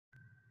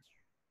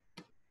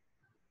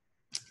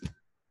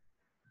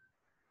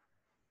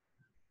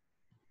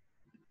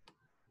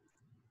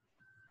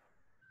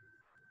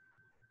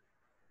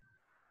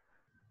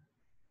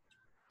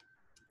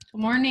Good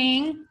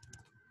morning.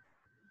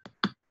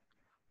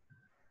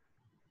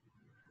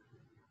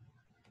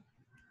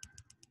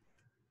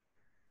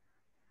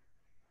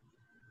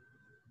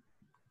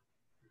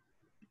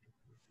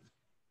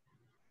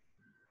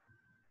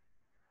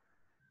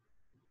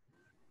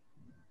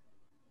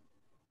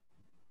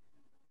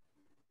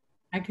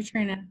 Hi,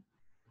 Katrina.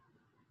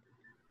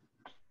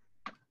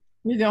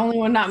 You're the only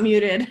one not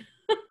muted.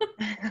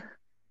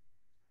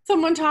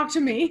 Someone talk to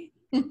me.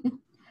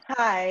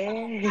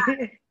 Hi.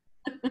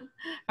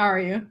 How are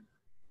you?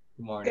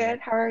 Good morning. Good.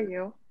 How are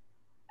you?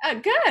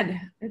 Good.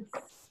 It's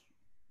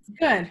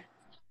good.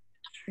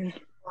 I feel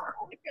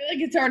like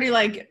it's already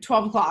like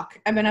 12 o'clock.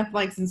 I've been up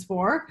like since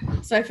 4.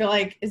 So I feel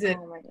like, is it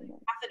Oh my goodness.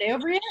 half the day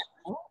over yet?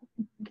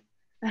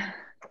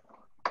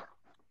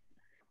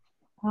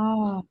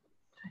 Oh,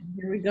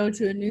 here we go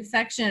to a new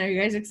section. Are you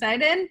guys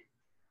excited?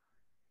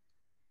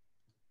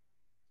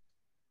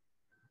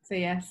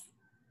 Say yes.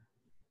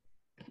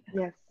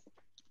 Yes.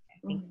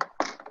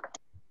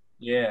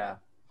 Yeah.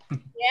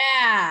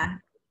 Yeah.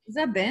 Is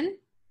that Ben?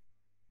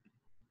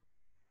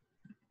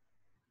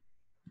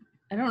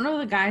 I don't know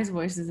the guys'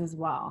 voices as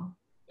well.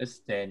 It's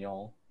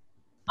Daniel.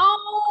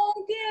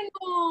 Oh,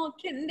 Daniel.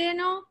 Kitten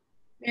Daniel.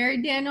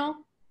 Married Daniel.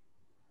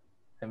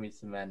 I meet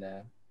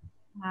Samantha.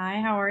 Hi,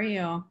 how are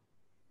you?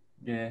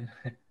 Yeah.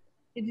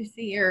 Did you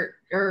see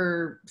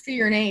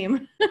your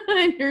name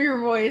and hear your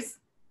voice?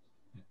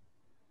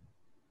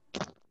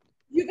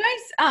 You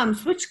guys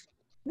switch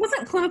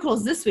wasn't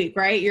clinicals this week,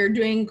 right? You're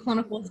doing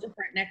clinicals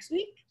different next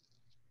week?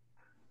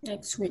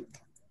 Next week.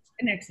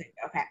 Next week,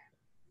 okay.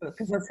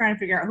 Because we're trying to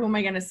figure out who am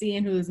I gonna see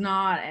and who's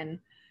not, and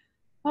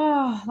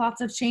lots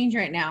of change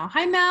right now.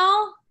 Hi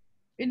Mel.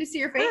 Good to see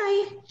your face.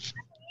 Hi.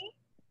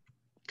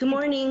 Good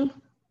morning.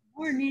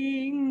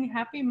 Morning.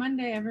 Happy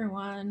Monday,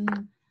 everyone.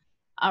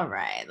 All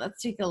right,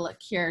 let's take a look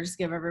here. Just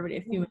give everybody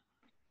a few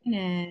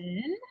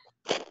minutes.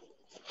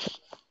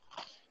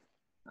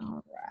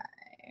 All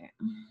right.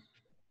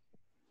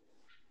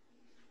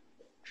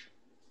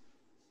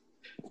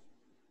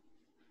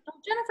 Oh,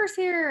 Jennifer's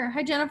here.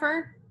 Hi,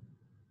 Jennifer.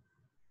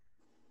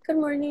 Good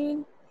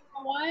morning.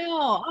 A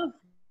while. Oh,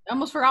 I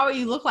almost forgot what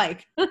you look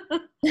like. I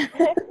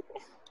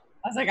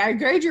was like, I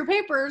grade your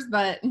papers,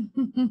 but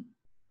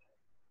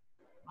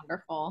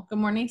wonderful. Good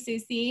morning,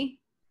 Cece.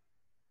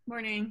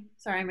 Morning.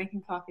 Sorry, I'm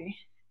making coffee.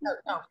 No,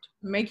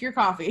 make your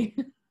coffee.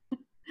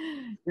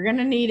 You're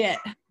gonna need it.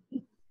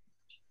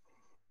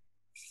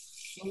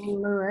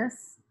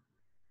 Lewis.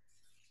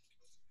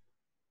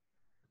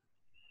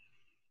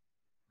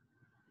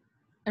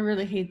 I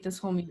really hate this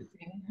whole mute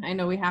thing. I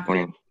know we have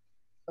to.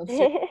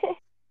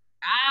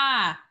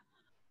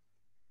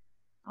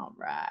 All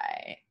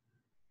right.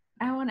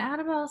 Oh, and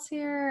Annabelle's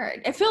here.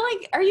 I feel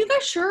like, are you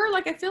guys sure?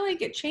 Like, I feel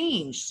like it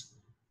changed.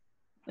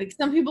 Like,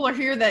 some people are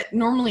here that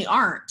normally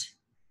aren't.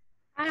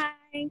 Hi.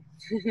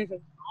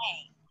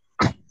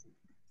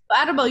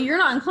 Annabelle, you're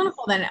not in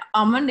clinical then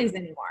on Mondays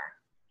anymore.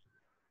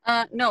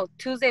 No,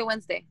 Tuesday,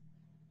 Wednesday.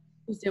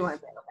 Tuesday,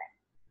 Wednesday. Okay.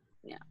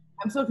 Yeah.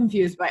 I'm so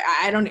confused, but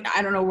I don't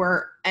know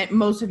where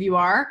most of you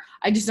are.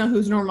 I just know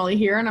who's normally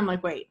here, and I'm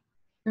like, wait,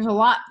 there's a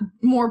lot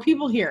more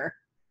people here.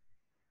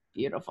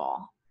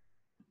 Beautiful.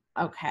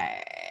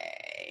 Okay.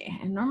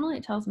 And normally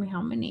it tells me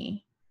how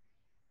many,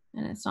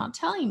 and it's not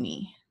telling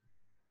me.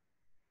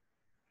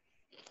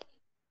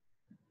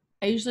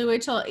 I usually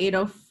wait till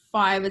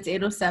 8:05. It's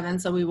 8:07,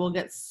 so we will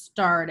get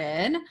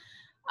started. We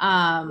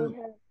have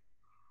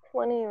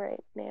 20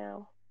 right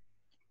now.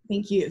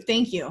 Thank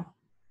you.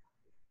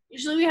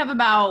 Usually we have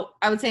about,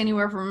 I would say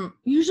anywhere from,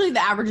 usually the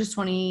average is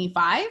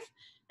 25,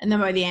 and then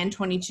by the end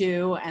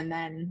 22, and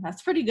then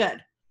that's pretty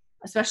good,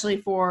 especially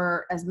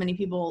for as many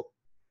people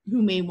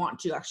who may want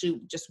to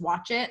actually just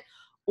watch it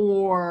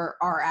or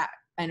are at,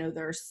 I know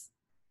there's,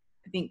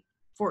 I think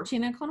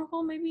 14 in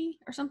clinical maybe,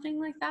 or something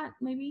like that,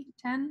 maybe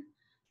 10.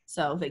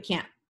 So they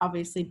can't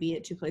obviously be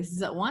at 2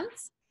 places at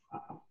once.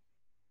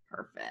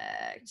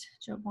 Perfect.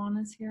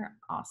 Jovanna's here.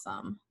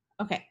 Awesome.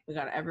 Okay, we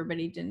got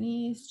everybody.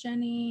 Denise,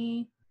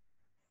 Jenny.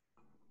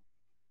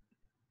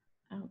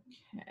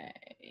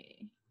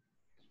 Okay.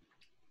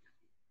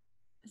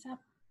 Is that,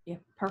 yeah,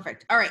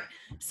 perfect. All right.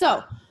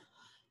 So,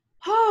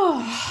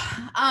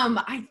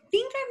 I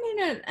think I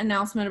made an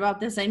announcement about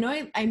this. I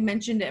know I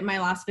mentioned it in my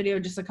last video,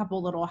 just a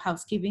couple little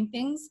housekeeping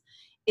things,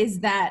 is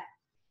that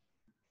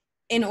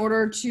in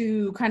order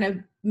to kind of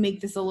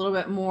make this a little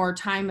bit more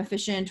time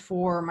efficient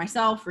for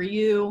myself, for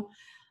you,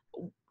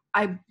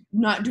 I'm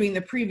not doing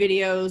the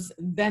pre-videos,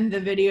 then the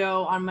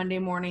video on Monday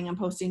morning and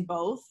posting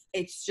both.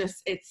 It's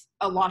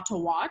a lot to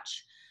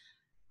watch.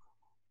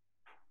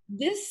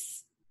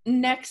 This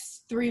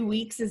next 3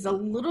 weeks is a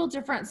little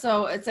different.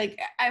 So it's like,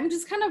 I'm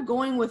just kind of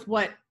going with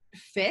what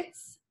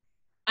fits.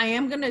 I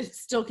am going to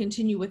still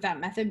continue with that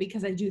method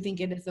because I do think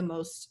it is the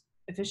most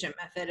efficient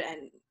method,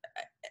 and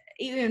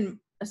even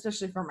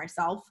especially for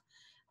myself,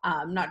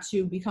 not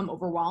to become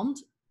overwhelmed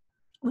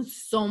with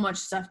so much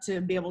stuff to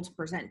be able to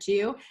present to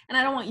you. And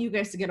I don't want you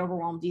guys to get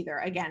overwhelmed either.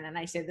 Again, and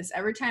I say this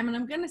every time, and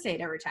I'm going to say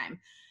it every time,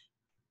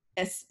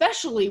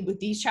 especially with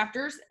these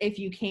chapters, if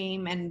you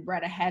came and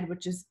read ahead,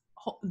 which is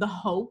the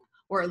hope,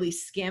 or at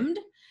least skimmed,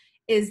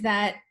 is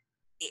that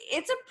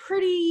it's a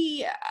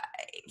pretty,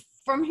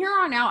 from here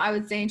on out, I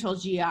would say until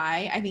GI,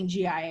 I think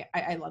GI,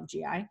 I love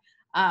GI.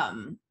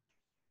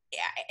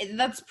 Yeah,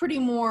 that's pretty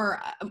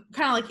more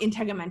kind of like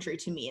integumentary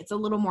to me. It's a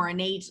little more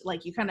innate.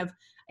 Like you kind of,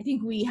 I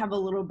think we have a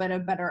little bit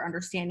of better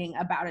understanding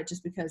about it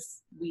just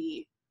because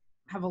we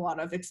have a lot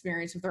of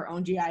experience with our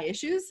own GI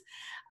issues,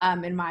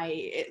 in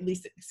my at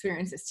least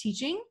experience as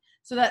teaching.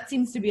 So that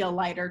seems to be a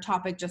lighter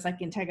topic, just like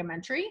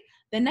integumentary.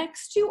 The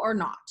next two are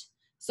not.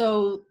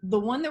 So the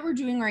one that we're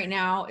doing right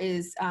now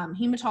is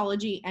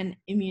hematology and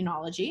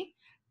immunology.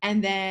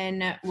 And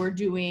then we're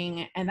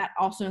doing, and that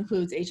also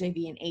includes HIV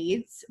and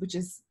AIDS, which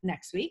is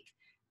next week.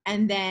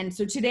 And then,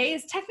 so today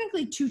is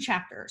technically 2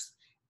 chapters.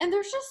 And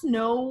there's just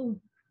no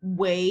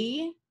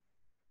way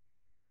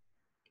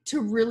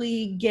to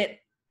really get,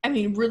 I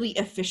mean, really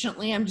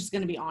efficiently, I'm just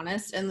going to be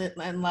honest, and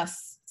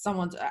unless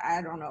someone's,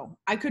 I don't know,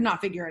 I could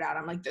not figure it out.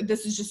 I'm like,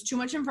 this is just too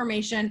much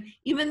information,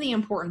 even the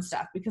important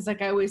stuff, because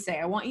like I always say,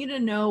 I want you to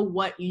know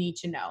what you need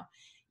to know.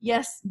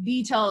 Yes,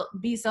 B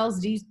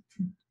cells,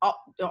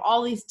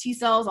 all these T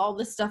cells, all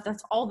this stuff,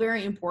 that's all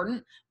very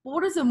important. But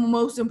what is the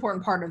most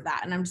important part of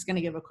that? And I'm just going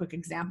to give a quick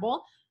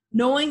example.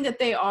 Knowing that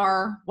they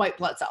are white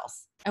blood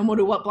cells. And what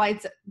do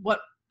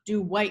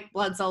white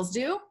blood cells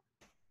do?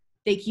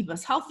 They keep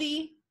us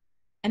healthy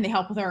and they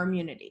help with our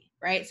immunity,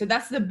 right? So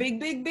that's the big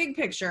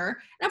picture.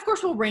 And of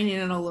course, we'll rein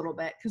it in a little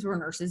bit because we're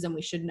nurses and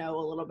we should know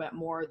a little bit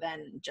more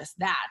than just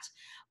that.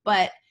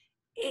 But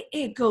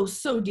it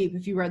goes so deep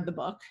if you read the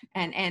book,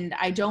 and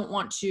I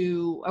want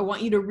you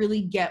to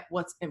really get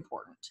what's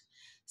important.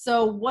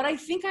 So what I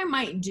think I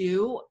might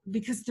do,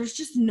 because there's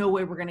just no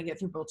way we're going to get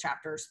through both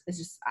chapters. It's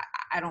just,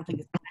 I don't think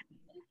it's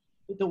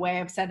with the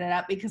way I've set it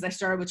up, because I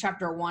started with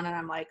chapter 1 and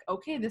I'm like,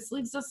 okay, this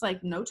leaves us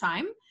like no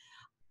time.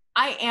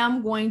 I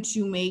am going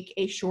to make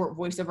a short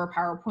voiceover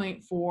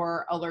PowerPoint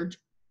for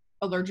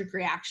allergic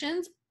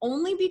reactions,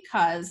 only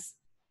because,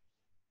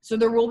 so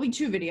there will be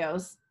 2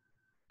 videos.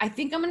 I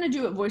think I'm going to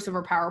do it voice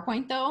over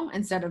PowerPoint though,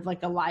 instead of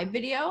like a live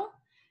video,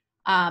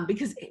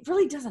 because it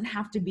really doesn't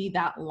have to be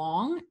that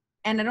long.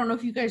 And I don't know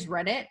if you guys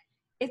read it.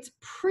 It's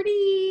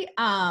pretty,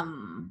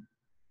 and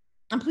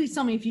please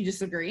tell me if you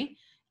disagree.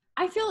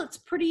 I feel it's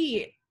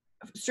pretty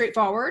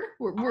straightforward.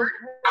 We're pretty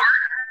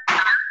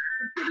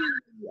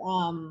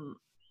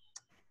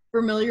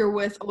familiar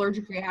with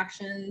allergic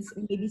reactions,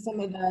 maybe some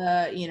of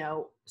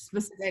the,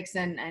 specifics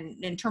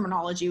and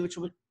terminology, which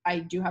I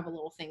do have a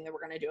little thing that we're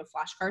going to do a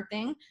flashcard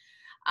thing.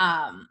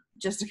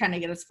 Just to kind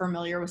of get us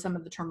familiar with some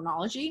of the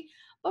terminology.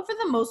 But for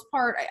the most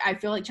part, I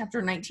feel like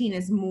chapter 19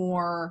 is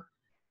more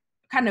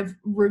kind of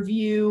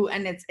review,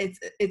 and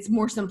it's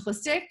more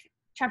simplistic.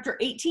 Chapter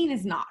 18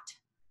 is not.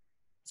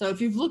 So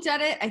if you've looked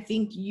at it, I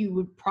think you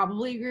would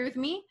probably agree with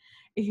me.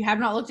 If you have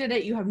not looked at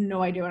it, you have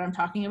no idea what I'm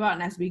talking about.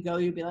 And as we go,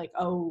 you'll be like,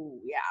 oh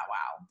yeah,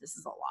 wow, this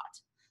is a lot.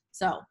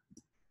 So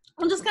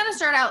we'll just kind of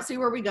start out, see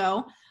where we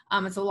go.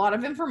 It's a lot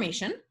of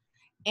information.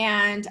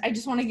 And I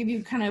just want to give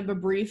you kind of a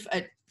brief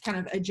kind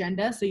of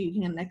agenda so you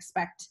can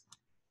expect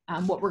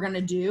what we're going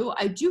to do.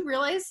 I just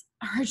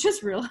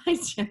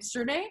realized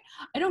yesterday,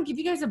 I don't give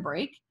you guys a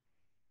break.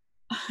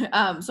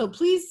 So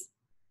please,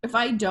 if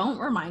I don't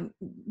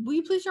will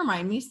you please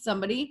remind me,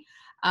 somebody,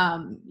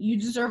 you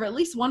deserve at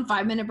least 1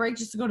 5-minute break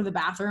just to go to the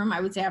bathroom.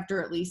 I would say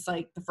after at least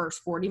like the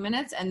first 40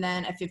 minutes, and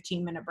then a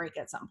 15-minute break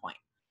at some point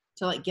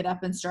to like get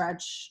up and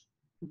stretch,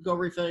 go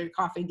refill your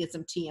coffee, get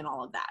some tea and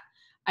all of that.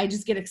 I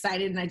just get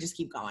excited and I just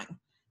keep going.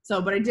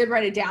 So, but I did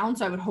write it down,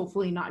 so I would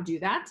hopefully not do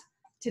that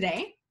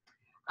today.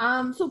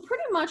 So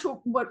pretty much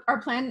what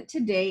our plan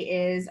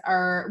today is,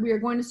 we are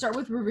going to start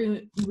with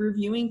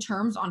reviewing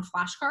terms on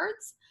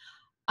flashcards.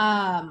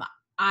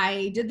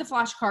 I did the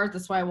flashcards,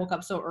 that's why I woke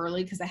up so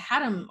early, because I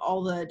had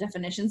all the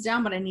definitions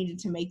down, but I needed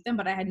to make them,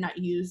 but I had not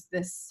used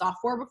this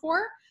software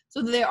before.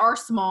 So they are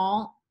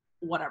small,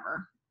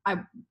 whatever.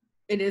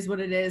 It is what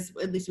it is.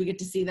 At least we get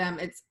to see them.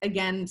 It's,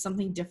 again,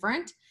 something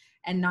different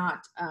and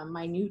not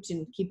minute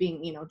and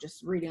keeping,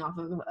 just reading off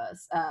of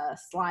a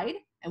slide,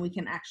 and we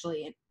can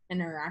actually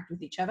interact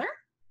with each other.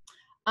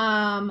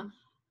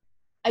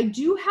 I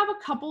do have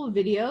a couple of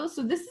videos.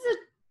 So this is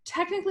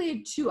technically a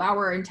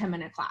 2-hour and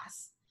 10-minute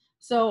class.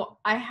 So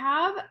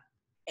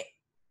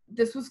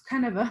this was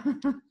kind of a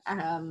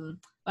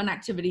fun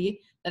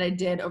activity that I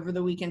did over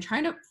the weekend,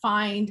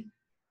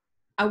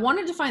 I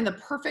wanted to find the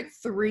perfect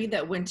 3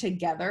 that went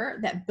together,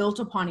 that built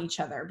upon each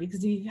other.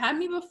 Because if you've had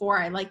me before,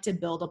 I like to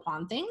build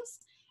upon things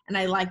and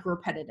I like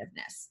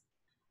repetitiveness.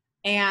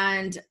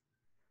 And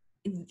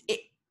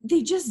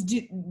they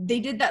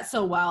did that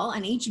so well.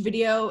 And each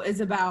video is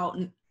about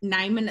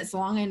 9 minutes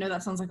long. I know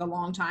that sounds like a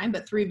long time,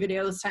 but 3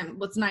 videos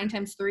what's 9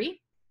 times 3?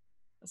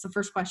 That's the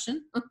first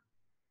question.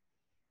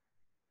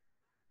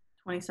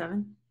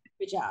 27.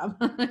 Good job.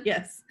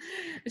 Yes.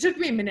 It took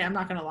me a minute. I'm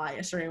not going to lie.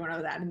 Yesterday when I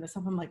was adding this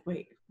up, I'm like,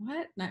 wait,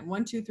 what?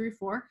 1, 2, 3,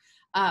 4.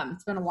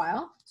 It's been a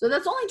while. So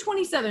that's only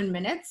 27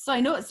 minutes. So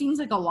I know it seems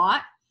like a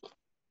lot,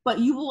 but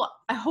you will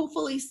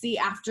hopefully see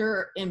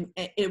after, and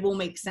it will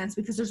make sense,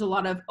 because there's a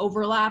lot of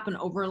overlap and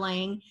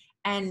overlaying,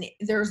 and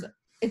there's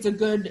it's a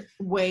good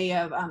way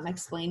of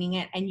explaining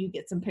it, and you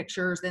get some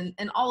pictures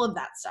and all of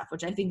that stuff,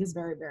 which I think is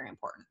very, very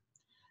important.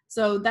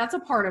 So that's a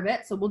part of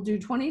it. So we'll do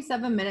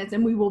 27 minutes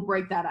and we will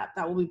break that up.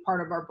 That will be part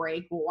of our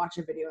break. We'll watch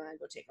a video and then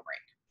go take a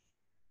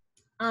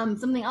break.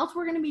 Something else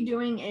we're going to be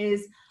doing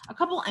is a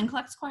couple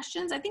NCLEX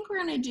questions. I think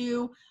we're going to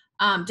do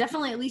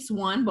definitely at least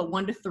one, but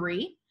 1 to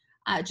 3,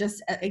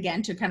 just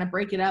again, to kind of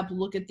break it up,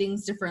 look at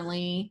things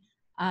differently,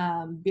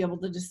 be able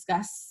to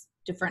discuss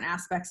different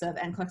aspects of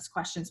NCLEX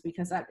questions,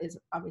 because that is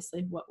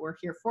obviously what we're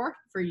here for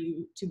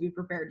you to be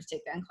prepared to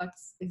take the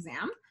NCLEX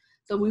exam.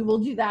 So we will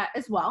do that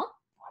as well.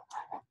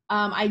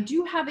 I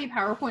do have a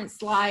PowerPoint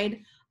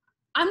slide.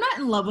 I'm not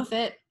in love with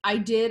it.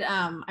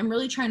 I'm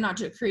really trying not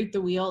to create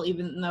the wheel,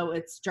 even though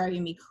it's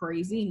driving me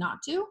crazy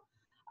not to.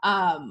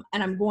 And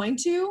I'm going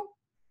to,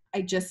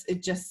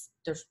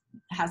 there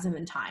hasn't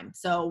been time.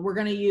 So we're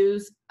going to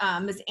use,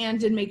 Ms. Ann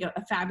did make a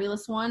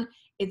fabulous one.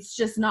 It's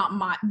just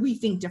not we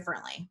think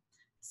differently.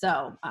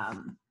 So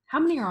how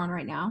many are on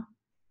right now?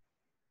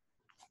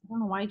 I don't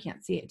know why I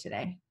can't see it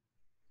today.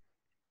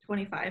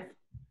 25.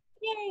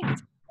 Yay,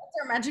 that's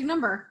our magic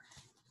number.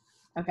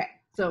 Okay,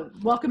 so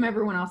welcome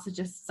everyone else that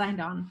just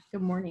signed on.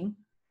 Good morning.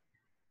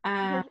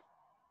 Let's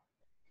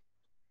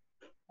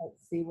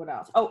see what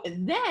else. Oh,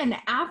 and then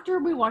after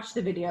we watch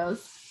the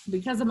videos,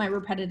 because of my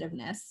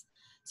repetitiveness,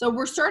 so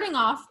we're starting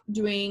off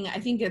doing, I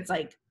think it's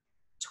like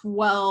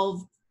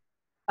 12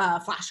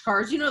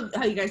 flashcards. You know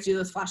how you guys do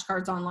those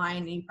flashcards online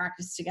and you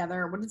practice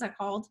together? What is that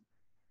called?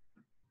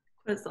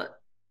 Quizlet.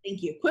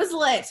 Thank you.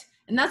 Quizlet.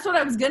 And that's what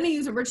I was going to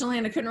use originally,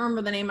 and I couldn't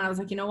remember the name. And I was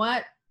like, you know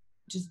what?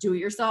 Just do it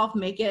yourself.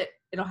 Make it.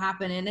 It'll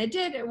happen. And it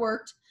did. It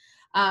worked.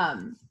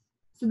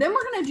 So then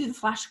we're going to do the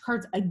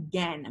flashcards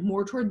again,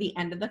 more toward the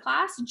end of the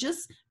class,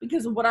 just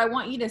because what I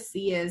want you to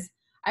see is,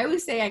 I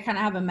always say I kind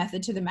of have a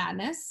method to the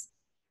madness.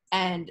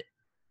 And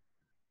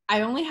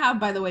I only have,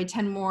 by the way,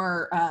 10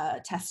 more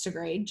tests to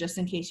grade, just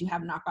in case you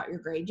have not got your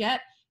grade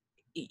yet.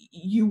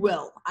 You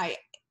will.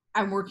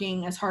 I'm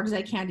working as hard as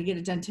I can to get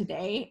it done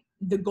today.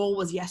 The goal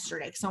was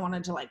yesterday, because I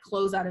wanted to like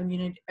close out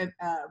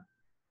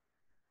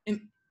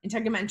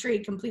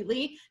integumentary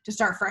completely to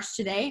start fresh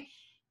today.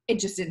 It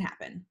just didn't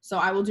happen. So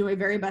I will do my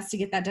very best to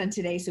get that done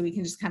today, so we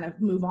can just kind of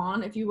move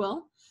on, if you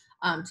will,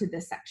 to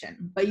this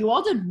section. But you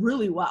all did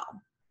really well.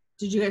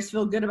 Did you guys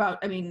feel good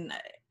about,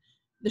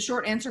 the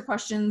short answer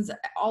questions,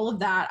 all of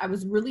that? I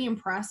was really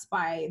impressed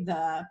by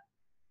the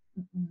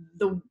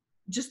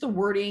just the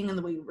wording and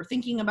the way you were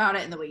thinking about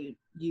it, and the way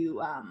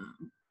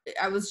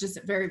I was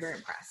just very, very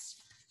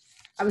impressed.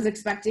 I was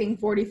expecting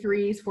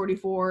 43s,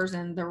 44s,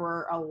 and there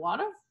were a lot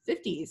of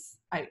 50s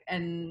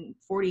and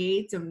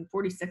 48s and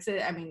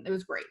 46s. It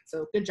was great.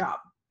 So good job.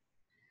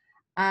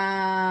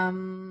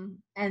 And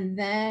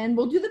then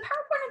we'll do the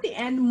PowerPoint at the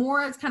end, more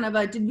as kind of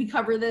a, did we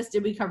cover this?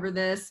 Did we cover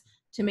this?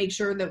 To make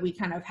sure that we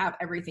kind of have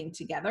everything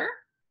together.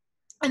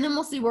 And then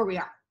we'll see where we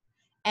are.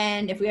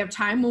 And if we have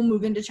time, we'll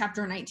move into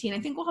chapter 19. I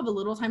think we'll have a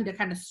little time to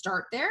kind of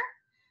start there.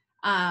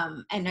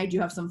 And I do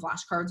have some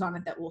flashcards on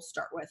it that we'll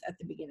start with at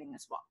the beginning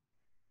as well.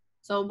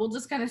 So we'll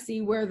just kind of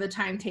see where the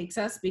time takes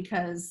us,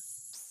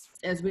 because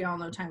as we all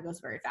know, time goes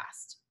very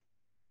fast.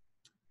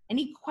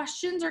 Any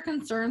questions or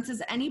concerns?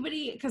 Does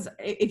anybody, because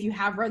if you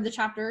have read the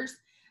chapters,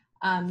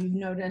 you've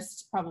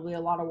noticed probably a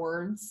lot of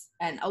words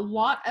and a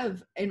lot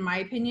of, in my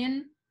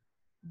opinion,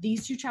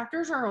 these two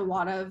chapters are a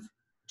lot of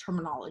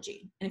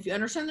terminology. And if you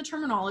understand the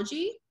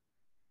terminology,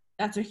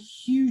 that's a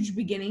huge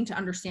beginning to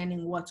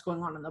understanding what's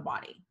going on in the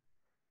body.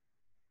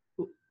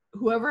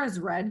 Whoever has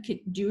read,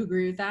 do you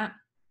agree with that?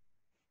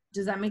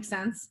 Does that make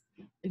sense?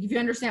 Like, if you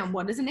understand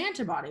what is an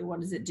antibody,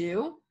 what does it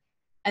do?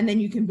 And then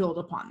you can build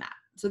upon that.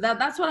 So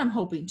that's what I'm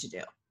hoping to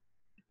do.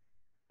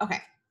 Okay,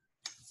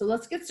 so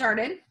let's get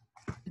started.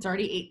 It's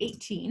already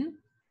 8:18.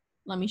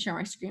 Let me share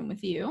my screen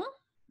with you.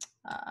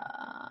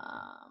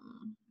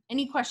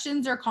 Any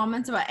questions or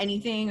comments about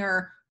anything,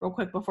 or real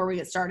quick before we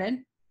get started?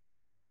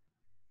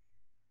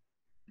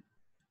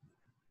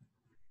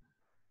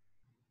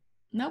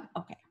 Nope,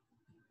 okay.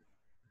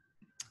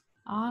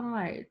 All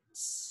right.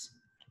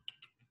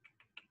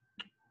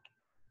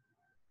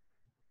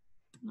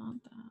 Not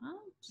that.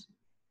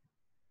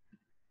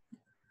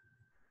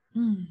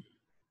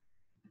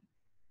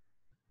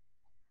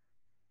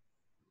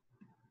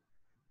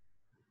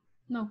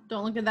 No,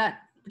 don't look at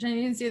that. Pretend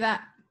you didn't see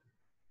that.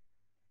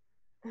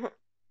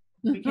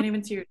 We can't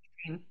even see your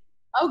screen.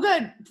 Oh,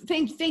 good.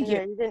 Thank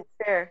Yeah, you. you didn't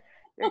share.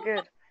 You're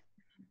good.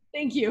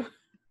 Thank you.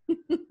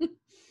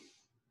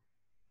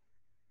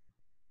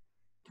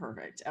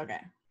 Perfect. Okay.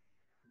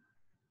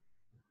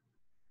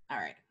 All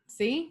right.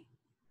 See?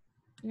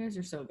 You guys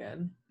are so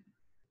good.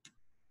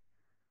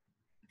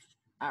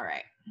 All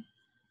right.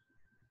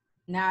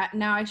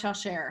 Now I shall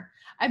share.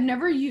 I've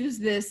never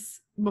used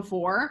this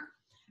before.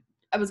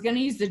 I was going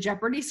to use the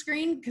Jeopardy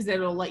screen because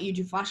it'll let you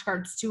do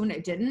flashcards too, and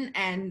it didn't.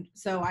 And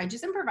so I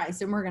just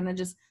improvised, and we're going to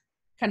just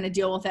kind of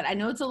deal with it. I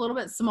know it's a little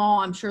bit small.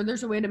 I'm sure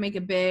there's a way to make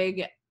it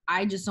big.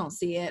 I just don't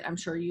see it. I'm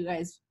sure you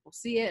guys will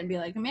see it and be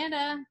like,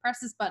 Amanda, press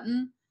this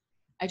button.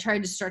 I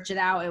tried to stretch it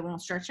out. It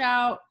won't stretch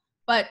out.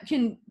 But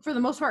for the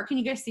most part, can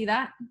you guys see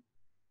that?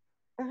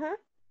 Mhm.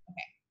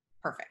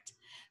 Perfect.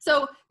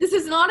 So this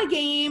is not a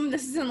game.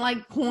 This isn't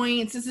like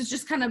points. This is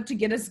just kind of to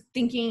get us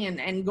thinking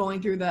and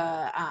going through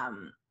the,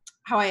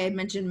 how I had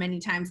mentioned many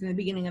times in the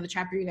beginning of the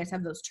chapter, you guys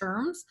have those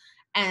terms,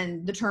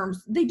 and the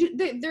terms,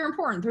 they're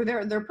important.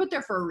 They're put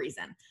there for a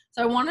reason.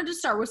 So I wanted to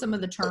start with some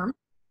of the terms.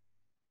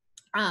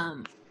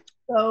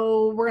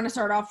 So we're going to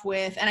start off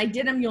with, and I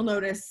did them, you'll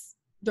notice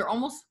they're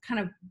almost kind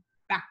of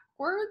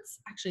backwards.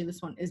 Actually,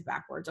 this one is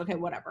backwards. Okay,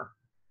 whatever.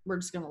 We're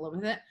just going to live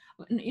with it.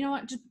 You know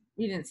what? Just,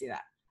 you didn't see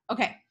that.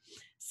 Okay.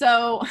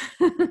 So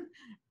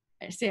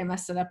I see I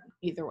messed it up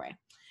either way.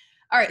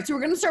 All right. So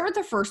we're going to start with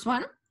the first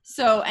one.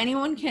 So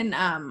anyone can,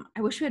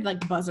 I wish we had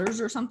like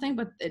buzzers or something,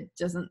 but it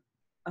doesn't,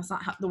 that's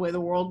not how, the way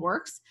the world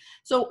works.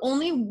 So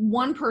only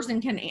one person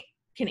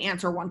can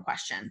answer one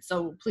question.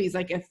 So please,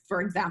 like if,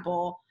 for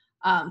example,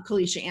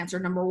 Kalisha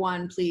answered number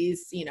one,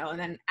 please, you know, and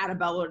then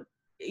Annabelle would,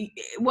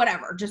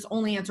 whatever, just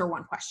only answer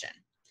one question.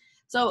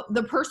 So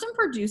the person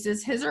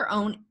produces his or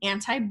own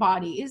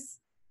antibodies,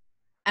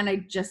 and I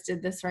just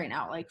did this right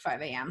now at like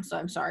 5 a.m. So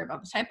I'm sorry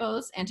about the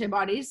typos,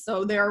 antibodies.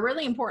 So they're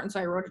really important. So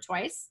I wrote it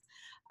twice.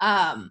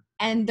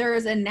 And there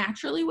is a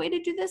naturally way to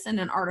do this and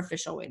an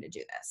artificial way to do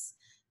this.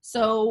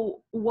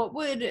 So what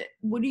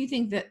do you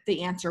think that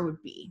the answer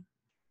would be?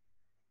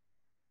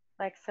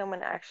 Like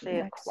someone actually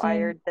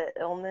acquired the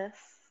illness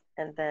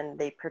and then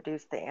they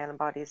produced the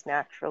antibodies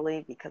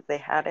naturally because they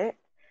had it.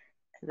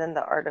 And then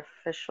the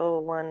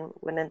artificial one,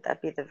 wouldn't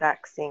that be the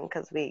vaccine?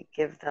 Because we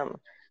give them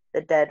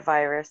the dead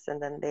virus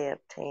and then they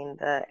obtain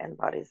the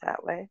antibodies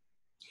that way.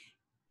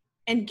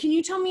 And can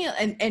you tell me,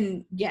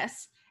 and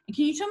yes,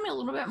 can you tell me a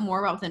little bit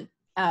more about the,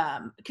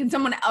 can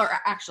someone, or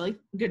actually,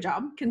 good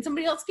job. Can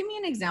somebody else give me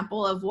an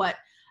example of what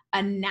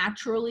a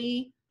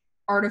naturally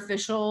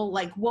artificial,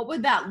 like what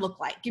would that look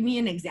like? Give me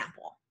an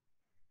example.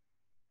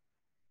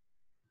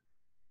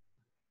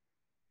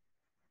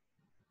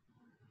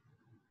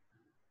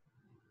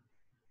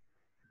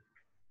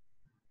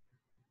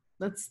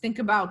 Let's think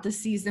about the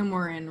season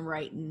we're in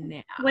right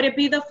now. Would it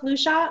be the flu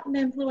shot, the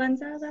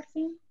influenza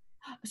vaccine?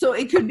 So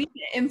it could be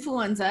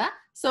influenza.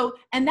 So,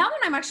 and that one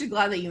I'm actually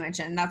glad that you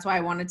mentioned. That's why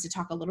I wanted to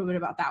talk a little bit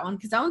about that one,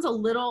 because that one's a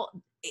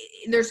little,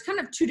 there's kind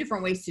of two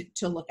different ways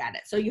to look at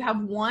it. So you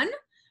have one,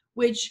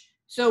 which,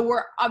 so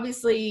we're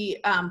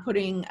obviously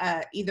putting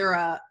either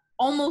a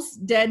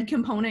almost dead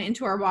component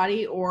into our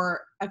body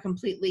or a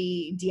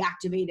completely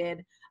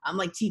deactivated,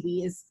 like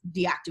TB is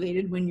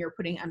deactivated when you're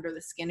putting under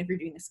the skin, if you're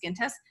doing a skin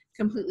test,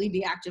 completely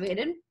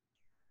deactivated.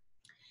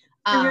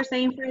 So you're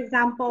saying, for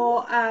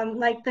example,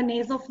 like the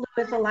nasal flu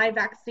is a live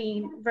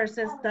vaccine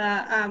versus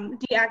the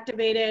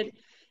deactivated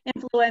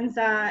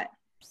influenza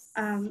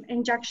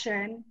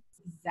injection.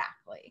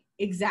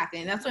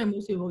 Exactly. And that's why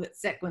most people get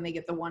sick when they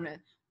get the one,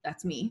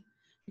 that's me,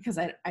 because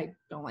I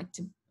don't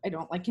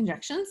like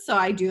injections. So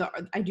I do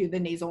the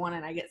nasal one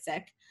and I get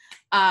sick.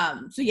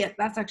 So yeah,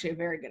 that's actually a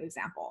very good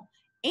example.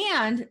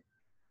 And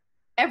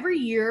every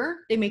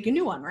year they make a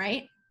new one,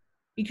 right?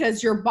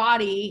 Because your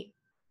body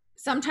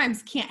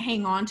sometimes can't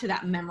hang on to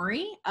that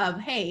memory of,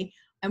 hey,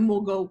 and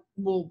we'll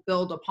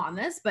build upon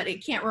this, but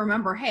it can't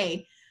remember,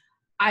 hey,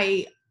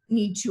 I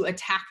need to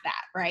attack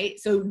that, right?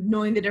 So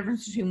knowing the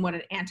difference between what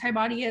an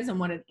antibody is and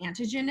what an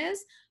antigen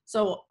is.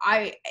 So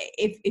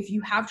if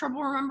you have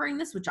trouble remembering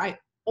this, which I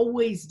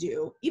always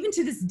do, even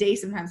to this day,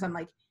 sometimes I'm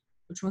like,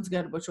 which one's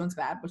good, which one's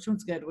bad, which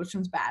one's good, which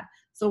one's bad.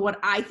 So what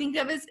I think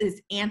of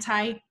is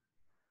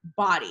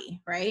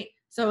antibody, right?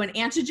 So an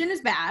antigen is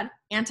bad,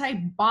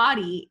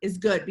 antibody is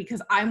good because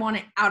I want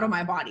it out of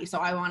my body. So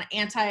I want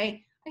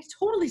I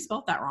totally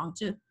spelled that wrong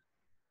too.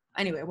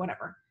 Anyway,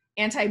 whatever.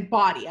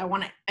 Antibody, I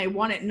want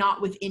it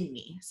not within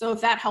me. So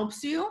if that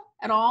helps you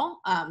at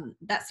all,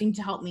 that seemed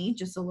to help me,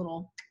 just a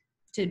little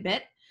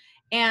tidbit.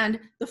 And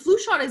the flu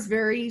shot is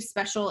very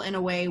special in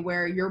a way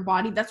where your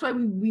body, that's why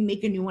we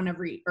make a new one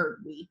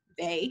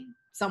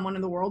someone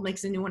in the world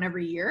makes a new one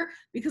every year,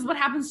 because what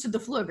happens to the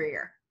flu every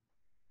year?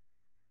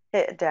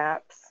 It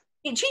adapts.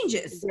 It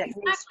changes.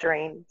 New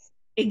strains.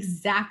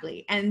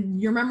 Exactly.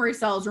 And your memory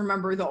cells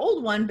remember the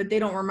old one, but they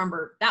don't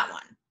remember that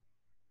one.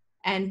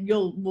 And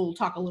we'll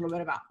talk a little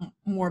bit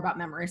more about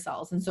memory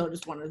cells. And so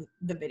just one of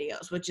the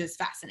videos, which is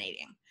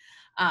fascinating.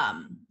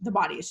 The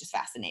body is just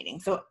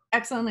fascinating. So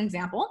excellent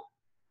example.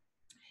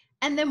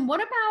 And then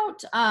what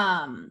about,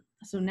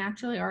 so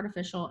naturally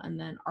artificial and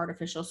then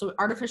artificial. So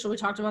artificial, we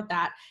talked about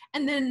that.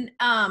 And then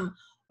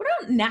what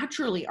about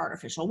naturally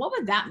artificial? What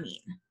would that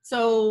mean?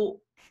 So,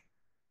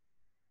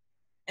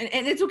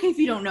 and it's okay if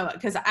you don't know it,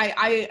 because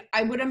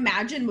I would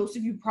imagine most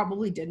of you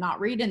probably did not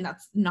read, and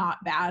that's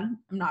not bad.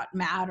 I'm not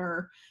mad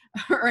or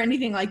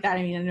anything like that.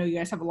 I mean, I know you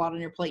guys have a lot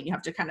on your plate and you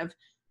have to kind of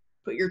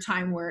put your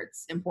time where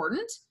it's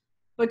important.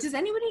 But does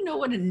anybody know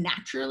what a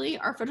naturally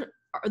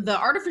the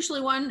artificially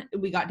one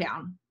we got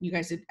down? You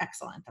guys did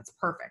excellent. That's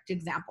perfect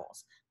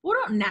examples. What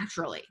about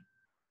naturally?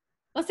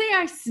 Let's say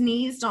I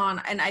sneezed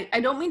on, and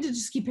I don't mean to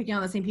just keep picking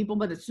on the same people,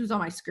 but it's who's on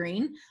my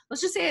screen.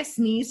 Let's just say I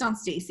sneezed on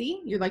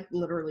Stacy. You're like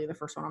literally the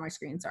first one on my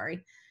screen,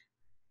 sorry.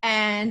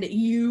 And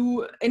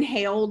you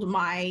inhaled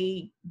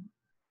my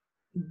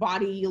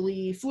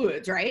bodily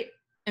fluids, right?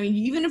 I mean,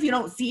 even if you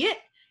don't see it,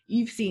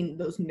 you've seen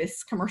those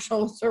Mist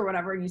commercials or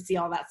whatever, and you see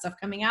all that stuff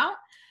coming out.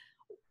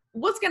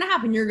 What's going to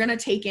happen? You're going to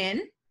take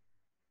in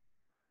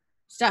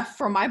stuff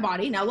from my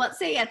body. Now, let's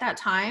say at that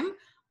time,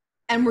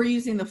 and we're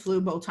using the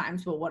flu both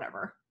times, but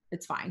whatever,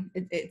 it's fine.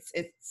 It's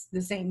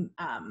the same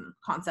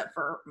concept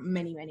for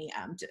many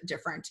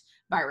different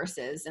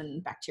viruses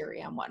and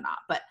bacteria and whatnot.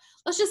 But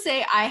let's just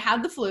say I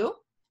had the flu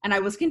and I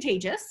was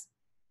contagious.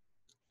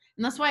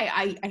 And that's why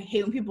I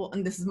hate when people,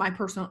 and this is my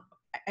personal,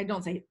 I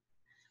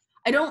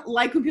don't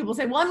like when people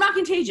say, well, I'm not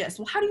contagious.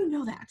 Well, how do you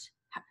know that?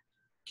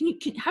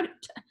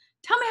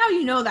 Tell me how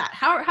you know that.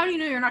 How do you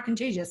know you're not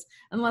contagious?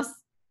 Unless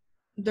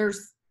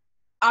there's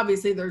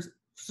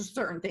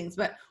certain things,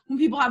 but when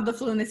people have the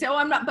flu and they say, oh,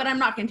 I'm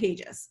not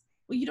contagious.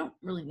 Well, you don't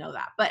really know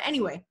that. But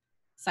anyway,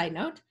 side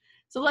note.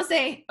 So let's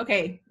say,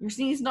 okay, you're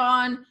sneezed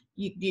on,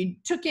 you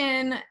took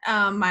in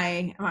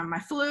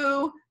my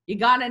flu, you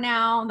got it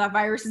now, that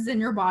virus is in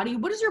your body.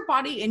 What is your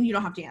body, and you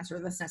don't have to answer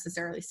this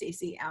necessarily,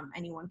 Stacey,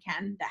 anyone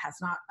can that has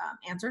not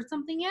answered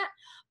something yet,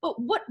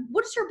 but what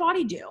does your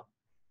body do?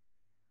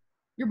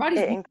 Your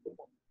body's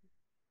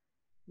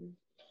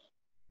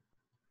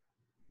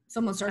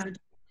someone started.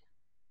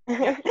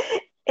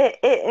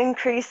 It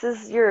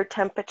increases your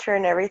temperature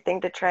and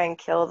everything to try and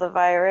kill the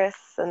virus,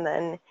 and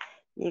then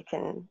you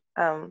can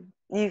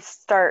you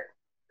start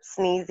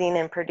sneezing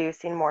and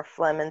producing more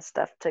phlegm and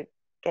stuff to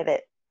get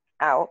it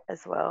out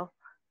as well.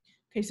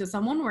 Okay, so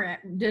someone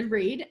did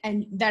read,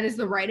 and that is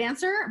the right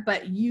answer,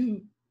 but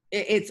you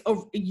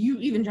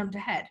even jumped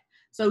ahead.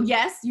 So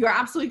yes, you are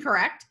absolutely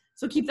correct.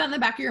 So keep that in the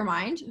back of your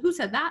mind. Who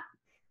said that?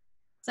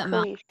 Is that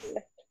Mel?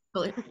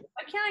 Why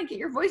can't I get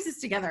your voices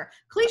together?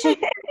 Kalisha,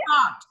 you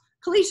stopped.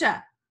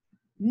 Kalisha,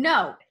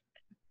 no.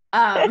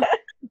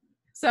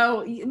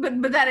 So,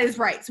 but that is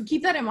right. So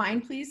keep that in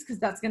mind, please, because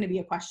that's going to be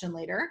a question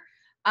later.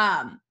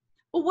 But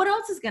what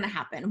else is going to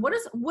happen? What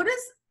is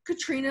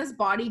Katrina's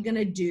body going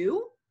to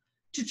do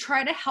to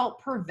try to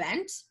help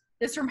prevent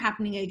this from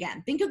happening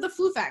again? Think of the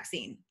flu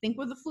vaccine. Think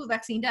what the flu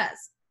vaccine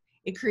does.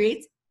 It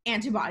creates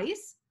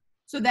antibodies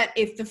so that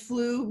if the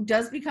flu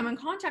does become in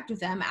contact with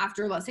them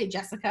after, let's say,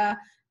 Jessica,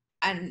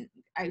 and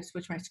I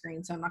switched my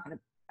screen, so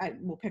I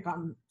will pick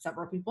on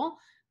several people.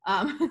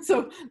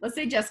 So let's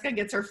say Jessica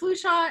gets her flu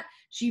shot.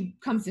 She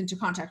comes into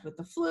contact with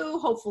the flu.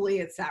 Hopefully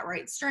it's that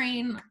right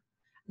strain. I'm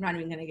not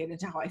even going to get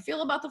into how I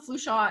feel about the flu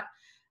shot.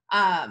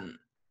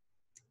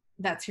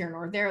 That's here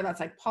nor there. That's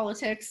like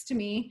politics to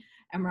me.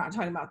 And we're not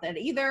talking about that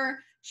either.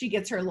 She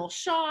gets her little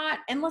shot.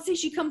 And let's say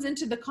she comes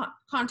into the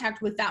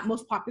contact with that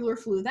most popular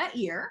flu that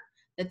year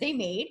that they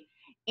made.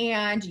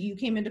 And you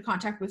came into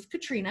contact with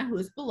Katrina, who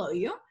is below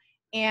you.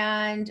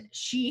 And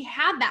she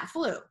had that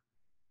flu.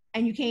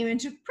 And you came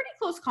into pretty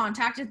close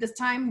contact. At this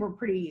time, we're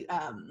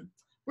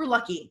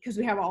lucky because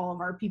we have all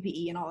of our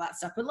PPE and all that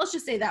stuff. But let's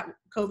just say that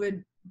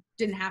COVID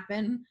didn't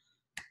happen.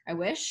 I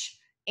wish.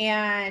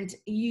 And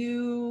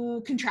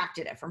you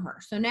contracted it from her.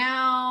 So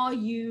now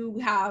you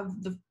have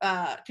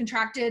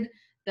contracted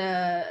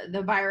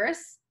the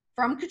virus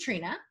from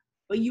Katrina,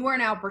 but you are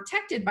now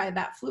protected by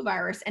that flu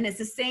virus, and it's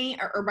the same,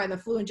 or by the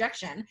flu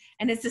injection,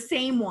 and it's the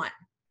same one.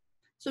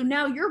 So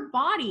now your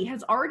body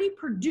has already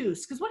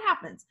produced, because what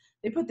happens?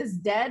 They put this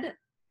dead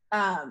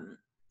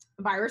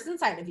virus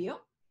inside of you.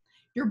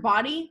 Your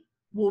body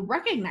will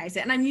recognize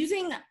it. And I'm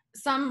using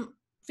some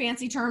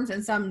fancy terms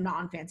and some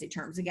non-fancy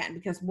terms again,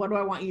 because what do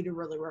I want you to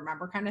really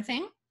remember kind of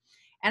thing.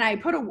 And I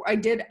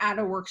did add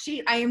a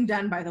worksheet. I am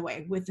done, by the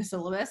way, with the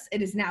syllabus.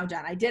 It is now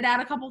done. I did add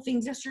a couple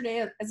things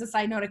yesterday as a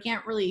side note. I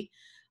can't really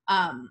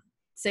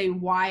say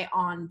why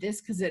on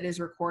this because it is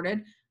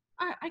recorded.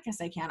 I guess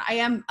I can.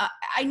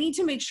 I need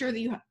to make sure that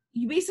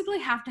you basically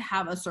have to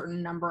have a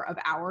certain number of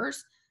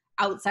hours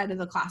outside of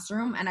the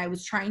classroom. And I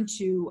was trying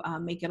to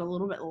make it a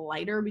little bit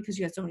lighter because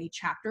you had so many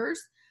chapters,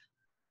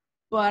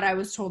 but I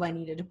was told I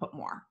needed to put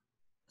more.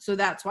 So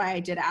that's why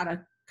I did add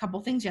a couple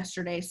things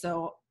yesterday.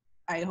 So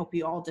I hope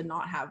you all did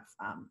not have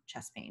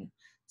chest pain.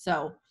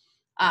 So,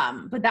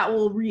 but that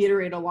will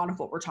reiterate a lot of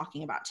what we're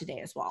talking about today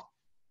as well.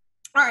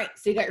 All right,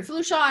 so you got your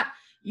flu shot.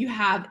 You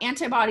have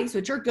antibodies,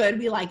 which are good.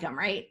 We like them,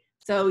 right?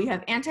 So you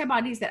have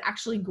antibodies that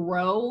actually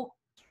grow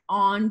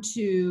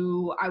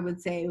onto, I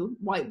would say,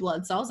 white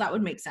blood cells. That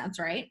would make sense,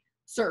 right?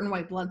 Certain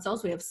white blood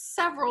cells. We have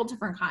several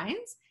different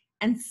kinds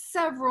and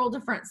several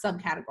different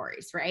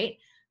subcategories, right?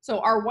 So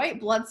our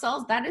white blood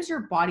cells, that is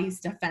your body's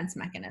defense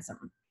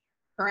mechanism,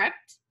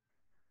 correct?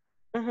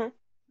 Mm-hmm.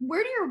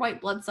 Where do your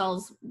white blood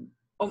cells,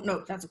 oh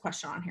no, that's a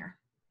question on here.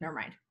 Never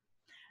mind.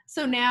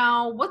 So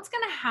now what's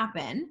gonna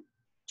happen?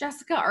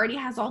 Jessica already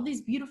has all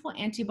these beautiful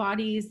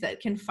antibodies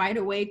that can fight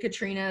away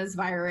Katrina's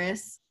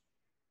virus.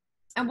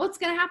 And what's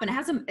gonna happen? It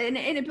has and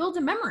it builds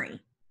a memory.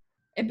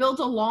 It builds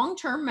a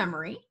long-term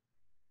memory,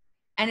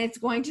 and it's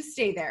going to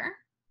stay there.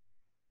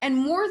 And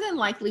more than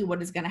likely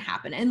what is gonna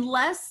happen,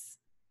 unless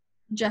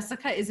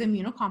Jessica is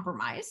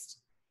immunocompromised,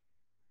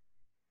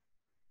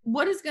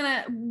 what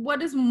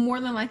is more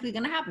than likely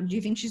gonna happen? Do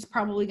you think she's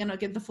probably gonna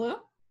get the flu?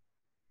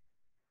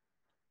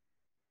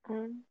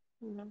 No.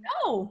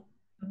 No.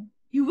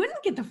 you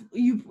wouldn't get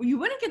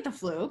the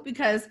flu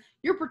because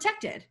you're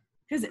protected,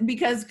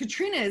 because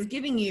Katrina is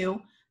giving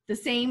you the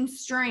same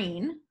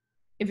strain.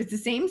 If it's the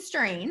same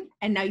strain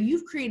and now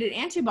you've created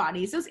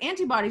antibodies, those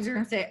antibodies are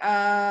going to say,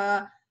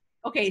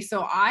 okay,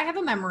 so I have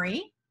a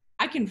memory.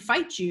 I can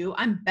fight you.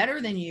 I'm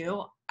better than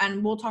you.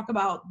 And we'll talk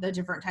about the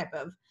different type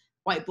of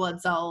white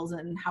blood cells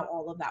and how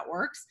all of that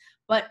works.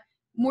 But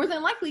more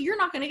than likely, you're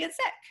not going to get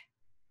sick.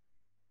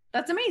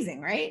 That's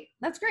amazing, right?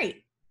 That's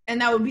great. And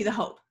that would be the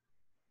hope.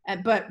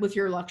 But with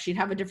your luck, she'd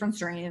have a different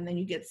strain, and then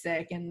you get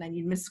sick, and then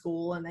you'd miss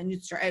school, and then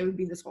it would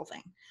be this whole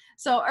thing.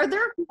 So are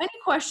there any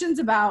questions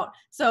about,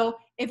 so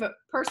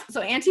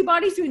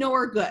antibodies we know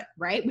are good,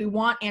 right? We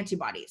want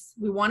antibodies.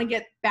 We want to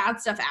get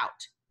bad stuff out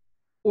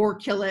or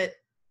kill it.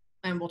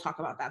 And we'll talk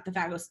about that.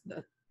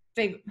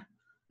 We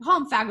call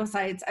them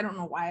phagocytes. I don't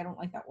know why I don't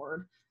like that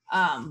word.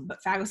 But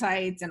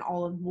phagocytes and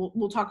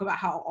we'll talk about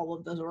how all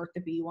of those work,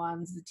 the B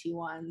ones, the T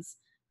ones,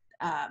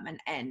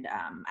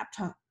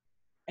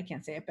 I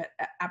can't say it, but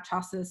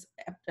apoptosis.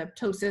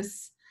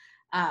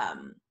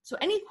 So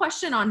any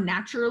question on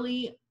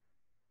naturally,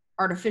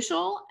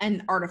 artificial,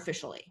 and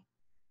artificially?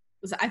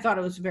 I thought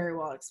it was very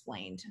well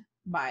explained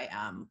by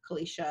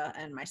Kalisha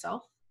and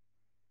myself.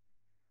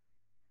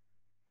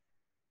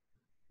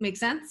 Make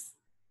sense?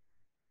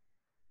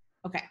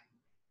 Okay.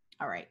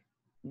 All right.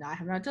 Now I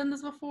have not done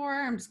this before.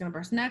 I'm just going to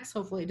press next.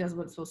 Hopefully it does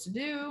what it's supposed to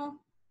do.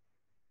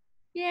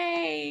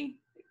 Yay.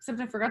 Except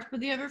I forgot to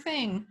put the other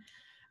thing.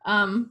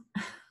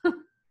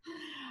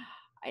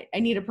 I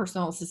need a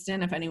personal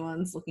assistant if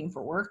anyone's looking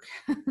for work.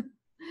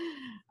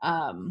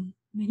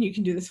 You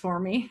can do this for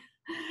me.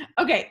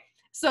 Okay,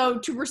 so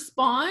to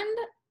respond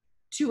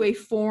to a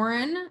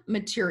foreign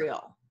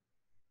material,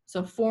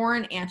 so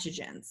foreign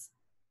antigens.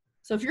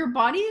 So if your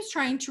body is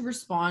trying to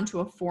respond to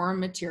a foreign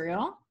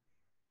material,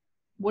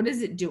 what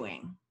is it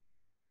doing?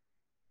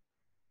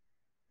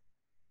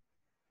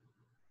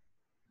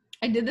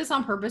 I did this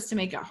on purpose to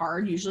make it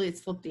hard. Usually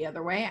it's flipped the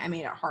other way. I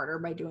made it harder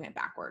by doing it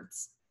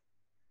backwards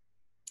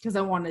because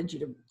I wanted you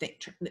to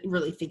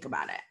really think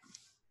about it.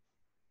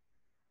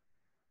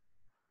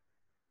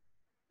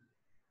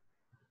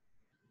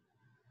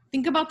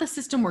 Think about the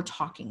system we're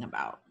talking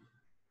about.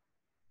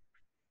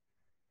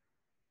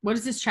 What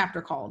is this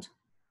chapter called?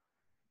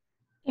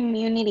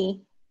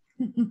 Immunity.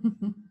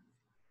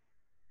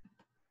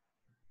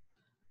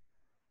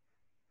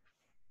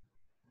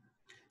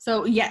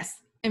 So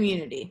yes,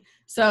 immunity.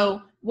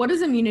 So what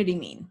does immunity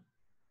mean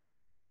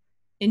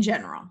in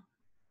general?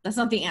 That's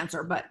not the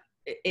answer, but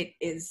it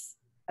is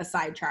a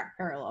sidetrack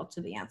parallel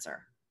to the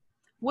answer.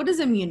 What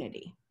is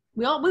immunity?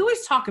 We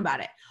always talk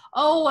about it.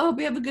 Oh, I hope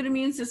you have a good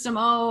immune system.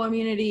 Oh,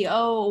 immunity.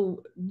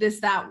 Oh,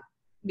 this, that,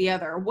 the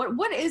other.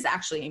 What is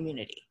actually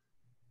immunity?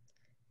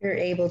 You're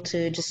able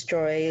to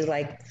destroy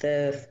like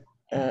the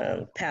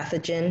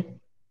pathogen.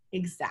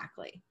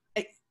 Exactly.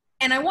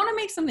 And I want to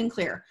make something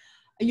clear.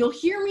 You'll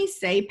hear me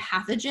say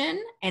pathogen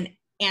and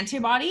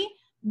antibody.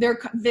 They're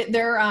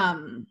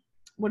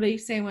what do you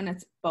say when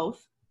it's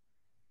both?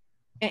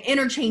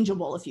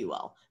 Interchangeable, if you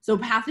will. So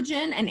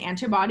pathogen and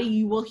antibody,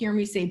 you will hear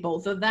me say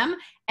both of them.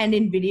 And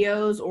in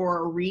videos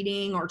or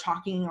reading or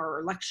talking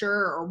or lecture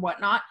or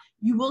whatnot,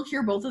 you will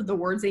hear both of the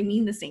words. They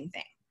mean the same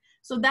thing.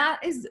 So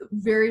that is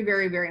very,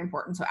 very, very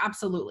important. So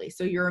absolutely.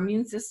 So your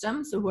immune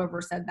system, so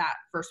whoever said that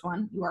first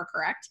one, you are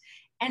correct.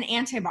 And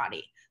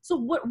antibody. So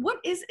what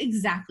is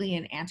exactly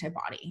an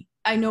antibody?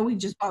 I know we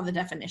just saw the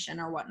definition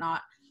or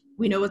whatnot.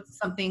 We know it's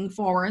something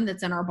foreign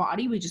that's in our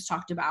body. We just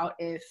talked about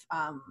if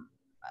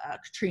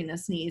Katrina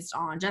sneezed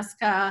on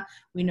Jessica.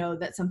 We know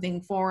that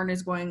something foreign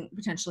is going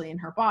potentially in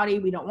her body.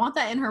 We don't want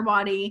that in her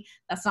body.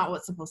 That's not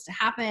what's supposed to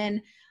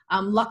happen.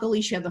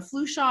 Luckily, she had the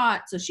flu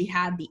shot, so she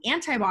had the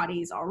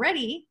antibodies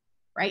already,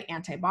 right?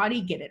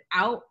 Antibody, get it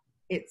out.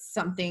 It's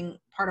something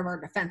part of our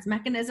defense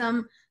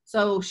mechanism.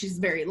 So she's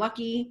very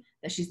lucky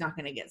that she's not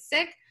going to get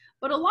sick.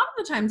 But a lot of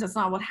the times that's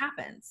not what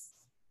happens,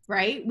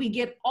 right? We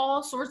get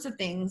all sorts of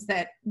things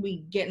that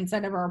we get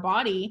inside of our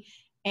body,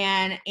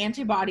 and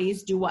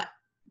antibodies do what?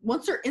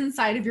 Once they're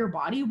inside of your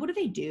body, what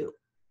do?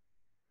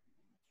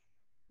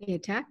 They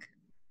attack.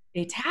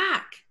 They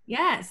attack.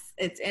 Yes.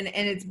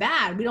 It's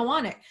bad. We don't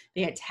want it.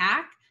 They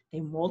attack, they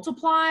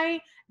multiply,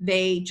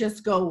 they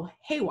just go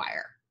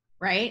haywire,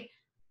 right?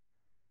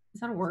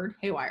 Is that a word?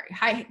 Haywire.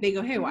 They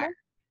go haywire.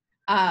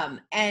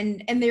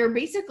 And they're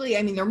basically,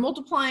 I mean, they're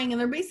multiplying and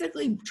they're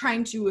basically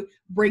trying to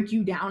break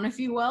you down, if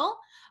you will.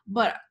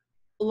 But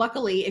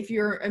luckily, if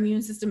your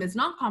immune system is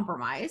not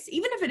compromised,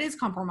 even if it is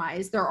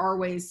compromised, there are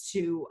ways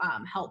to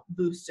help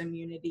boost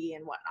immunity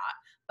and whatnot.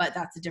 But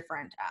that's a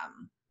different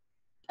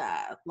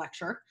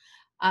lecture.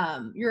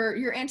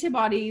 Your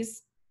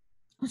antibodies,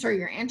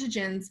 your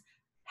antigens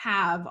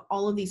have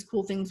all of these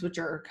cool things which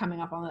are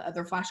coming up on the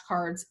other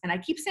flashcards. And I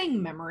keep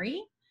saying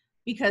memory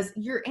because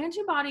your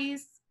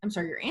antigens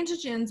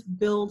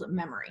build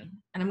memory.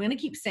 And I'm going to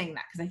keep saying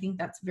that because I think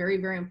that's very,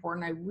 very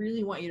important. I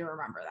really want you to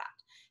remember that.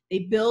 They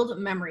build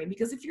memory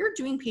because if you're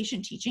doing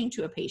patient teaching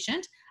to a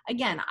patient,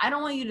 again, I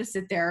don't want you to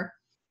sit there.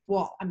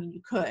 Well, I mean, you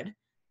could,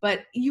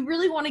 but you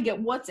really want to get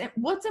what's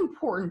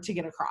important to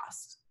get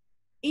across.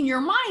 in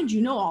your mind,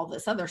 you know all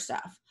this other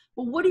stuff.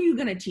 But what are you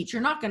going to teach?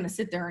 You're not going to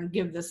sit there and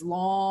give this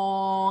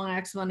long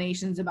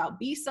explanations about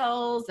B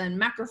cells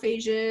and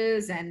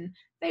macrophages and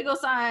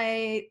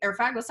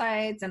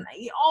phagocytes and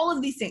all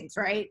of these things,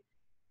 right?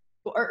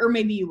 Or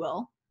maybe you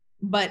will,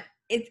 but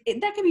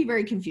that can be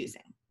very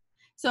confusing.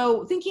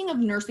 So thinking of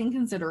nursing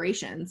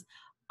considerations,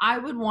 I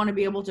would want to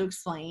be able to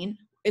explain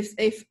if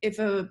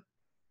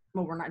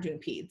we're not doing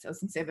peds. I was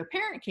gonna say if a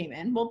parent came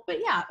in, but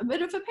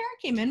if a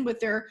parent came in with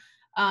their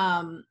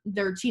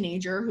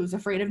teenager who's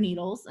afraid of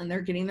needles and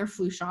they're getting their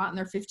flu shot and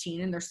they're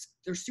 15 and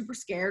they're super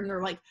scared and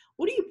they're like,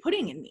 what are you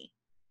putting in me?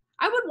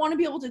 I would want to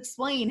be able to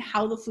explain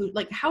how the flu,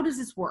 like, how does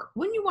this work?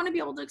 Wouldn't you want to be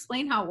able to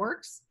explain how it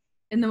works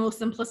in the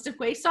most simplistic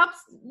way? Stop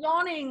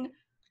yawning,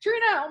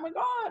 Katrina. Oh my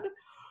God.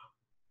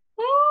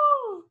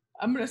 Woo.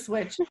 I'm going to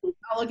switch. I'm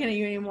not looking at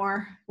you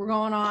anymore. We're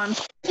going on.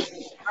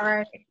 All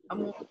right.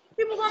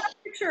 People don't have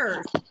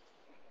pictures.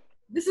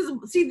 This is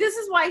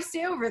why I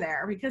stay over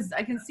there, because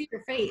I can see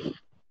your face.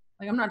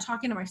 Like, I'm not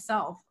talking to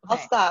myself.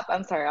 Okay. I'll stop.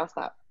 I'm sorry. I'll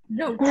stop.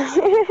 No.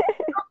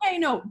 Okay,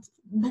 no.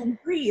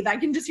 Breathe. I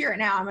can just hear it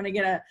now. I'm going to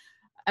get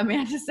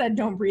Amanda said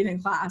don't breathe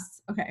in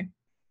class. Okay.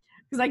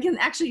 Because I can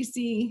actually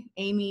see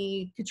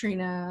Amy,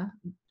 Katrina,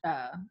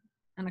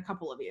 and a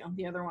couple of you.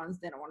 The other ones,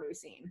 they don't want to be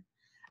seen.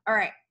 All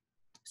right.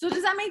 So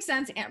does that make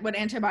sense what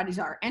antibodies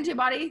are?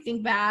 Antibody,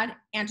 think bad.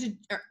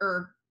 Antibody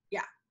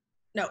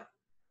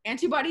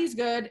is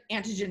good.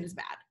 Antigen is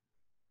bad.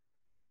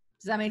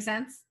 Does that make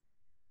sense?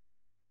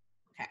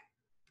 Okay.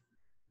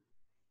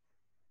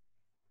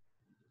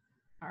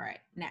 All right,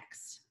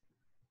 next.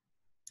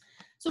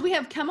 So we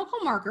have chemical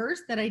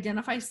markers that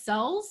identify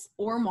cells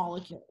or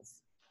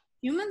molecules.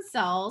 Human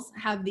cells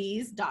have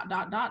these ...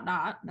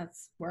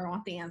 That's where I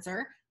want the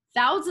answer.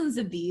 Thousands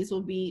of these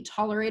will be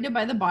tolerated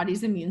by the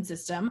body's immune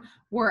system,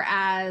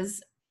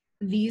 whereas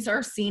these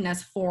are seen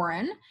as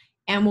foreign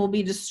and will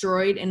be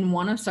destroyed in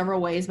one of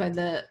several ways by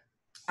the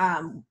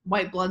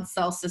white blood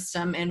cell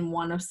system in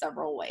one of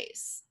several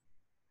ways.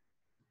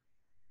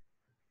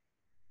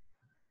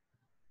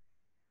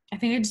 I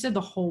think I just did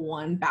the whole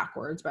one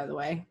backwards, by the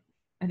way.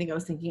 I think I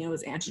was thinking it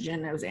was antigen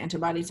and it was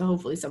antibody, so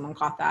hopefully someone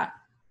caught that.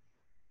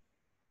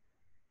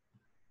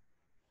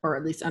 Or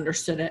at least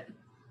understood it.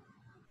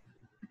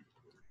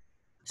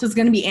 So it's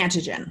going to be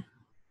antigen.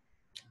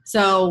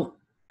 So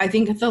I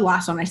think the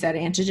last one I said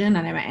antigen and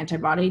I meant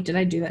antibody. Did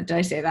I do that? Did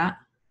I say that?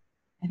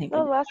 I think.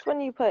 No, last one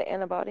you put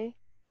antibody.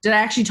 Did I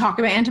actually talk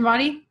about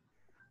antibody?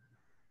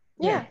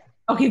 Yeah.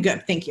 Okay,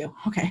 good. Thank you.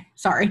 Okay,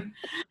 sorry.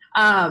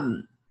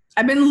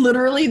 I've been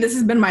this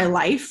has been my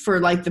life for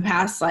like the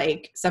past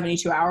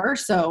 72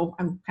 hours. So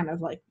I'm kind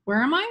of like,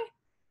 where am I?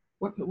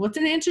 What's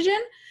an antigen?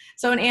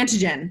 So an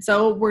antigen.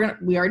 So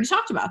we already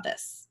talked about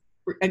this.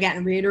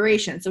 Again,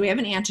 reiteration. So we have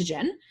an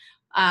antigen,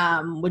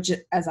 which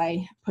as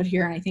I put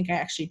here, and I think I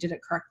actually did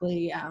it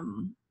correctly,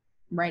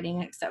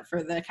 writing except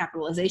for the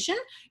capitalization.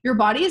 Your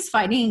body is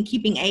fighting and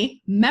keeping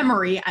a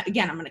memory.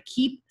 Again, I'm going to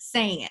keep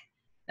saying it.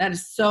 That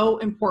is so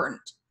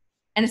important.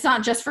 And it's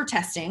not just for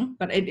testing,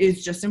 but it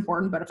is just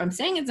important. But if I'm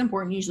saying it's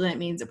important, usually that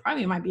means it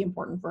probably might be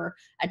important for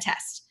a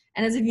test.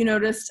 And as if you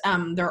noticed,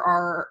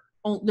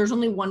 there's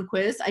only one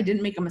quiz. I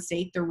didn't make a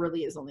mistake. There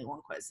really is only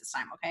one quiz this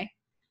time, okay?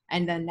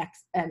 And then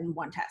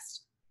one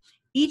test.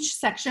 Each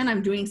section,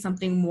 I'm doing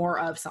something more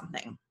of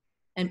something,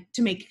 and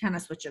to kind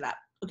of switch it up.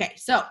 Okay,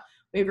 so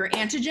we have your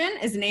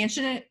antigen. Is an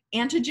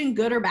antigen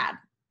good or bad?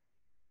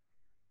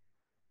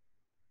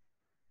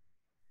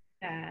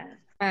 Bad.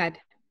 Bad.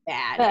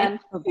 Bad.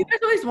 You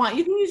guys always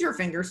you can use your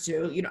fingers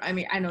too.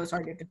 I know it's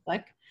hard to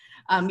click.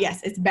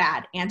 Yes, it's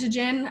bad.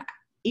 Antigen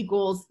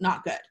equals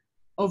not good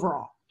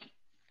overall.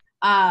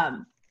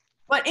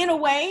 But in a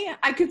way,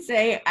 I could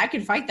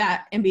fight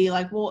that and be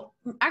like, well,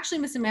 actually,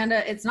 Miss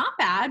Amanda, it's not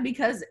bad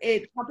because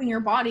it's helping your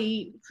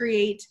body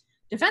create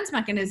defense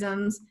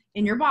mechanisms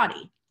in your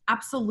body.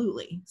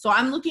 Absolutely. So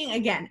I'm looking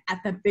again at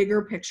the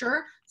bigger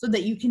picture so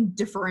that you can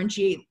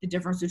differentiate the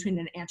difference between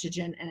an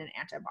antigen and an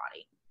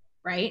antibody,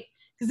 right?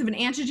 Because if an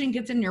antigen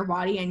gets in your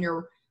body and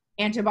your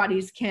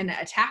antibodies can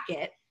attack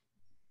it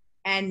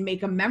and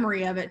make a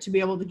memory of it to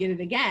be able to get it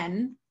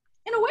again,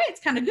 in a way,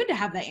 it's kind of good to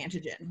have that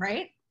antigen,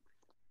 right?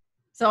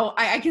 So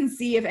I can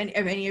see if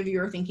any of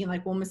you are thinking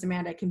like, well, Miss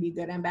Amanda, it can be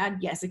good and bad.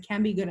 Yes, it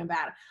can be good and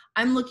bad.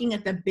 I'm looking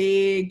at the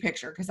big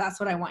picture because that's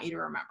what I want you to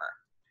remember.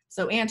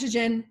 So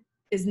antigen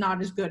is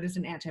not as good as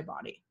an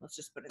antibody. Let's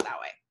just put it that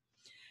way.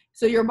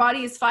 So your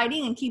body is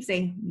fighting and keeps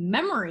a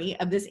memory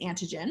of this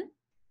antigen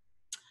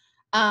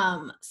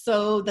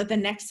so that the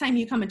next time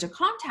you come into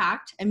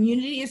contact,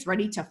 immunity is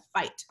ready to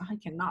fight. I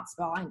cannot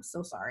spell. I'm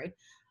so sorry.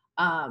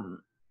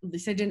 At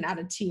least I didn't add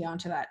a T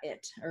onto that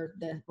or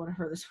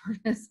whatever this word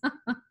is.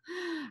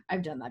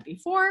 I've done that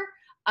before.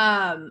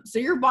 So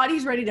your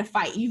body's ready to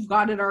fight. You've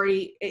got it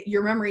already.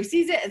 Your memory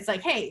sees it. It's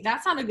like, hey,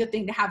 that's not a good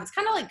thing to have. It's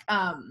kind of like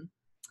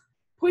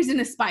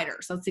poisonous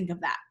spiders. Let's think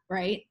of that,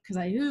 right? Because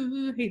I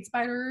hate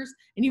spiders.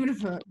 And even if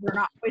they're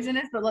not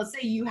poisonous, but let's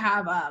say you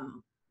have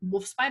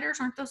wolf spiders,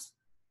 aren't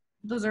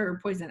those are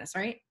poisonous,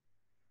 right?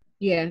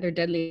 Yeah, they're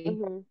deadly.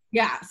 Mm-hmm.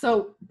 Yeah,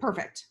 so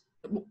perfect.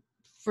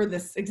 for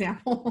this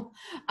example.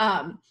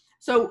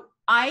 So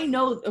I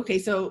know, okay,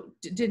 so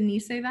didn't you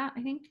say that,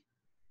 I think?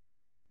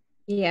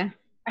 Yeah.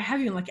 I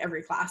have you in like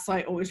every class, so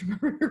I always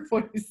remember your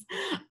voice.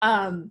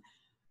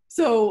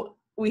 So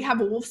we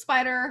have a wolf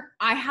spider.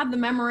 I have the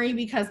memory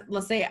because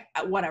let's say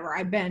whatever,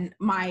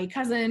 my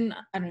cousin,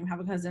 I don't even have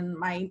a cousin,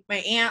 my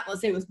aunt,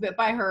 let's say was bit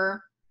by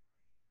her,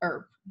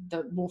 or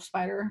the wolf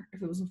spider,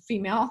 if it was a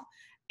female.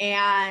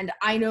 And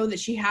I know that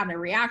she had a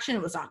reaction.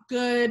 It was not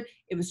good.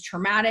 It was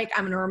traumatic.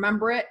 I'm going to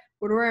remember it.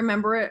 What do I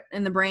remember it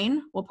in the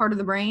brain? What part of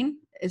the brain?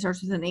 It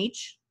starts with an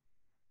H.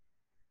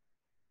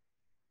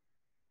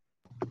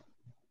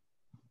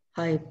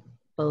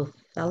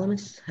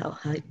 Hypothalamus?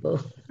 Hypo?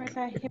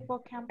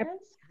 Hippocampus?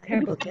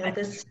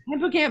 Hippocampus.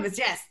 Hippocampus,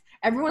 yes.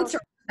 Everyone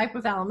starts with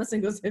hypothalamus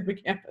and goes to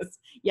hippocampus.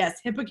 Yes,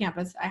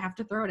 hippocampus. I have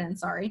to throw it in,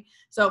 sorry.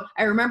 So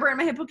I remember in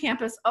my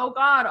hippocampus, oh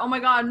God, oh my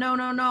God,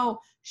 no.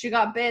 She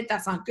got bit.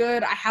 That's not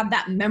good. I have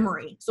that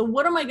memory. So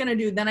what am I going to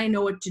do? Then I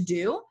know what to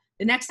do.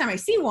 The next time I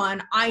see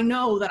one, I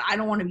know that I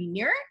don't want to be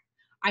near it.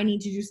 I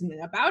need to do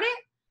something about it.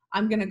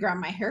 I'm going to grab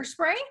my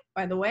hairspray,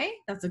 by the way.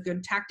 That's a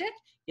good tactic.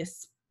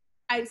 Yes.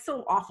 It's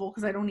so awful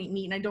because I don't eat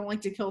meat and I don't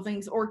like to kill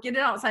things, or get it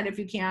outside if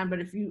you can. But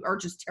if you are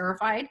just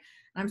terrified, and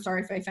I'm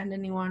sorry if I offend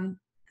anyone,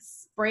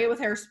 spray it with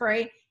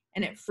hairspray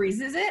and it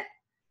freezes it.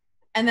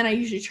 And then I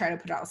usually try to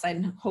put it outside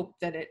and hope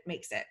that it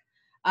makes it.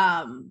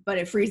 But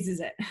it freezes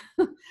it.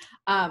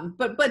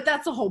 But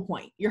that's the whole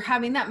point. You're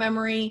having that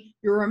memory,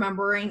 you're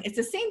remembering. It's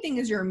the same thing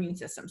as your immune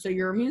system. So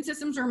your immune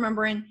system's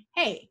remembering,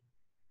 hey,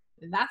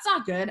 that's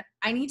not good.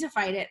 I need to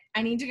fight it.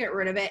 I need to get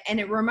rid of it. And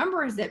it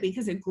remembers it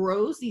because it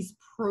grows these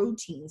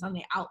proteins on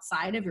the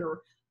outside of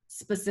your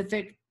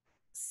specific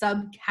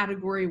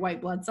subcategory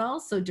white blood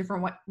cells. So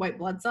different white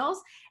blood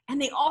cells,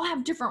 and they all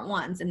have different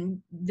ones.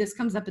 And this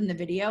comes up in the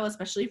video,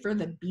 especially for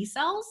the B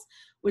cells,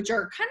 which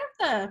are kind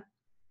of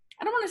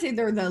I don't want to say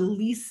they're the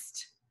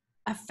least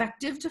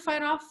effective to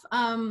fight off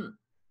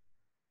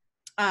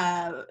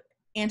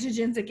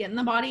antigens that get in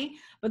the body,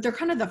 but they're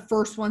kind of the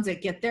first ones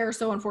that get there.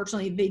 So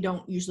unfortunately, they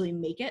don't usually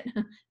make it.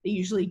 They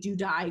usually do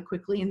die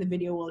quickly, and the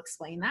video will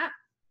explain that.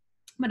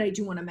 But I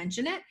do want to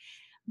mention it.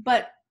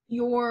 But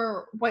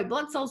your white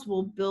blood cells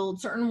will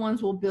build, certain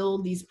ones will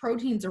build these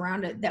proteins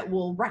around it that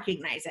will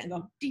recognize it and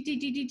go D, D,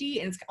 D, D,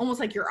 D. And it's almost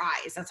like your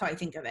eyes. That's how I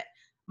think of it.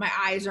 My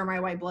eyes are my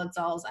white blood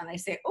cells. And I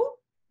say, oh,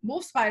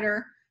 wolf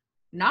spider,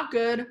 not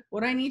good.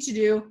 What I need to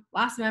do,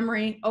 last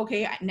memory.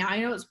 Okay, now I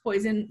know it's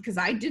poison because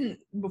I didn't,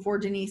 before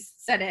Denise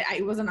said it,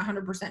 I wasn't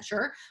 100%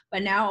 sure.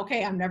 But now,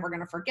 okay, I'm never going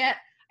to forget.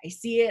 I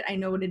see it. I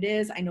know what it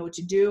is. I know what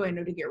to do. I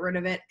know to get rid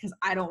of it because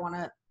I don't want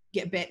to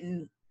get bit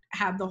and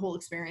have the whole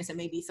experience that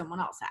maybe someone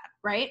else had,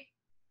 right?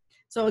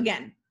 So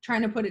again,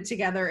 trying to put it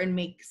together and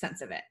make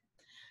sense of it.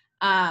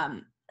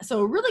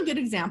 So a really good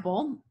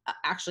example,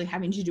 actually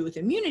having to do with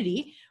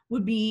immunity,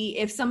 would be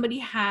if somebody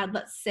had,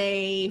 let's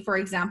say, for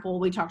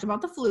example, we talked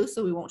about the flu,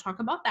 so we won't talk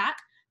about that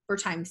for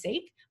time's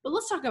sake, but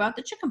let's talk about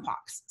the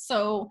chickenpox.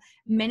 So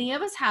many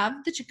of us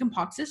have the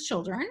chickenpox as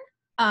children.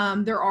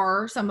 There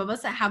are some of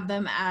us that have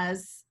them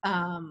as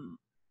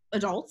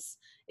adults.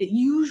 It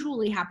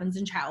usually happens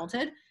in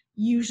childhood.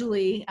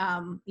 Usually,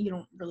 you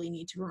don't really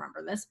need to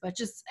remember this, but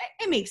just,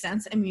 it makes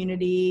sense.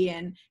 Immunity,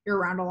 and you're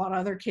around a lot of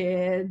other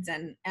kids.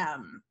 And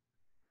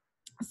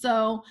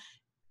so,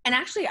 and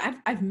actually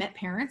I've met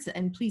parents,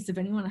 and please, if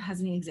anyone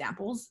has any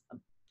examples,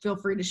 feel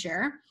free to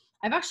share.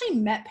 I've actually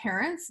met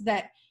parents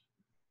that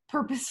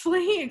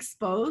purposefully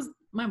exposed,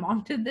 my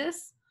mom did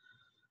this.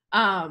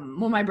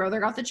 When my brother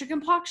got the chicken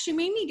pox, she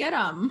made me get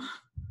them.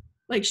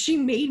 Like, she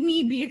made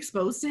me be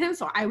exposed to him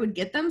so I would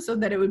get them so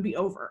that it would be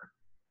over.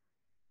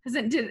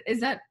 Did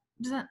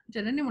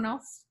anyone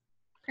else,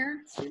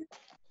 parents, do?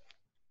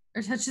 Or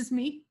is that just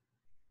me?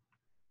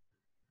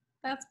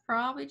 That's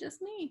probably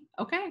just me.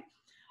 Okay.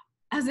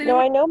 No,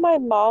 I know my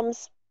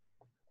mom's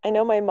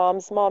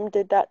mom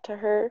did that to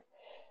her,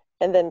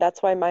 and then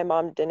that's why my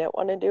mom didn't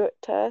want to do it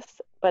to us,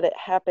 but it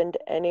happened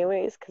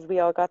anyways because we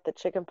all got the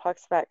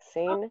chickenpox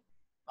vaccine,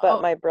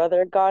 but my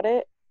brother got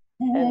it,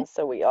 and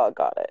so we all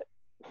got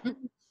it.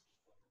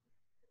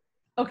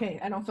 Okay,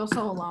 I don't feel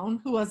so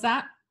alone. Who was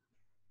that?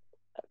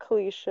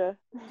 Kalisha.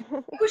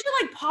 I wish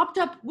it like popped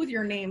up with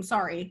your name.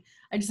 Sorry.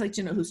 I just like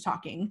to know who's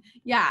talking.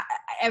 Yeah,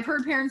 I've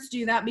heard parents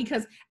do that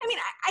because, I mean,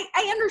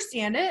 I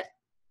understand it.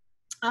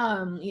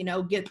 You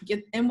know,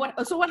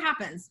 so what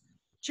happens?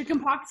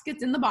 Chickenpox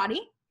gets in the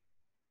body.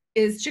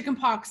 Is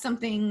chickenpox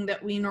something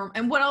that we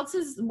and what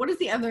is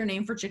the other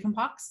name for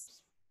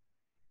chickenpox?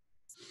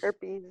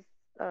 Herpes.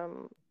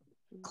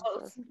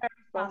 Close.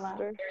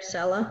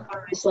 Varicella.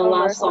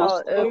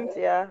 Oops,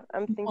 yeah,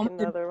 I'm thinking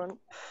the other one.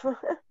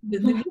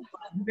 the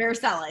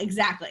varicella,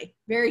 exactly.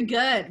 Very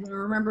good. We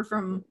remember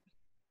from,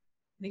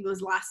 I think it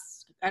was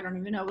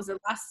was it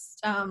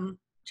last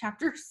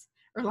chapters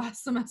or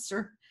last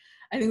semester?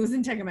 I think it was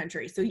in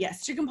Techimentary. So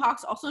yes,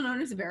 chickenpox, also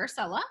known as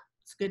varicella.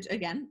 It's good.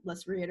 Again,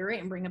 let's reiterate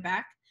and bring it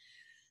back.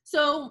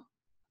 So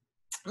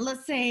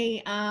let's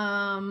say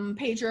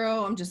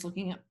Pedro, I'm just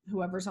looking at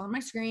whoever's on my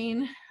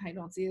screen. I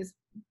don't see his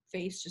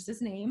face, just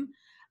his name.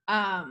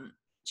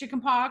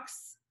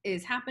 Chickenpox,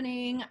 is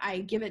happening. I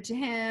give it to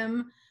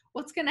him.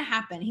 What's going to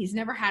happen? He's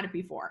never had it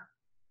before.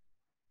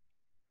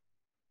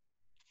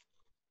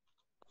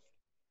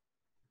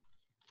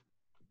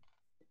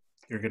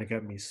 You're going to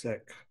get me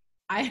sick.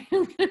 I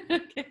am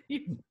gonna get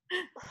you.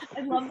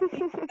 I love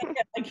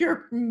like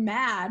you're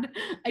mad.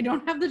 I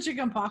don't have the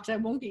chicken pox. I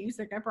won't get you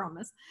sick. I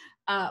promise.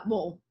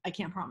 Well, I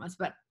can't promise,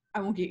 but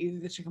I won't get you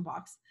the chicken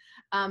pox.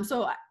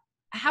 So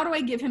how do I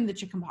give him the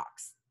chicken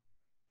pox?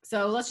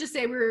 So let's just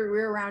say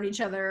we're around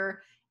each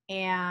other,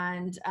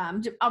 and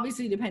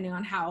obviously depending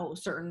on how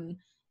certain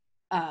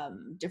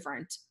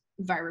different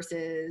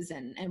viruses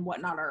and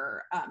whatnot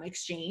are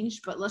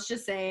exchanged. But let's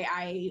just say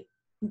I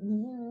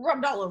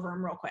rubbed all over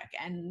him real quick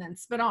and then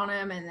spit on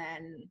him, and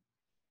then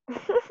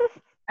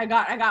I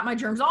got my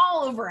germs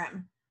all over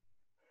him.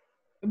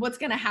 What's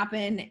going to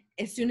happen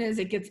as soon as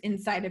it gets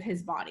inside of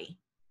his body?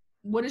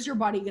 What is your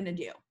body going to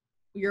do?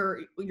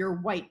 Your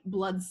white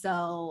blood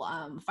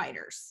cell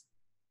fighters,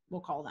 we'll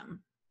call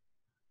them.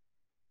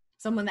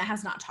 Someone that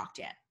has not talked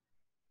yet.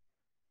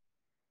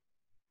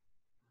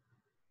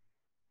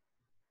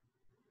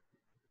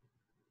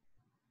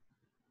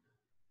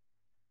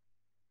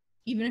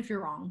 Even if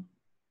you're wrong,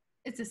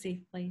 it's a safe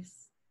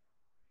place.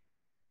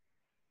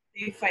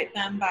 You fight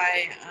them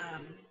by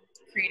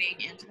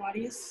creating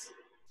antibodies.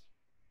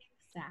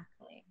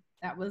 Exactly.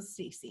 That was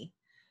Stacey.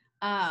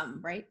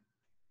 Right?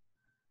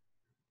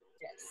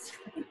 Yes.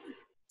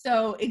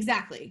 So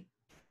exactly.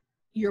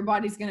 Your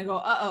body's going to go,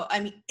 uh-oh. I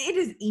mean, it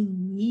is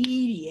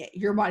immediate.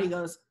 Your body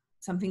goes,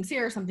 something's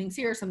here, something's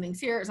here,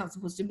 something's here. It's not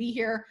supposed to be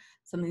here.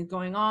 Something's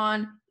going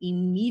on.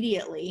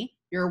 Immediately,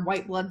 your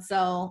white blood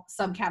cell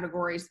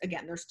subcategories,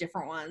 again, there's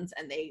different ones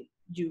and they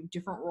do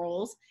different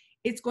roles.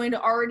 It's going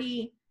to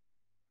already,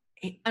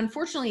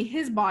 unfortunately,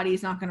 his body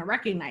is not going to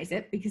recognize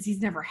it because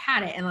he's never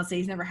had it. And let's say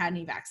he's never had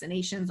any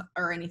vaccinations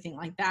or anything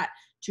like that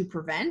to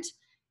prevent.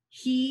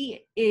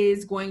 He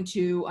is going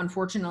to,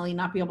 unfortunately,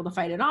 not be able to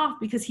fight it off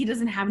because he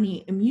doesn't have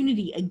any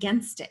immunity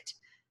against it.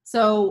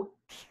 So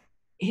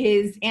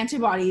his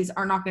antibodies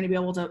are not going to be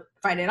able to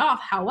fight it off.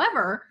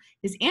 However,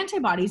 his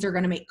antibodies are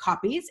going to make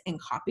copies and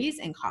copies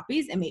and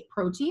copies and make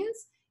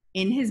proteins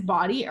in his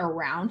body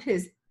around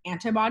his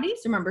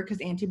antibodies. Remember,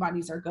 because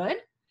antibodies are good.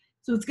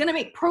 So it's going to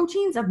make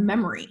proteins of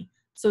memory.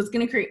 So it's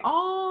going to create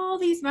all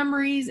these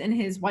memories in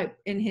his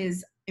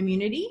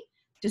immunity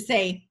to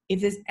say, if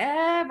this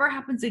ever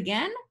happens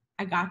again,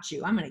 I got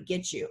you. I'm going to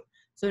get you.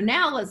 So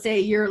now let's say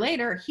a year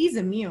later, he's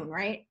immune,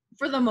 right?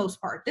 For the most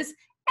part.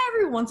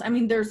 I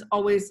mean, there's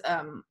always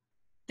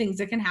things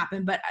that can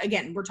happen. But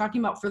again, we're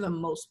talking about for the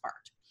most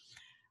part.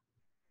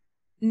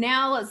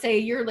 Now, let's say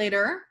a year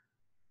later,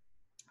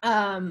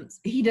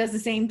 he does the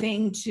same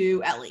thing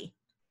to Ellie.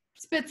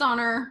 Spits on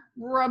her,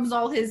 rubs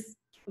all the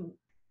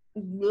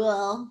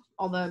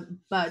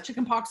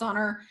chicken pox on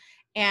her.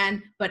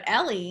 But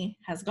Ellie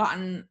has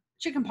gotten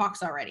chicken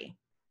pox already.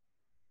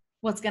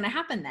 What's going to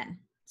happen then?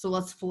 So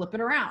let's flip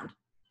it around.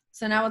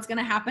 So now what's going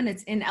to happen?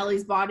 It's in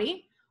Ellie's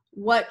body.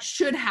 What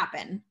should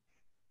happen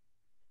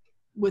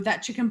with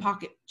that chicken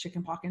pox?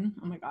 Oh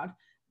my God.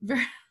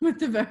 With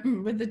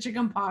the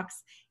chicken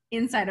pox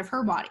inside of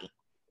her body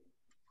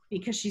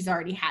because she's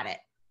already had it.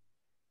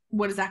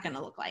 What is that going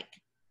to look like?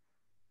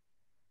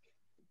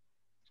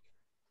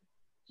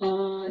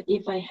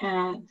 If I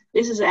had,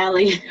 this is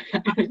Allie.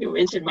 You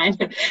mentioned mine.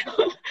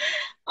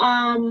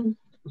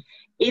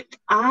 If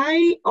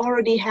I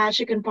already had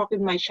chickenpox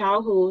in my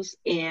childhood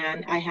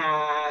and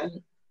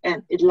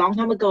it's a long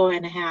time ago,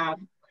 and I have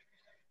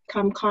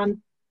come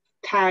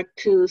contact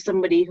to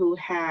somebody who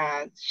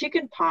has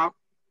chickenpox,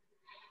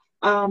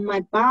 my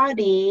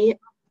body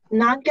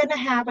not gonna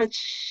have a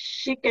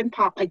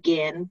chickenpox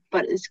again,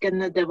 but it's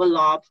gonna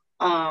develop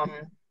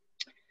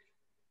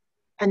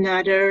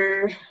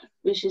another,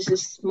 which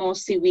is more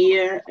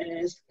severe, and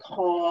it's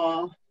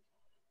called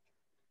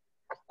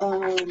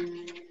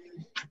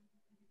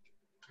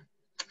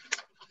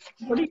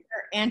what are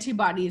your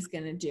antibodies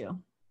going to do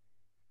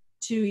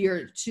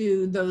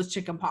to those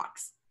chicken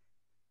pox?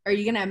 Are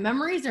you going to have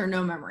memories or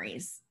no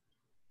memories?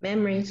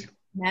 Memories.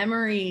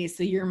 Memories.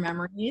 So your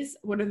memories,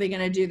 what are they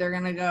going to do? They're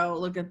going to go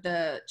look at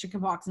the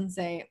chicken pox and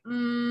say,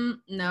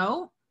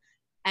 no.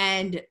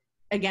 And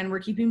again, we're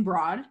keeping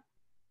broad.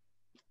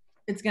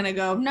 It's going to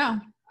go, no,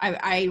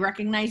 I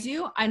recognize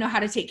you. I know how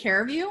to take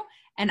care of you.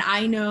 And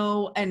I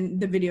know, and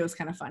the video is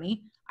kind of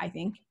funny, I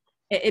think.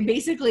 It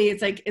basically,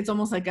 it's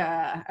almost like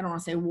I don't want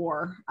to say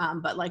war,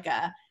 but like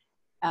I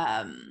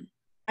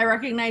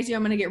recognize you,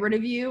 I'm going to get rid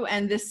of you.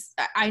 And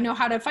I know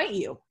how to fight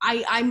you.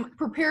 I'm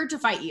prepared to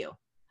fight you.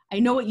 I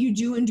know what you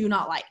do and do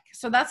not like.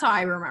 So that's how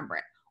I remember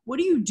it. What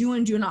do you do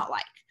and do not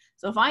like?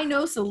 So if I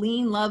know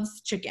Celine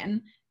loves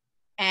chicken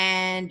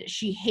and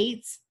she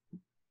hates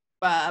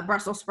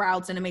Brussels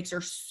sprouts and it makes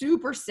her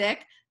super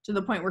sick to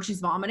the point where she's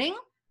vomiting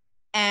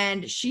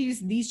and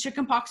she's these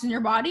chicken pox in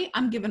your body,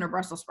 I'm giving her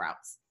Brussels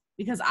sprouts.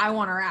 Because I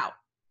want her out.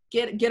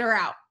 Get her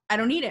out. I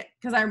don't need it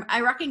because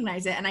I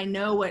recognize it and I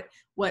know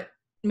what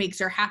makes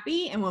her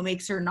happy and what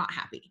makes her not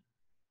happy,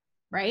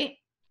 right?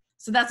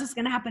 So that's what's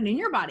going to happen in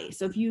your body.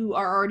 So if you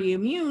are already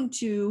immune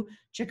to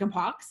chicken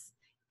pox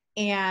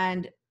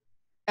and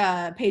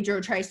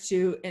Pedro tries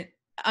to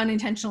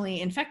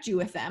unintentionally infect you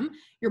with them,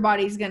 your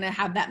body's going to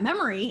have that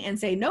memory and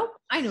say, nope,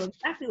 I know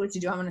exactly what to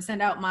do. I'm going to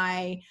send out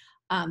my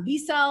B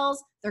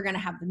cells. They're going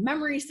to have the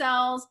memory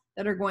cells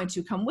that are going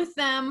to come with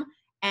them,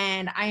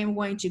 and I am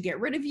going to get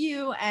rid of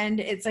you. And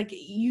it's like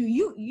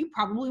you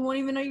probably won't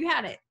even know you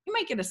had it. You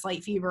might get a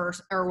slight fever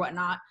or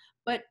whatnot,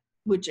 but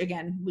which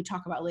again we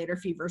talk about later.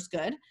 Fever's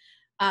good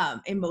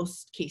in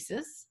most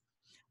cases,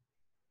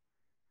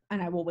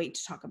 and I will wait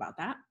to talk about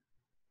that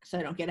so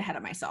I don't get ahead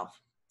of myself.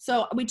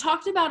 So we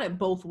talked about it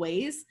both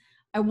ways.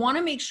 I want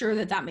to make sure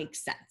that that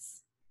makes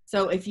sense.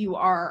 So if you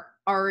are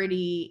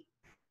already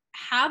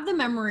have the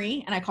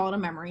memory, and I call it a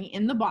memory,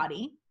 in the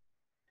body,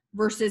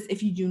 versus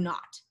if you do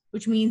not,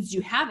 which means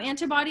you have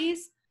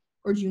antibodies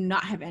or do you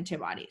not have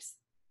antibodies.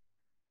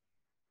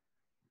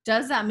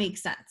 Does that make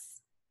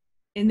sense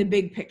in the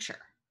big picture?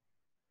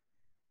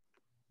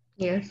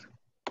 Yes.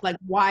 Like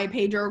why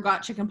Pedro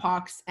got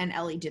chickenpox and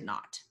Ellie did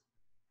not.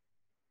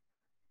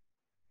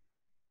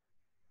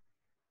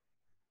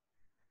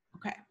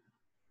 Okay.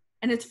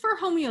 And it's for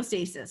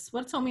homeostasis.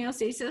 What's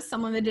homeostasis?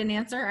 Someone that didn't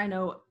answer? I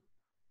know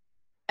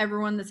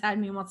everyone that's had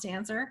me wants to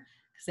answer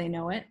because they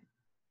know it.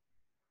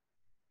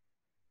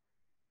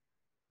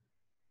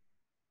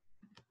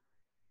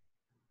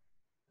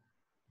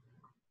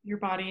 Your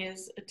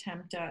body's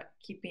attempt at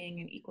keeping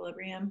an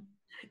equilibrium.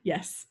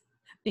 Yes.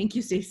 Thank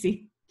you,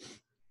 Stacey.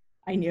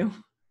 I knew.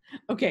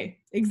 Okay,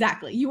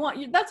 exactly.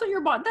 That's what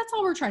your body, that's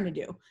all we're trying to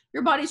do.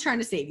 Your body's trying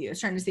to save you. It's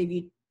trying to save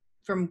you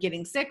from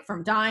getting sick,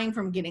 from dying,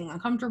 from getting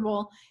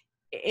uncomfortable.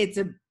 It's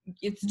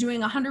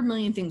doing 100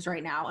 million things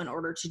right now in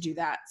order to do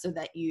that so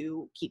that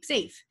you keep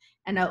safe.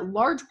 And a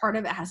large part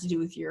of it has to do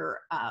with your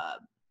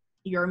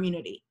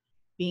immunity,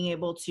 being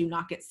able to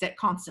not get sick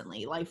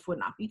constantly. Life would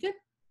not be good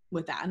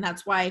with that. And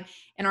that's why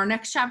in our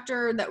next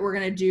chapter that we're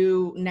going to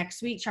do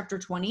next week, chapter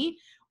 20,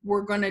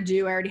 we're going to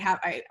do, I already have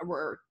it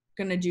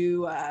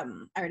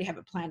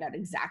planned out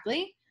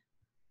exactly.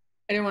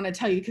 I didn't want to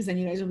tell you because then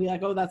you guys will be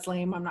like, oh, that's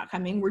lame, I'm not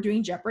coming. We're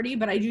doing Jeopardy,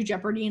 but I do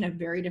Jeopardy in a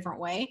very different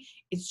way.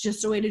 It's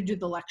just a way to do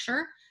the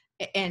lecture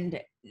and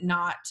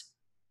not,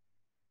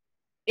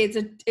 it's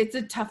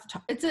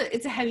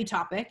a heavy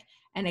topic,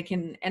 and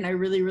I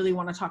really, really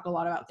want to talk a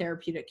lot about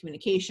therapeutic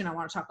communication. I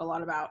want to talk a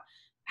lot about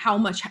how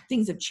much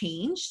things have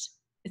changed.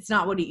 It's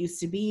not what it used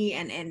to be.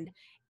 And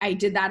I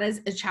did that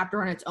as a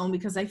chapter on its own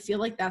because I feel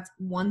like that's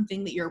one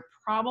thing that you're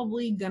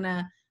probably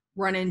gonna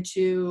run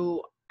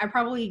into. I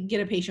probably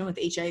get a patient with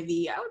HIV,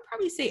 I would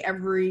probably say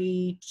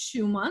every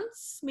 2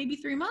 months, maybe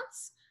 3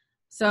 months.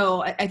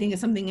 So I think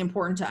it's something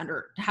important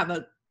to have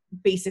a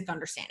basic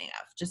understanding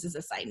of, just as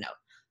a side note.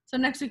 So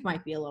next week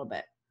might be a little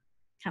bit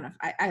kind of,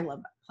 I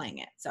love playing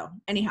it. So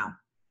anyhow,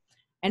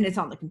 and it's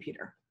on the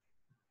computer.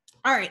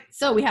 All right,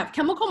 so we have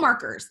chemical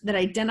markers that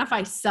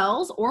identify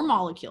cells or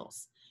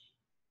molecules.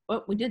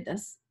 Oh, we did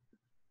this.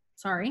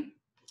 Sorry.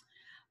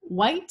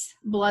 White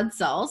blood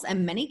cells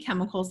and many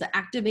chemicals that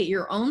activate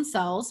your own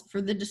cells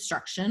for the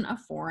destruction of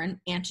foreign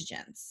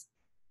antigens.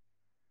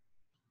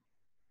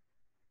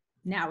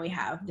 Now we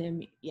have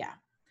them, yeah.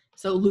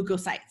 So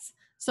leukocytes.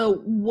 So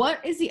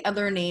what is the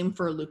other name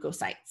for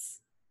leukocytes?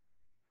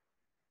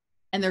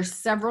 And there's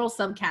several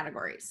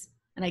subcategories.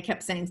 And I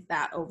kept saying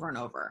that over and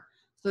over.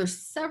 So there's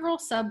several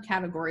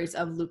subcategories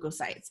of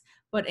leukocytes.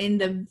 But in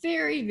the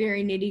very,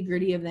 very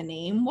nitty-gritty of the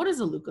name, what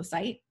is a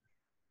leukocyte?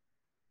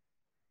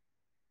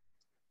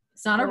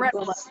 It's not a red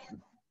blood cell.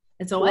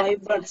 It's a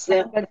white blood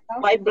cell.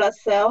 White blood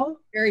cell.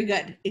 Very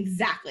good.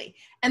 Exactly.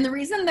 And the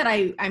reason that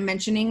I'm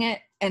mentioning it,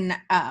 and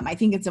I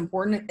think it's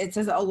important, it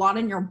says a lot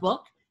in your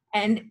book,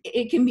 and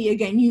it can be,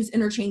 again, used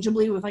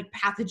interchangeably with like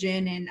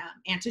pathogen and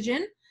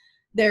antigen.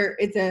 They're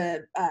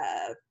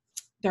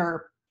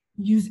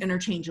used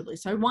interchangeably.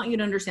 So I want you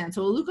to understand.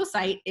 So a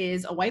leukocyte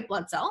is a white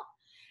blood cell.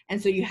 And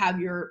so you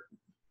have your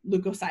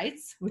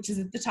leukocytes, which is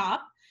at the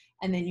top,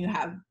 and then you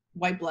have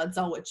white blood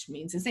cell, which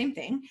means the same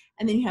thing.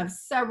 And then you have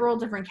several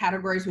different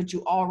categories, which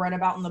you all read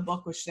about in the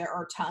book, which there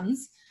are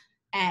tons.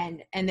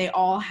 And they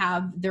all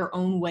have their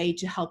own way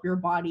to help your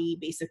body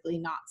basically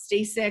not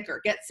stay sick or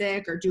get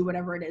sick or do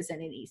whatever it is that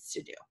it needs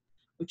to do,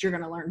 which you're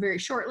going to learn very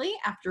shortly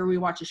after we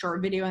watch a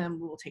short video, and then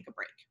we will take a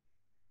break.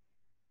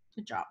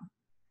 Good job.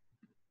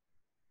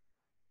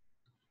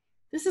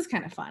 This is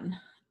kind of fun.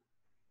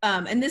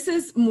 And this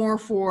is more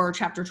for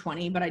chapter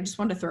 20, but I just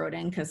wanted to throw it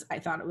in because I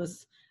thought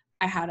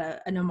I had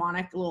a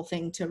mnemonic little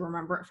thing to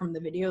remember it from the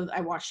video that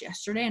I watched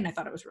yesterday, and I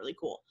thought it was really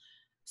cool.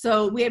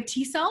 So we have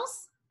T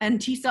cells, and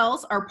T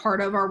cells are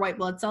part of our white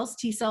blood cells.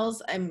 T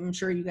cells, I'm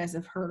sure you guys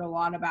have heard a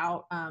lot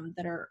about,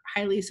 that are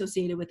highly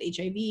associated with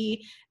HIV.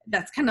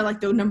 That's kind of like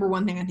the number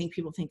one thing I think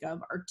people think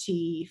of are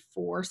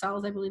T4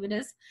 cells, I believe it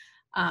is.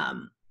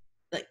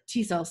 Like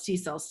T cells, T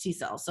cells, T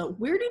cells. So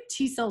where do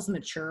T cells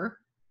mature?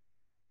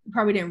 You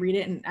probably didn't read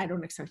it, and I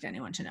don't expect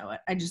anyone to know it.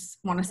 I just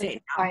want to say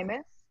it now.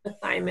 Thymus. The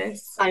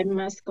thymus.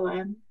 Thymus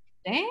gland.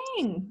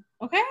 Dang.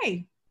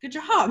 Okay. Good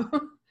job.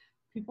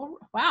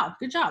 Wow.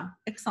 Good job.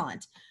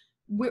 Excellent.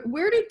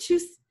 Where did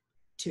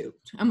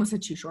I almost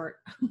said too short.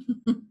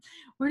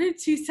 Where did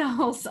T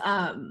cells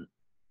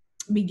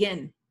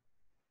begin.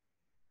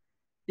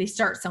 They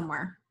start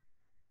somewhere.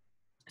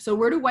 So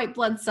where do white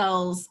blood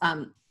cells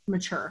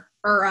mature?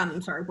 Or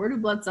where do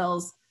blood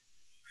cells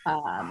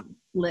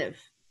live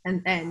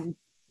and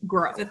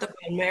grow? Is it the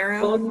bone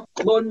marrow?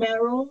 Bone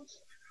marrow.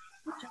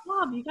 Good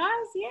job, you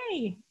guys.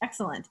 Yay.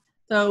 Excellent.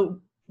 So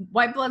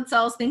white blood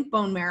cells, think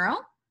bone marrow.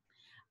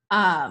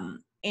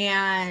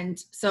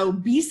 And so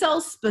B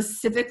cells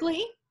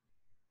specifically,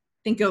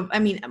 think of, I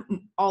mean,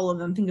 all of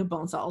them think of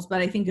bone cells,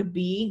 but I think of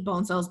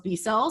bone cells, B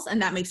cells,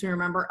 and that makes me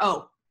remember,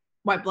 oh,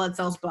 white blood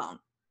cells, bone.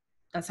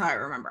 That's how I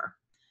remember.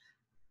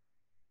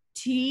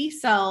 T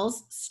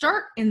cells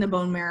start in the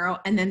bone marrow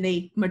and then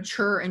they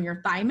mature in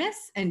your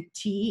thymus, and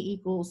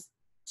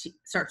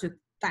starts with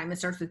thymus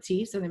starts with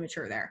T, so they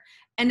mature there.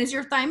 And is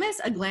your thymus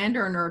a gland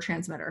or a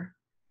neurotransmitter?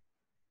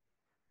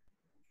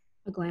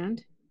 A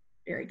gland.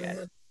 Very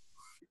good.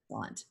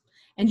 Excellent.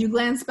 And do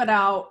glands spit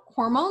out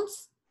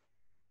hormones?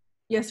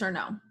 Yes or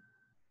no?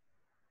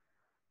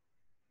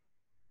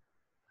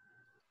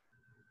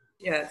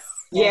 Yes.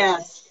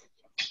 Yes.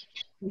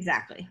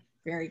 Exactly.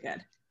 Very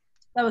good.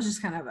 That was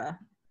just kind of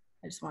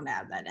I just wanted to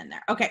add that in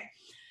there. Okay.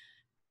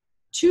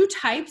 2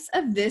 types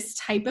of this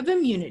type of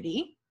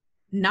immunity,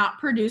 not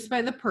produced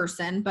by the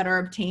person, but are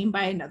obtained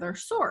by another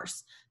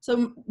source.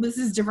 So this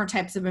is different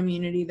types of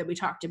immunity that we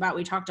talked about.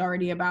 We talked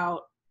already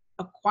about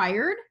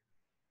acquired.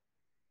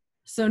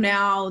 So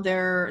now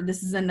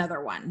this is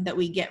another one that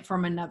we get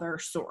from another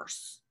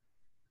source.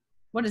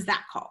 What is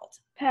that called?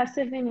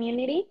 Passive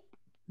immunity.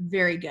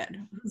 Very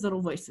good. Whose little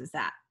voice is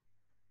that?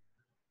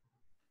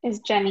 Is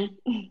Jenny.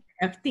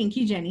 Thank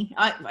you, Jenny.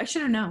 I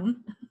should have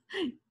known.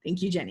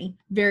 Thank you, Jenny.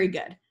 Very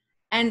good.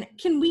 And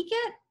can we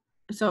get,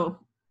 so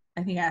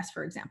I think I asked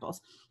for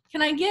examples.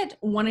 Can I get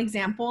one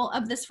example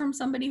of this from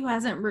somebody who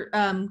hasn't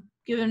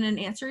given an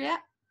answer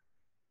yet?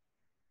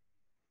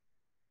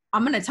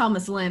 I'm going to tell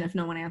Miss Lynn if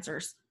no one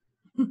answers.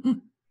 I'm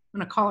going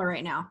to call her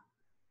right now.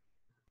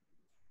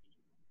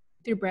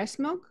 Through breast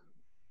milk?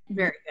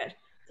 Very good.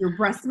 Through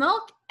breast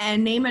milk,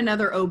 and name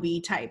another OB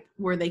type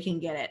where they can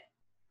get it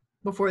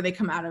before they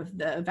come out of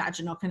the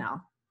vaginal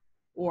canal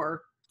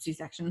or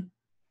C-section.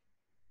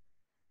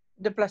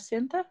 The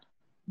placenta?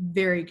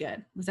 Very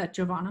good. Was that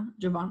Giovanna?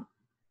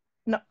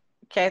 No,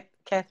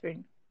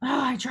 Catherine.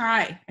 Oh, I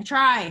try.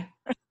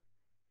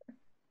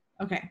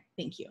 Okay,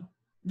 thank you.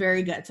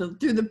 Very good. So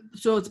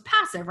so it's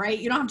passive, right?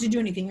 You don't have to do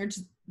anything. You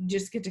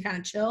just get to kind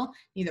of chill.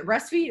 Either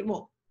breastfeed.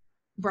 Well,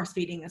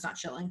 breastfeeding is not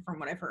chilling, from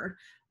what I've heard.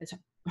 It's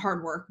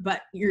hard work,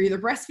 but you're either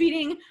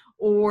breastfeeding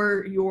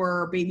or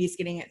your baby's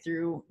getting it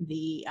through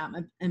the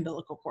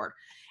umbilical cord.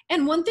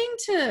 And one thing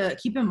to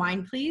keep in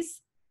mind,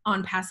 please,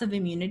 on passive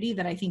immunity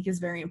that I think is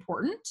very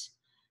important,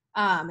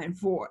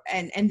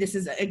 and this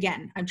is,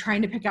 again, I'm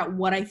trying to pick out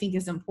what I think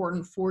is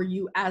important for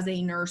you as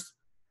a nurse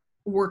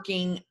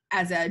working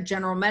as a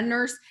general med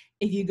nurse.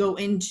 If you go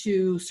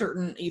into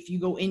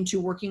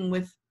working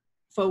with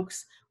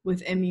folks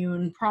with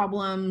immune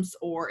problems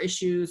or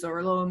issues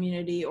or low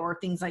immunity or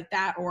things like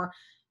that, or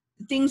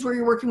things where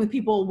you're working with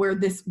people where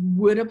this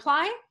would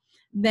apply,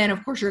 then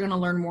of course you're going to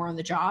learn more on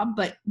the job.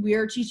 But we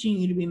are teaching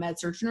you to be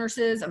med-surg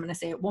nurses. I'm going to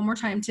say it one more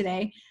time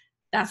today.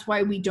 That's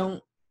why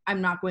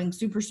I'm not going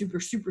super,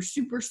 super, super,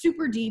 super,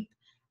 super deep.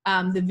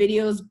 The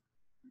videos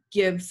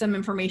give some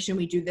information.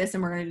 We do this,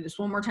 and we're going to do this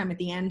one more time at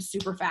the end,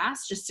 super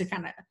fast, just to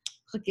kind of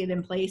click it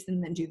in place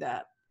and then do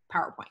the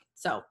PowerPoint.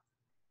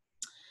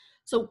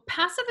 So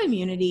passive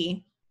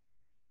immunity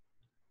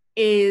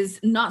is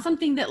not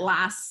something that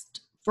lasts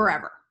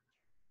forever.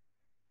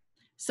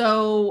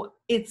 So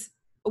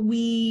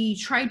we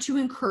try to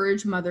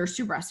encourage mothers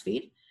to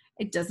breastfeed.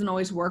 It doesn't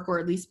always work, or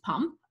at least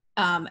pump.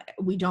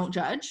 We don't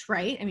judge,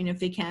 right? I mean, if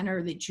they can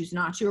or they choose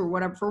not to, or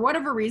whatever, for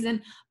whatever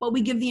reason, but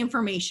we give the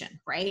information,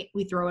 right?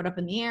 We throw it up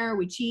in the air,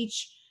 we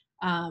teach,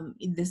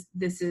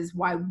 this is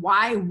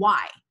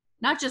why?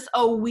 Not just,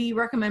 oh, we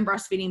recommend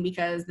breastfeeding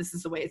because this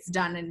is the way it's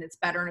done and it's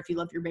better, and if you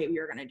love your baby,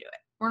 you're going to do it.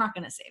 We're not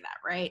going to say that,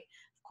 right?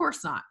 Of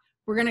course not.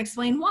 We're going to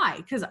explain why,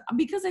 because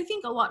I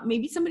think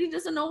maybe somebody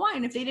doesn't know why,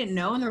 and if they didn't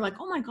know and they're like,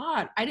 oh my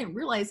God, I didn't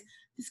realize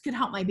this could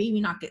help my baby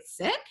not get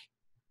sick,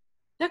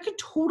 that could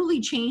totally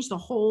change the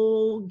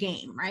whole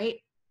game, right?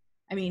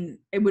 I mean,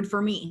 it would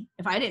for me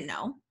if I didn't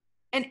know.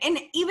 And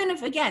even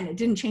if, again, it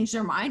didn't change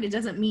their mind, it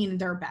doesn't mean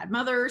they're bad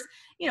mothers.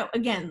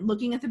 Again,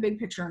 looking at the big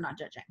picture and not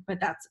judging, but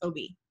that's OB.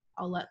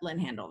 I'll let Lynn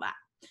handle that.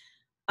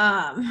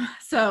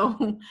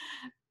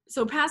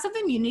 So passive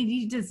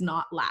immunity does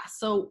not last.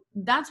 So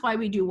that's why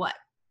we do what?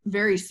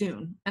 Very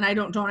soon. And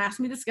don't ask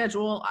me the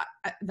schedule.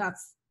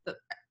 That's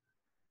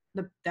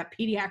that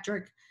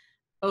pediatric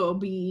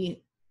OB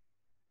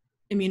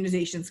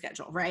immunization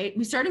schedule, right?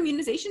 We start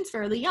immunizations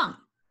fairly young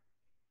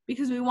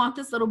because we want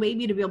this little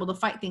baby to be able to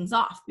fight things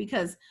off,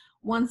 because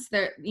once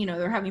they're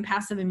having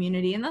passive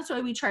immunity, and that's why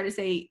we try to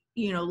say,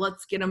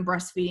 let's get them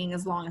breastfeeding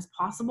as long as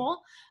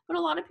possible. But a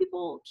lot of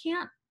people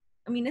can't.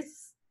 I mean, it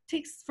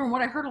takes, from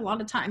what I heard, a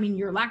lot of time. I mean,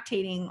 you're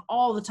lactating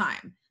all the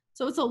time.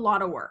 So it's a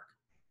lot of work,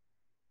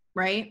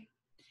 right?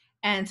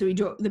 And so we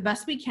do the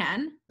best we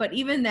can. But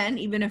even then,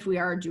 even if we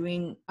are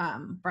doing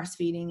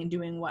breastfeeding and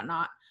doing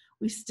whatnot,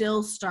 we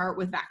still start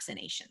with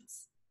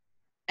vaccinations.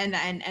 And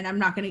I'm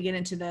not going to get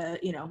into the,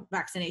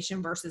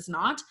 vaccination versus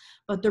not,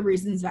 but the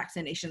reasons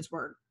vaccinations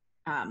were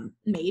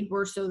made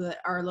were so that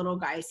our little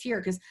guys here,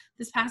 because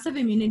this passive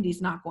immunity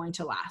is not going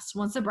to last.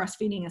 Once the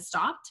breastfeeding is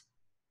stopped,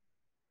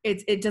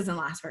 it doesn't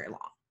last very long.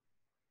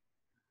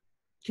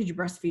 Could you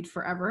breastfeed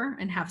forever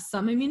and have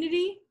some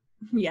immunity?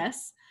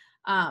 Yes.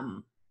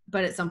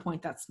 But at some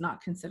point that's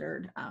not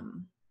considered,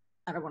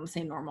 I don't want to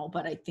say normal,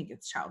 but I think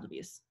it's child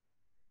abuse.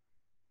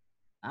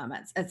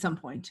 At some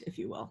point, if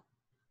you will.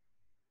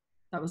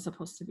 That was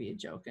supposed to be a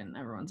joke and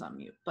everyone's on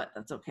mute, but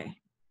that's okay.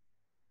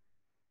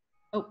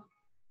 Oh,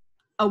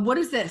 what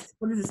is this?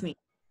 What does this mean?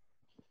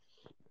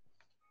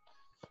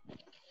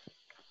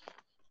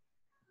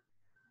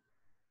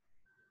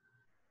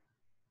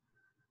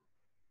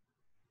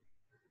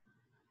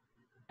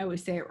 I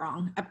always say it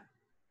wrong.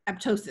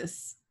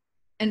 Apoptosis.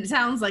 And it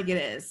sounds like it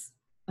is,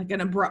 like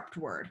an abrupt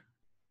word.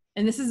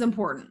 And this is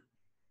important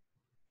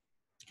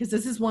because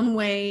this is one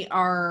way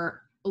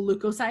our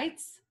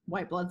leukocytes,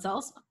 white blood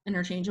cells,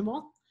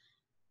 interchangeable,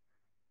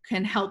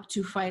 can help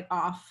to fight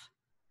off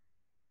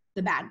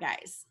the bad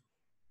guys.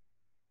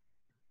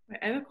 Wait,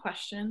 I have a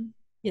question.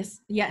 Yes.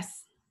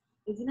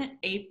 Isn't it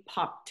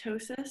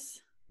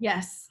apoptosis?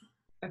 Yes.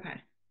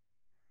 Okay.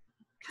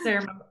 Because I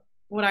remember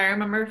what I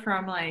remember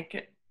from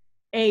like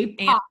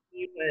A-pop.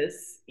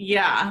 was,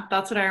 yeah,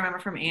 that's what I remember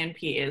from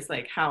A&P is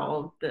like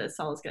how the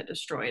cells get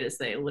destroyed is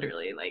they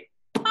literally like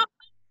pop.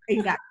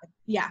 Exactly.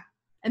 Yeah.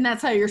 And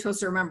that's how you're supposed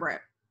to remember it.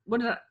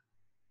 What did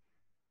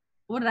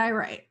I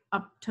write?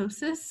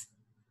 Apoptosis?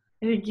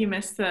 I think you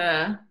missed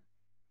the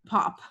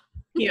pop.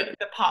 Yeah,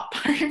 the pop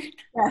part.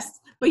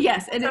 Yes. But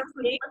yes, it is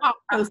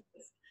apoptosis.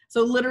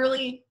 So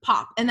literally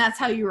pop. And that's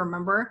how you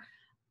remember.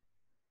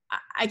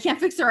 I can't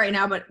fix it right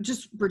now, but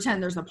just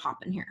pretend there's a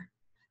pop in here.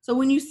 So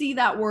when you see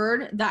that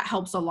word, that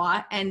helps a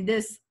lot. And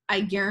this, I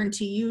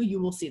guarantee you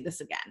will see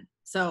this again.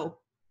 So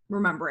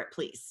remember it,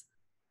 please.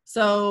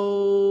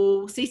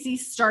 So Stacey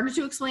started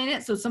to explain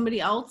it. So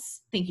somebody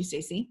else, thank you,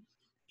 Stacey.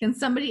 Can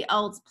somebody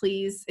else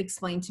please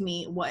explain to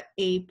me what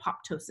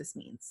apoptosis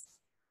means?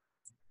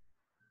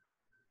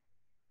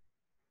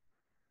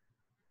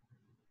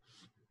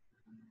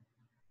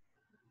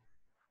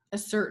 A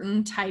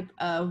certain type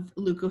of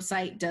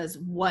leukocyte does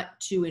what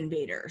to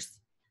invaders?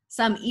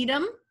 Some eat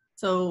them.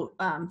 So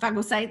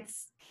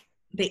phagocytes,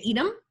 they eat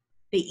them.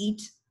 They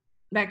eat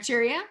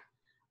bacteria.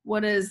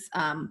 What does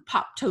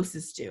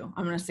apoptosis do?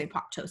 I'm going to say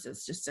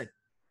apoptosis just to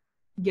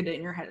get it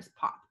in your head as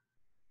pop.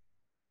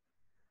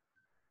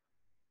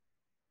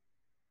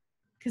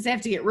 Because they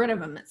have to get rid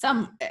of them.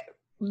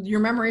 Your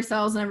memory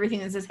cells and everything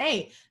that says,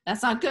 hey,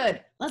 that's not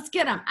good. Let's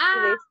get them.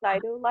 Do they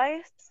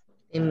cytolyze?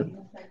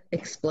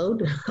 Explode?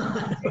 Do they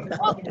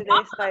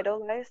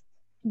cytolyze?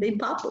 They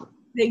pop them.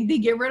 They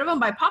get rid of them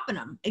by popping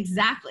them.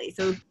 Exactly.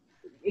 So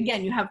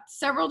again, you have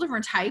several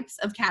different types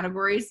of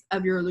categories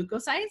of your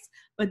leukocytes,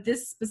 but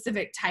this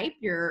specific type,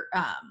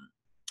 I'm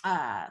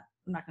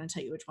not going to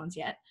tell you which ones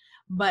yet,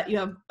 but you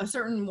have a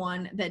certain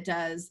one that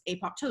does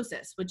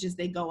apoptosis, which is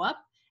they go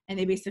up and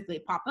they basically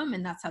pop them,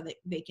 and that's how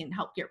they can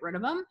help get rid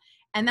of them.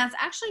 And that's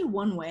actually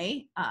one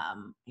way,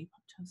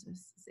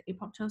 apoptosis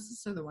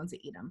are the ones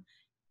that eat them,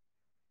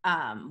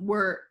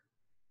 where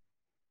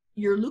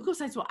your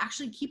leukocytes will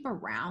actually keep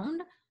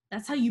around.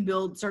 That's how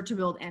you start to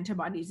build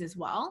antibodies as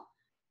well,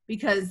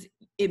 because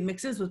it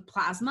mixes with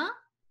plasma,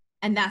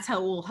 and that's how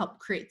it will help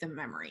create the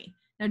memory.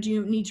 Now, do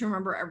you need to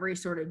remember every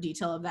sort of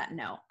detail of that?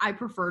 No. I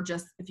prefer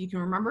just, if you can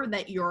remember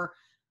that your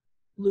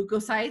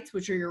leukocytes,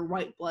 which are your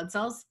white blood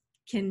cells,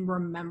 can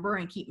remember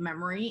and keep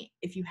memory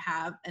if you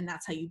have, and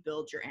that's how you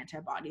build your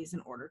antibodies in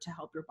order to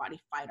help your body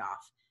fight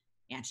off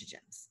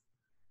antigens.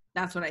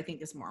 That's what I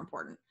think is more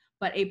important.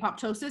 But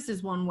apoptosis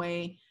is one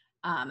way,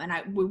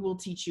 and we will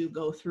teach you,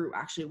 go through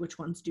actually which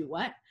ones do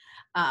what.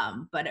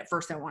 But at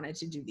first I wanted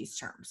to do these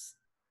terms.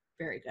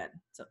 Very good.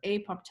 So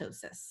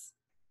apoptosis,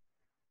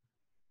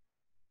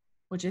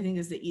 which I think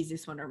is the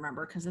easiest one to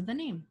remember because of the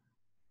name.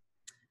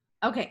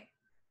 Okay.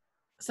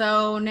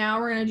 So now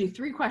we're going to do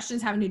 3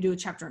 questions having to do with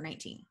chapter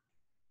 19.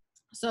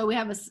 So we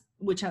have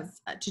which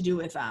has to do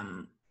with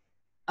a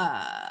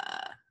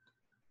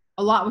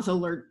lot with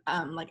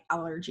like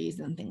allergies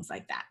and things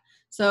like that.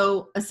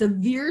 So a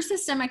severe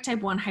systemic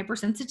type 1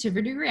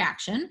 hypersensitivity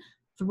reaction,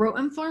 throat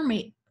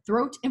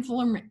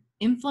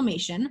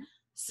inflammation,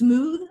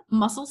 smooth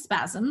muscle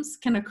spasms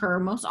can occur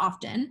most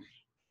often.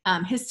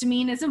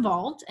 Histamine is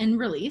involved and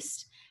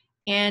released,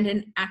 and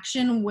an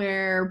action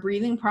where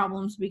breathing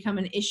problems become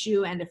an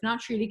issue, and if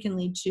not treated can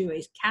lead to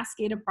a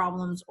cascade of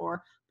problems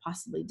or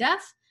possibly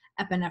death.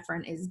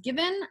 Epinephrine is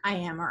given,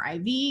 IM or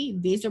IV,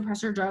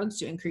 vasopressor drugs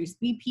to increase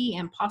BP,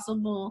 and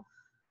possible,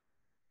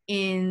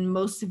 in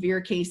most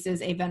severe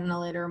cases, a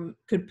ventilator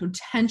could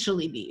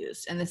potentially be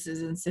used. And this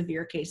is in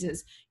severe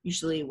cases,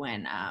 usually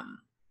when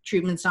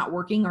treatment's not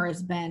working or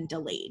has been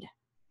delayed.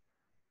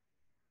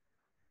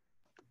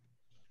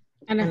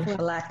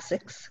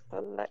 Anaphylaxis.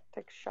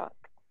 Electric shock.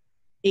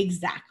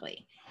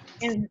 Exactly.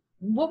 And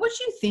what would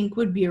you think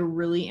would be a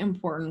really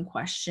important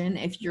question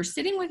if you're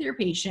sitting with your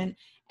patient,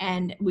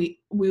 and we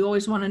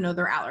always want to know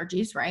their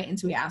allergies, right? And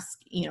so we ask,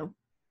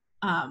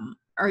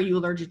 are you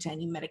allergic to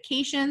any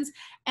medications?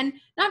 And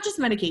not just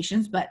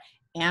medications, but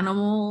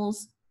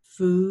animals,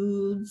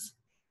 foods,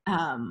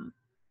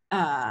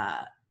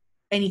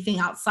 anything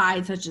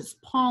outside such as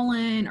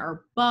pollen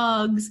or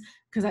bugs.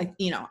 Because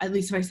at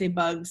least if I say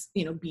bugs,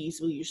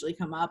 bees will usually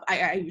come up.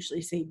 I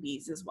usually say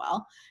bees as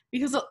well,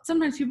 because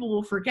sometimes people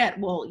will forget,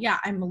 well, yeah,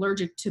 I'm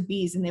allergic to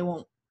bees, and they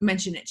won't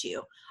mention it to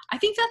you. I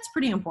think that's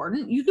pretty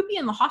important. You could be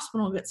in the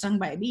hospital and get stung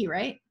by a bee,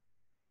 right?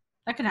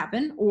 That could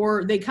happen.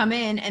 Or they come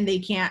in and they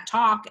can't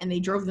talk and they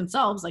drove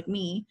themselves, like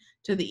me,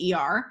 to the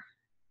ER,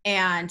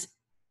 and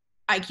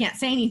I can't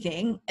say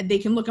anything. They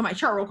can look at my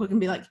chart real quick and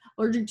be like,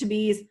 allergic to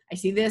bees, I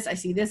see this, I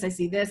see this, I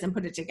see this, and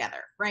put it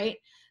together, right?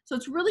 So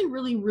it's really,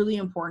 really, really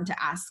important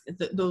to ask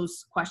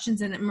those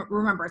questions. And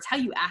remember, it's how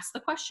you ask the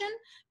question,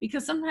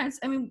 because sometimes,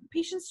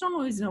 patients don't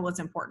always know what's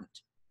important,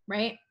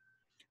 right?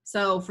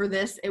 So for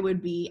this, it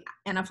would be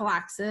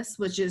anaphylaxis,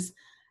 which is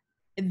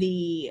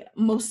the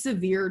most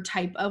severe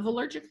type of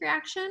allergic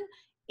reaction,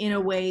 in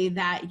a way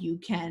that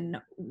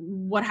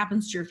what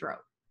happens to your throat?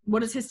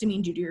 What does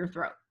histamine do to your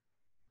throat?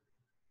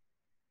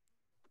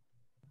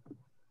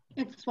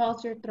 It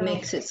swells your throat.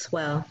 Makes it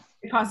swell.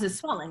 It causes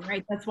swelling,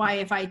 right? That's why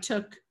if I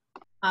took,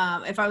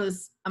 I'm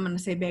going to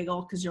say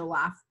bagel because you'll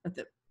laugh, but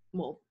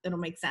it'll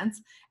make sense.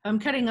 If I'm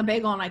cutting a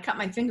bagel and I cut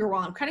my finger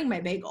while I'm cutting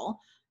my bagel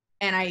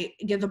and I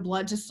get the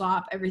blood to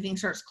stop, everything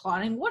starts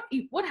clotting.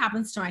 What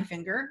happens to my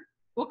finger?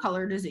 What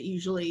color does it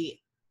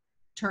usually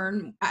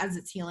turn as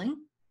it's healing?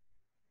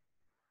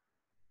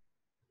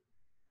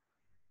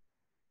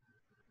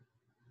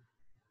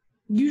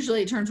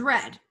 Usually it turns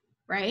red,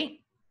 right?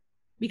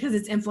 Because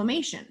it's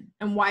inflammation.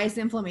 And why is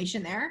the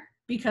inflammation there?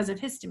 Because of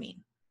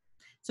histamine.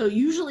 So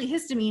usually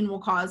histamine will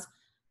cause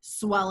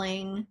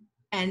swelling.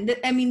 And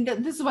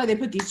this is why they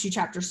put these two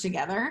chapters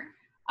together,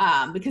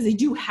 because they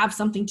do have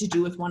something to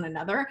do with one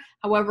another.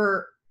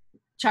 However,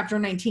 chapter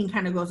 19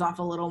 kind of goes off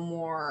a little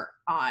more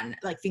on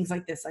like things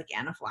like this, like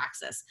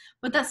anaphylaxis,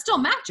 but that still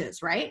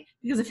matches, right?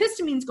 Because if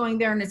histamine's going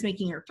there and it's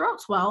making your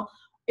throat swell,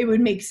 it would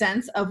make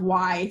sense of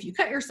why, if you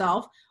cut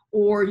yourself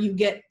or you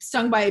get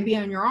stung by a bee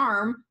on your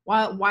arm,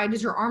 why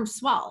does your arm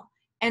swell?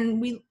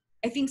 And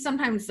I think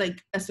sometimes, like,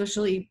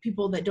 especially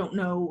people that don't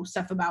know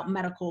stuff about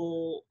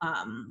medical,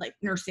 like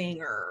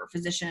nursing or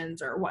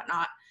physicians or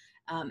whatnot,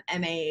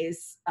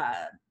 MAs,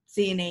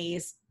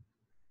 CNAs,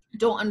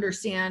 don't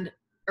understand,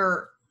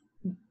 or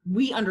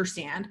we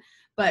understand,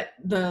 but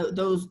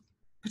those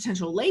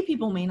potential lay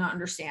people may not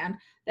understand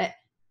that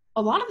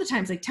a lot of the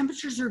times, like,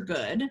 temperatures are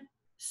good,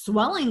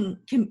 swelling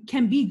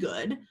can be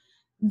good,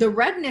 the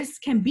redness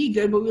can be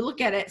good, but we look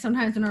at it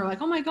sometimes and are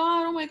like, oh my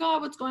God,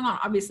 what's going on?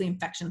 Obviously,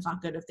 infection's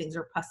not good if things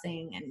are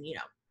pussing and,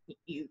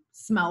 you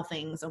smell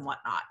things and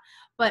whatnot.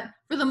 But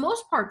for the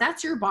most part,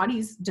 that's your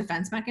body's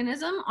defense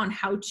mechanism on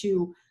how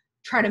to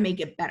try to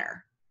make it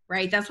better,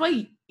 right? That's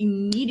why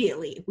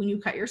immediately when you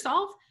cut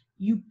yourself,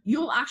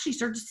 you'll actually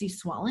start to see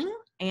swelling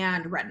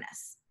and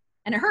redness,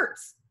 and it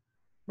hurts,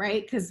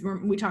 right? Because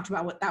we talked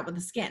about with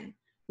the skin.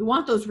 We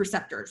want those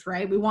receptors,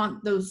 right? We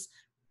want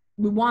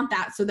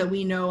that so that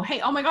we know,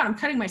 hey, oh my God, I'm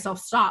cutting myself,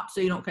 stop, so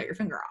you don't cut your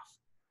finger off.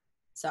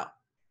 So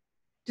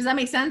does that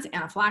make sense?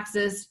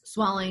 Anaphylaxis,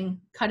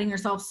 swelling, cutting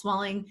yourself,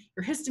 swelling.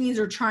 Your histamines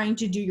are trying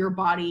to do your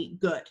body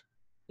good,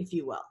 if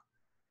you will.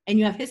 And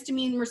you have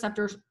histamine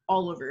receptors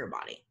all over your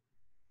body,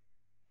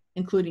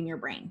 including your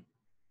brain.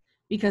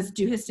 Because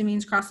do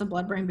histamines cross the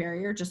blood-brain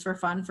barrier, just for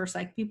fun, for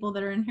psych people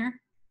that are in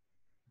here?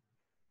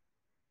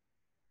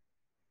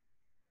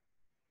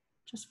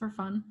 Just for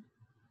fun.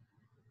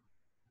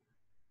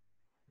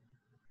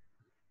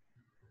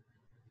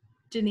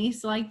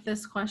 Denise liked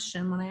this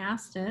question when I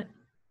asked it.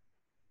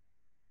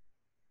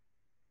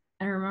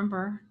 I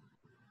remember.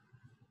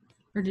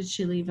 Or did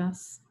she leave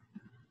us?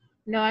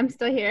 No, I'm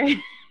still here.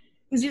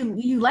 Because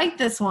you liked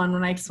this one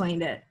when I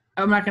explained it.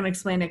 I'm not going to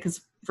explain it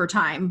because for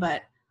time,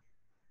 but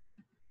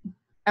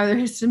are there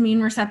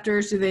histamine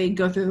receptors? Do they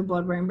go through the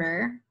blood-brain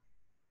barrier?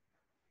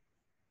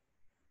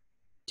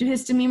 Do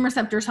histamine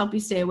receptors help you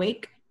stay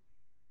awake?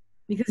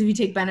 Because if you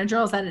take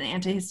Benadryl, is that an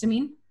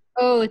antihistamine?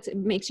 Oh, it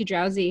makes you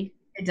drowsy.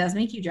 It does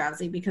make you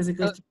drowsy because it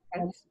goes through the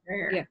blood-brain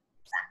barrier.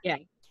 Yeah.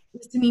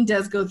 Histamine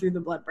does go through the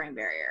blood-brain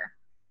barrier.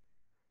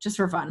 Just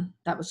for fun.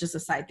 That was just a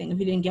side thing. If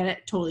you didn't get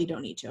it, totally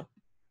don't need to.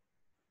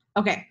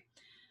 Okay.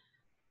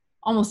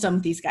 Almost done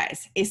with these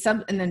guys.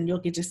 And then you'll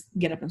just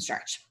get up and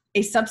stretch.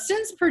 A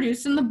substance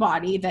produced in the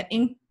body that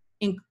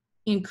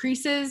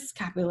increases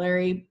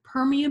capillary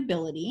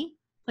permeability,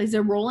 plays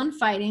a role in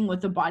fighting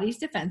with the body's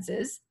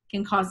defenses,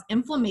 can cause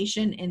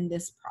inflammation in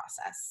this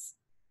process.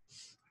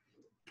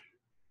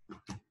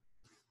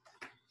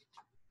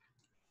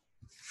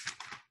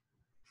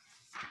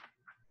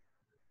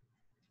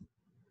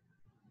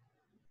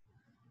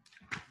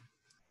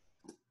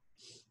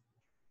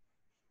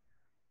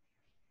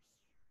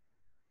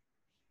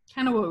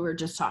 Kind of what we were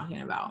just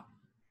talking about.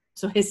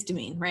 So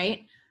histamine,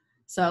 right?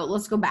 So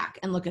let's go back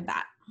and look at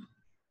that.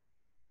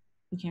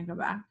 You can't go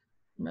back.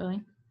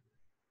 Really?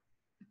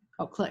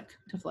 Oh, click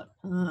to flip.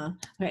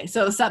 Okay,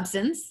 so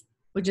substance,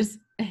 which is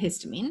a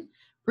histamine,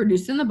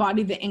 produced in the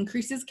body that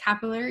increases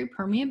capillary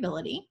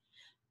permeability.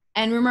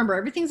 And remember,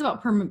 everything's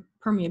about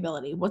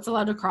permeability. What's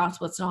allowed to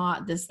cross, what's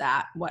not, this,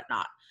 that,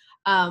 whatnot.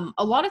 A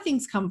lot of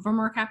things come from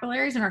our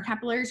capillaries, and our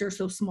capillaries are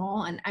so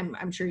small, and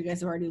I'm sure you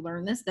guys have already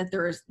learned this, that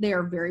they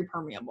are very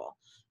permeable.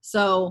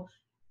 So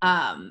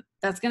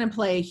that's going to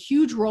play a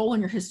huge role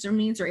when your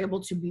histamines are able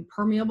to be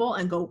permeable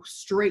and go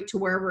straight to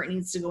wherever it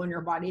needs to go in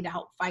your body to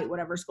help fight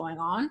whatever's going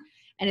on.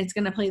 And it's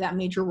going to play that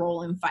major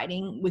role in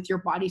fighting with your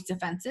body's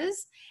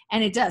defenses.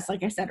 And it does,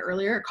 like I said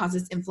earlier, it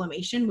causes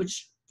inflammation,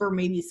 which for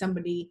maybe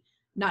somebody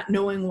not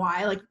knowing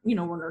why, like, you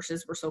know, we're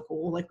nurses, we're so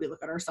cool. Like, we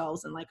look at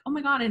ourselves and like, oh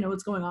my God, I know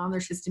what's going on.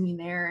 There's histamine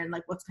there, and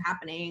like what's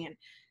happening. And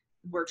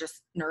we're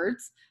just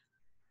nerds.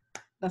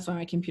 That's why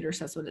my computer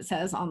says what it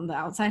says on the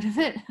outside of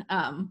it.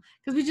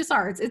 Because we just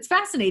are. It's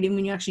fascinating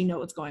when you actually know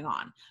what's going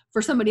on.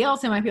 For somebody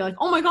else, it might be like,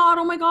 oh my God,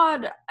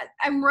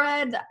 I'm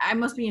red. I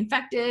must be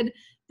infected.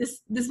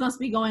 This must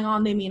be going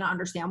on. They may not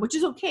understand, which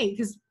is okay,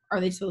 because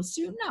are they supposed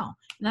to? No.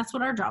 And that's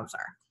what our jobs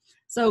are.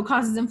 So it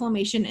causes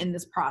inflammation in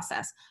this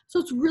process. So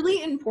it's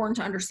really important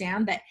to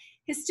understand that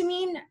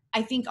histamine,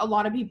 I think a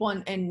lot of people,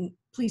 and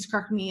please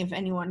correct me if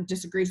anyone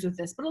disagrees with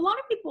this, but a lot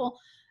of people,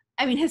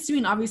 I mean,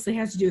 histamine obviously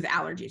has to do with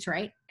allergies,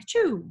 right?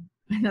 Achoo.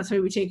 And that's why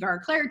we take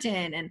our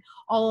Claritin and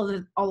all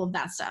of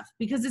that stuff,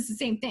 because it's the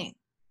same thing.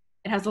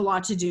 It has a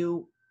lot to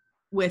do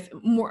with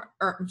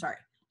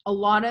a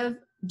lot of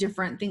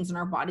different things in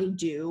our body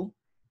do.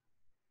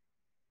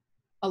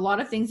 A lot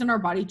of things in our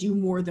body do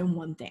more than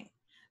one thing.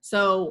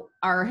 So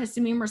our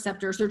histamine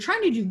receptors, they're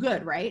trying to do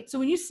good, right? So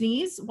when you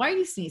sneeze, why are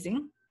you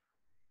sneezing?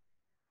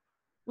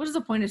 What is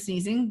the point of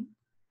sneezing?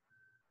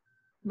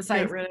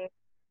 Besides, get rid of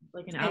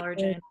like an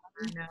allergen on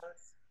your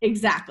nose.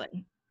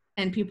 Exactly.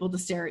 And people to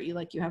stare at you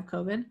like you have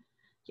COVID.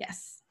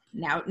 Yes.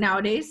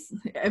 Nowadays,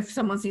 if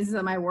someone sneezes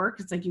at my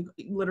work, it's like you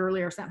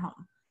literally are sent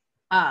home.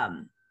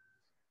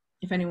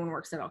 If anyone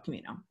works at El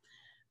Camino.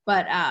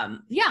 But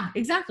yeah,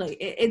 exactly.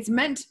 It's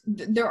meant,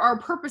 there are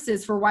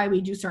purposes for why we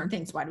do certain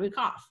things. Why do we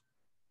cough?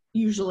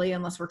 Usually,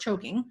 unless we're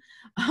choking,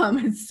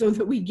 it's so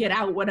that we get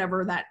out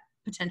whatever that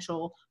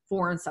potential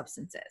foreign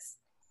substance is.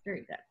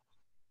 Very good.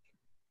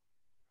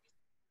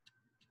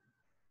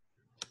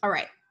 All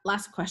right,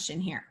 last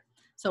question here.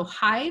 So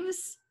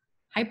hives,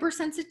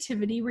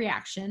 hypersensitivity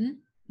reaction,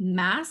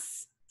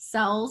 mast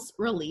cells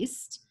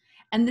released.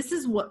 And this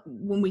is what,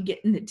 when we get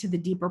into the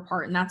deeper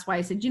part, and that's why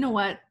I said, you know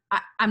what,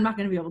 I'm not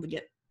going to be able to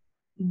get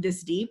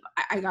this deep.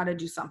 I got to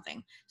do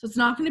something. So it's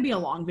not going to be a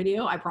long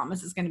video. I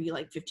promise it's going to be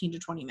like 15 to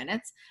 20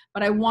 minutes,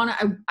 but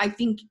I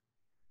think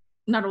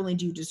not only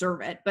do you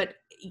deserve it, but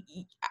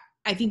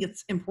I think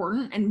it's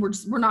important, and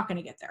we're not going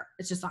to get there.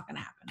 It's just not going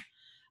to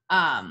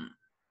happen.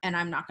 And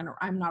I'm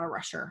not a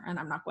rusher, and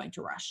I'm not going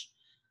to rush.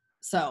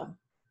 So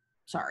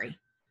sorry.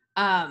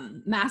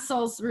 Mast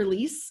cells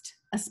released,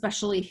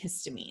 especially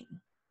histamine.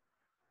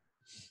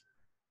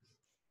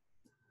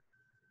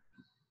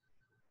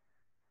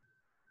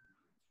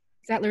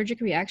 Is that allergic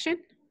reaction?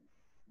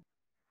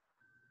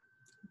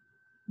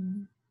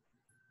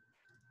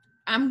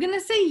 I'm going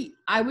to say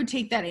I would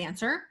take that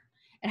answer.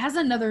 It has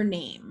another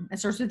name. It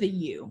starts with a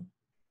U.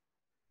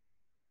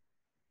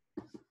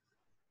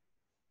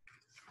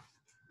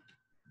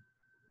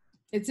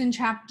 It's in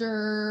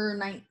chapter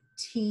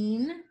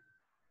 19.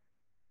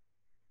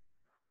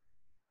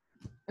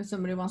 If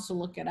somebody wants to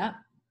look it up.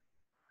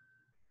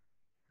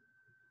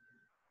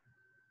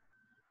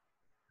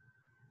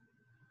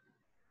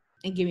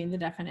 And give me the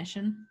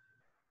definition,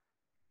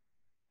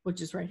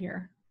 which is right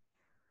here.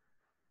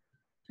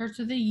 Starts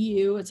with a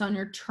U. It's on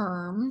your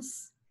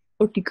terms.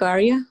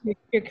 Urticaria?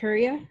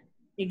 Urticaria?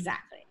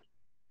 Exactly.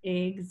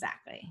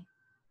 Exactly.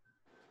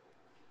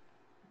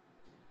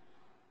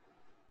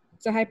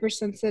 It's a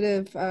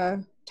hypersensitive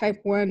type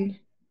 1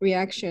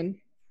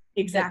 reaction.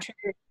 Exactly.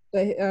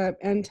 The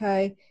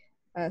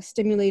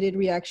anti-stimulated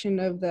reaction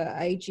of the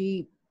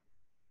IgE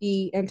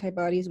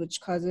antibodies, which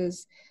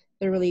causes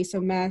the release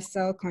of mast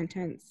cell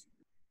contents.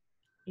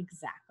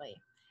 Exactly.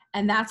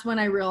 And that's when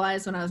I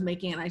realized when I was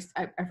making it,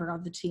 I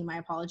forgot the T, my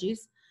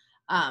apologies.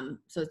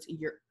 So it's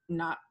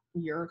not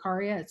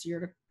urticaria, it's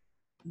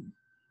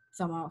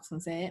someone else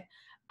can say it.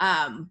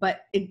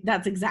 But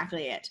that's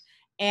exactly it.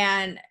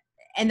 And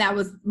that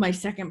was my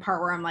second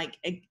part where I'm like,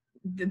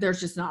 there's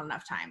just not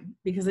enough time,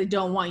 because I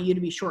don't want you to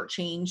be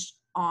shortchanged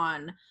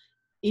on,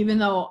 even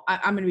though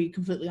I'm going to be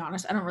completely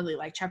honest, I don't really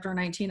like chapter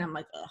 19. I'm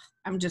like, ugh,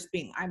 I'm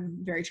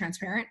very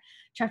transparent.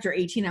 Chapter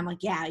 18, I'm like,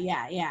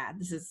 yeah,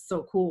 this is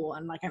so cool.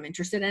 And like, I'm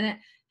interested in it.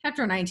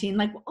 Chapter 19,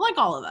 like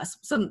all of us,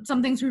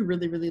 some things we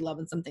really, really love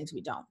and some things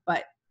we don't,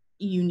 but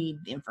you need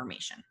the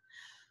information.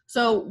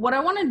 So what I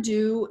want to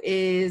do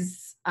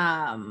is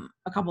a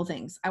couple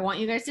things. I want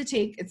you guys to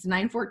it's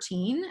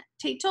 9:14,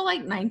 take till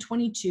like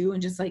 9:22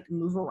 and just like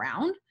move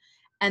around.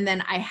 And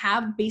then I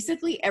have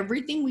basically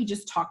everything we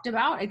just talked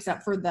about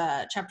except for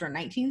the chapter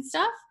 19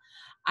 stuff.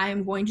 I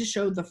am going to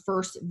show the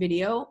first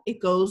video.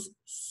 It goes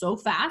so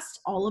fast.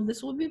 All of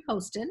this will be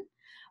posted.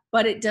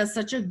 but it does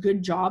such a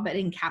good job at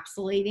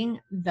encapsulating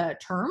the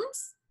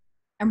terms.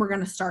 And we're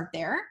going to start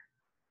there.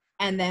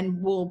 And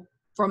then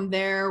from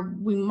there,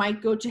 we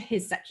might go to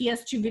he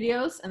has 2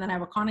 videos, and then I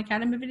have a Khan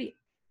Academy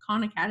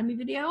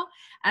video.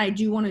 And I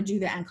do want to do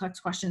the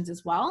NCLEX questions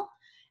as well.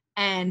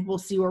 And we'll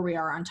see where we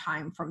are on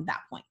time from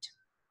that point.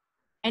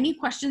 Any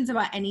questions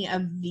about any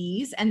of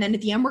these? And then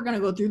at the end, we're going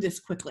to go through this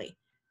quickly.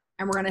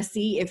 And we're going to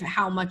see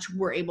how much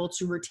we're able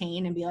to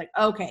retain and be like,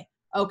 okay,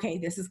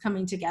 this is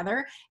coming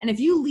together. And if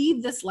you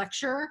leave this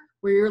lecture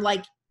where you're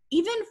like,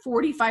 even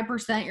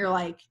 45%, you're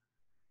like,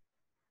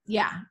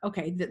 yeah,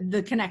 okay,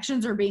 the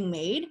connections are being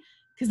made.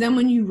 Because then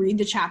when you read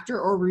the chapter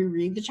or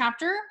reread the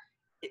chapter,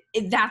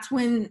 that's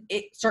when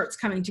it starts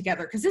coming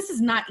together. Because this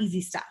is not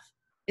easy stuff.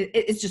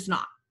 It's just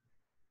not.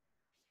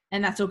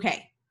 And that's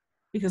okay.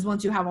 Because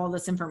once you have all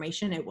this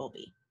information,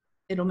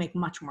 it'll make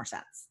much more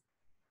sense.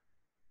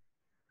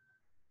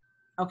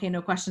 Okay,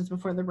 no questions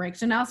before the break.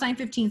 So now it's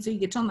 9:15, so you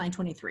get till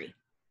 9:23.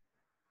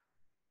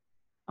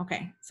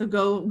 Okay, so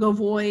go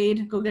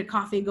void, go get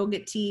coffee, go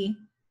get tea.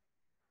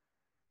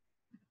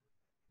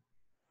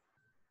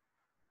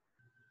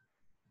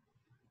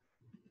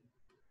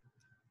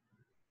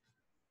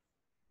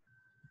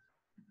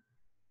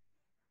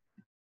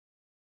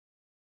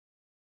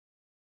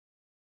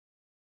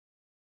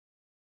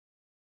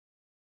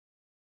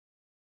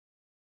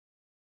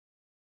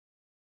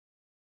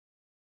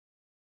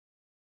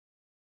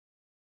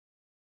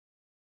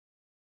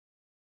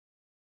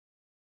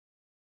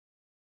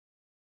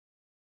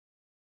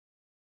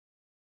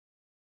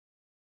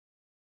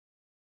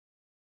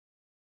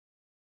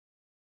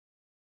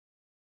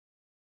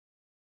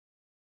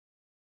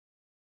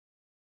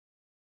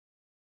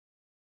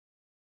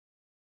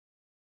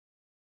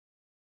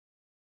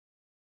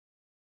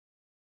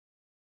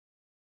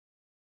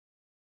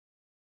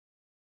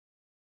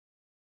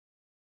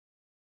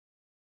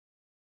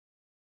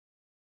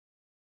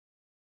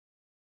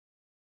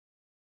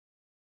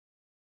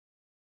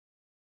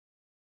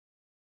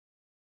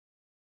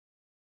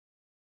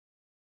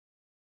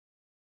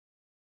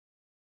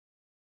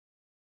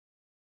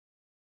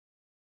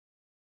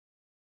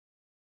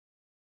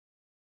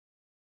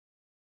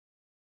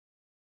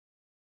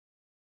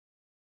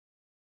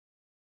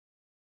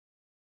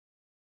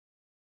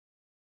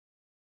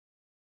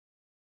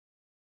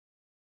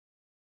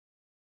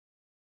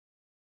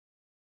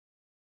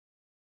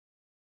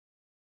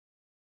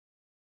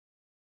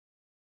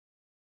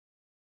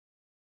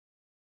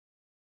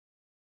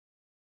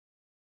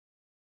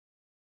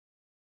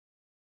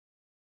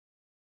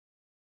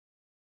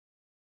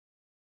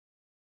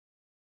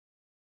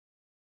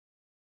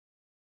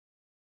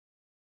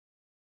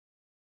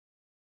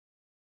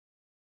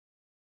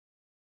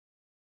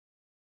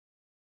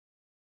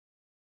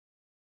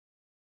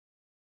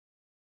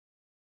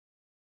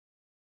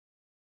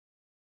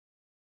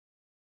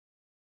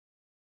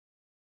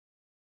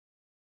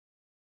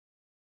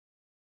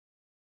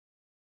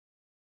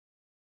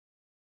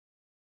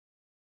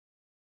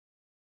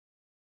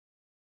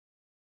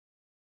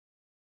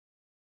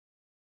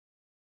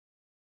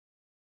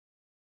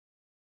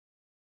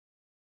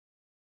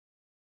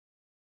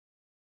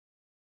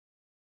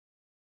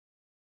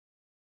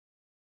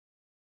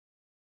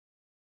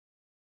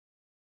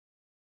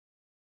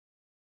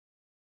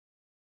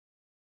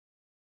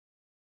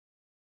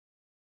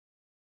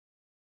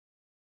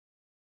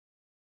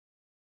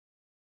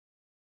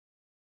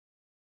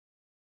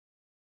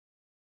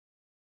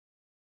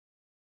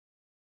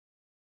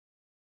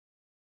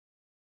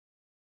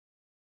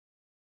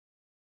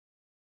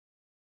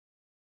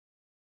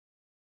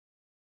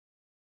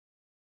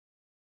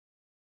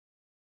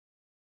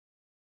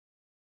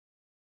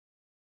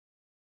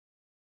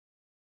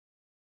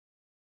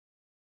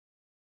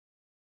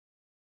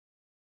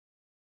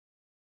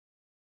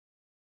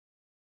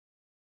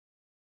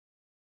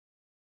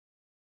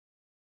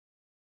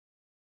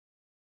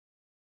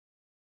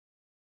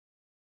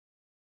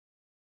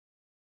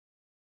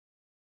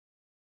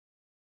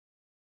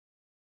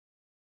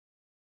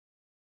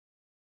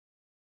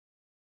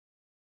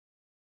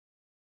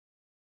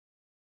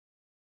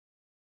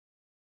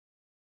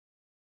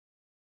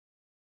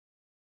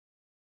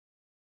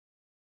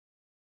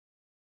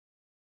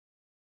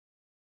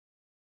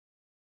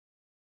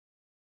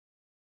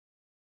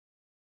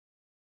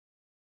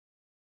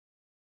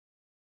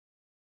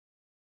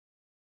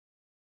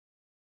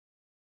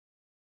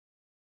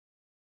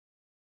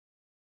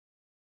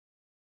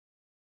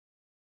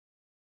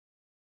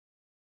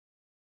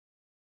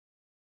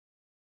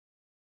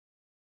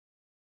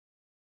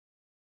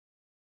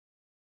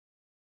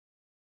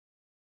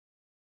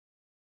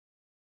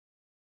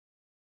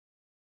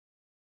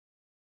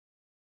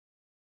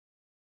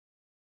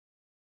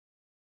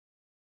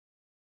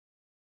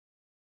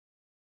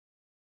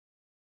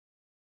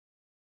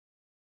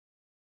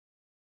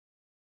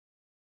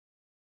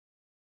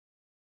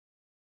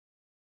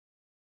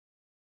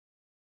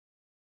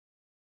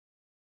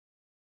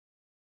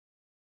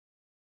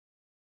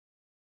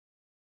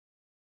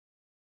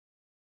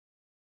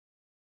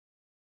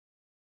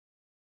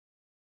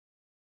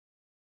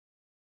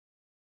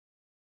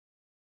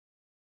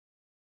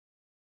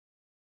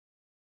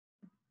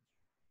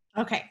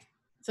 Okay,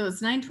 so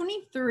it's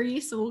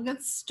 9:23, so we'll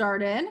get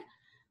started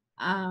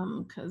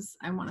because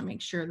I want to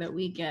make sure that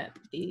we get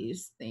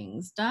these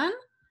things done.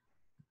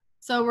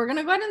 So we're going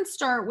to go ahead and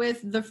start with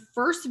the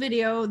first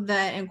video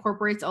that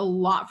incorporates a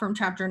lot from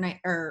chapter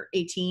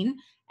 18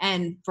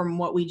 and from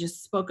what we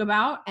just spoke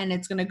about, and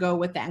it's going to go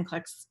with the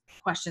NCLEX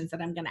questions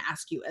that I'm going to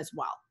ask you as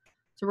well.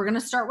 So we're going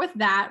to start with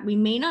that. We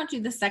may not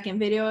do the second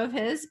video of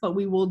his, but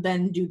we will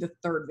then do the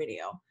third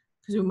video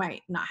because we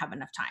might not have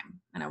enough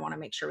time, and I want to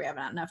make sure we have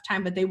enough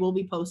time, but they will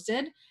be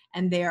posted,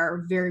 and they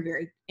are very,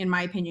 very, in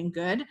my opinion,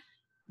 good.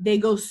 They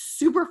go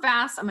super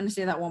fast. I'm going to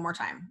say that one more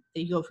time.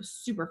 They go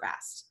super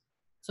fast.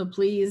 So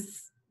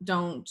please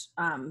don't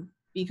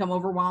become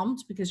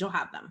overwhelmed because you'll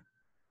have them.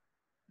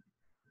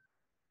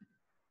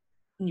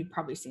 And you've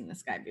probably seen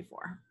this guy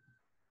before.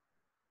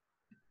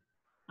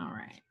 All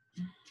right.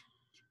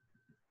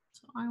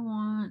 So I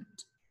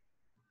want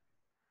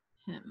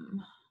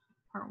him,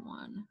 part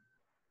 1.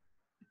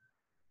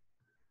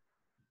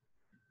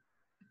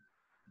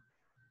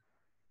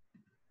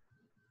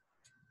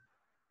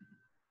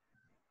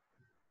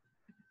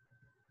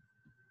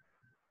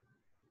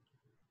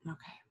 Okay.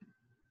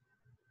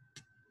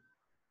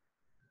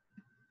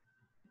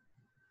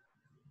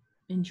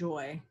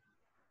 Enjoy.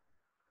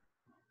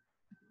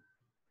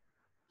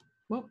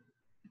 Whoop,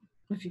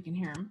 if you can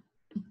hear him.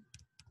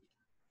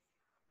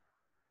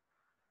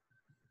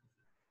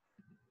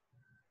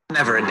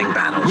 Never-ending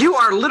battle. You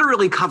are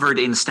literally covered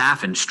in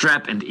staph and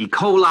strep and E.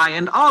 coli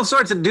and all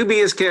sorts of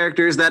dubious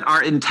characters that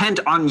are intent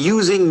on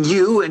using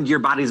you and your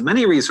body's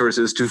many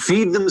resources to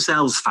feed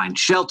themselves, find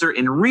shelter,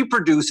 and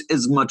reproduce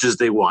as much as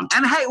they want.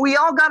 And hey, we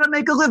all gotta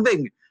make a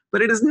living.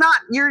 But it is not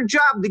your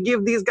job to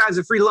give these guys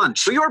a free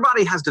lunch. So your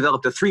body has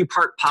developed a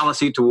 3-part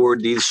policy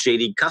toward these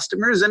shady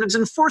customers, and its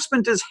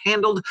enforcement is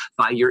handled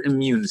by your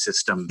immune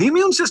system. The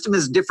immune system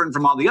is different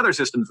from all the other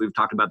systems we've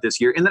talked about this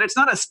year in that it's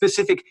not a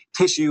specific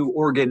tissue,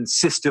 organ,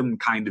 system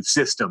kind of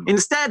system.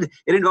 Instead,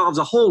 it involves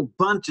a whole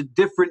bunch of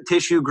different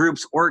tissue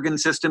groups, organ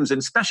systems,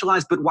 and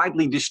specialized but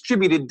widely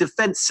distributed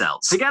defense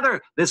cells.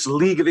 Together, this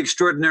league of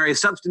extraordinary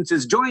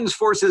substances joins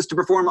forces to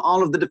perform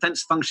all of the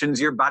defense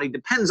functions your body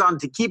depends on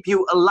to keep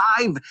you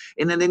alive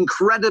in an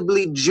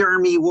incredibly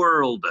germy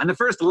world. And the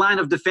first line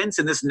of defense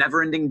in this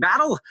never-ending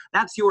battle,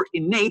 that's your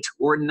innate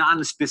or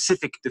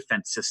non-specific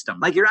defense system.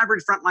 Like your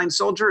average frontline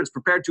soldier, it's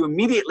prepared to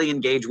immediately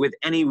engage with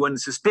anyone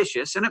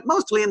suspicious, and it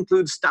mostly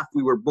includes stuff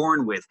we were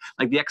born with,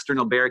 like the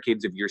external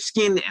barricades of your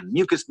skin and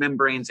mucous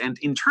membranes, and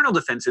internal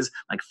defenses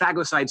like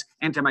phagocytes,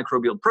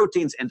 antimicrobial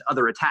proteins, and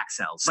other attack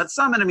cells. But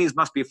some enemies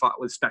must be fought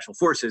with special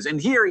forces, and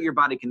here your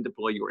body can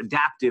deploy your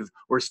adaptive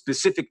or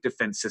specific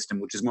defense system,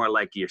 which is more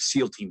like your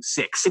SEAL Team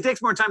 6. It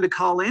takes more time to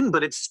call in,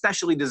 but it's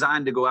specially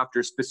designed to go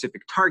after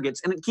specific targets,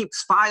 and it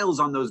keeps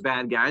files on those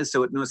bad guys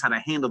so it knows how to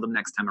handle them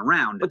next time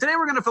around. But today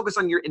we're going to focus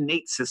on your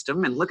innate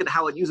system and look at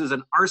how it uses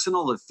an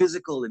arsenal of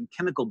physical and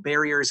chemical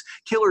barriers,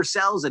 killer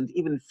cells, and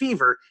even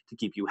fever to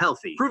keep you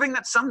healthy, proving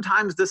that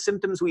sometimes the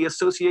symptoms we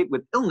associate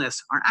with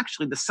illness are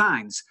actually the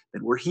signs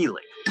that we're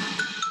healing.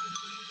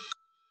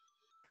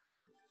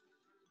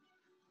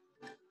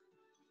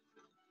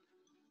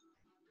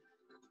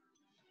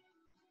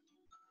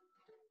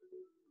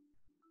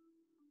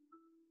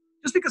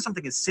 Just because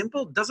something is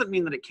simple doesn't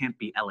mean that it can't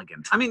be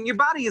elegant. I mean, your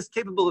body is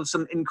capable of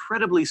some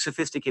incredibly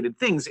sophisticated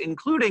things,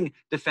 including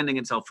defending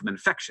itself from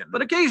infection.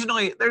 But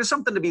occasionally, there's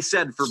something to be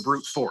said for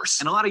brute force.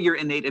 And a lot of your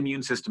innate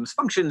immune system's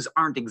functions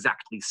aren't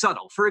exactly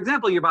subtle. For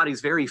example, your body's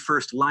very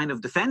first line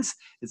of defense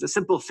is a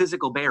simple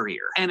physical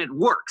barrier. And it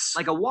works.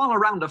 Like a wall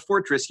around a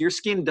fortress, your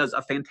skin does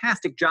a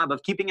fantastic job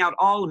of keeping out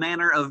all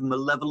manner of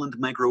malevolent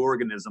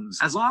microorganisms.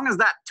 As long as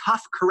that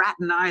tough,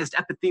 keratinized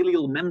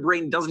epithelial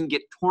membrane doesn't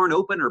get torn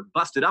open or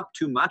busted up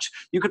too much,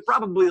 you could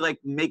probably, like,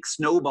 make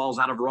snowballs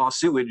out of raw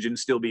sewage and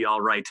still be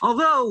all right.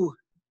 Although,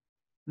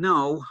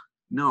 no.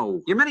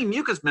 Your many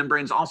mucous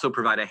membranes also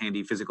provide a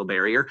handy physical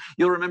barrier.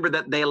 You'll remember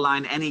that they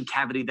align any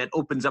cavity that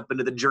opens up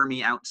into the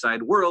germy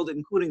outside world,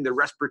 including the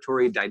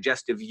respiratory,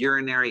 digestive,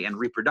 urinary, and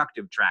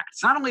reproductive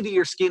tracts. Not only do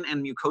your skin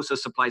and mucosa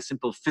supply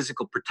simple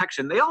physical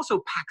protection, they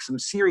also pack some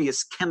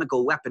serious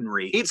chemical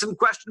weaponry. Eat some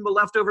questionable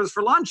leftovers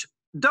for lunch?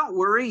 Don't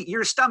worry,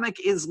 your stomach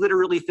is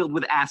literally filled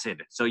with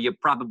acid, so you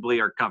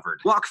probably are covered.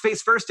 Walk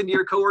face first into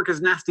your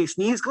coworker's nasty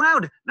sneeze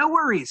cloud? No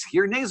worries,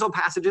 your nasal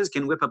passages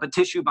can whip up a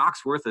tissue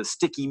box worth of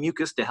sticky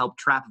mucus to help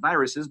trap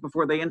viruses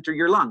before they enter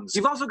your lungs.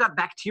 You've also got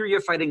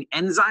bacteria-fighting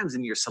enzymes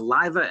in your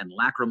saliva and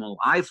lacrimal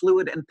eye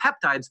fluid, and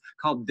peptides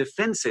called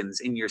defensins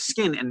in your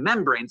skin and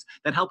membranes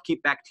that help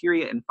keep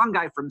bacteria and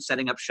fungi from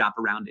setting up shop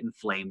around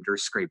inflamed or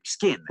scraped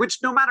skin. Which,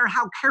 no matter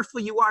how careful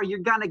you are, you're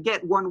gonna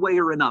get one way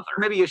or another.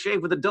 Maybe you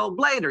shave with a dull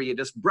blade, or you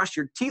just brush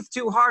your teeth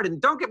too hard,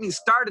 and don't get me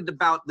started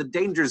about the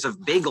dangers of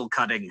bagel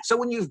cutting. So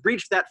when you've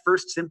breached that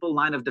first simple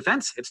line of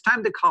defense, it's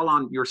time to call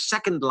on your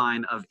second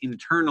line of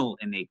internal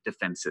innate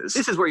defenses.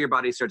 This is where your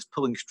body starts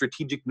pulling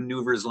strategic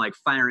maneuvers like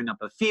firing up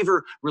a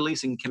fever,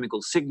 releasing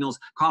chemical signals,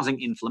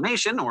 causing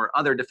inflammation, or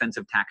other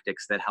defensive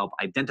tactics that help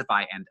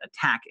identify and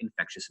attack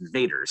infectious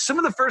invaders. Some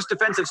of the first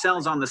defensive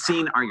cells on the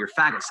scene are your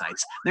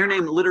phagocytes. Their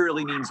name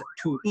literally means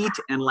to eat,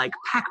 and like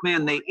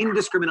Pac-Man, they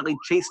indiscriminately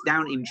chase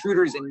down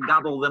intruders and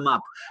gobble them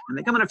up. And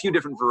they come in a few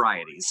different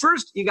varieties.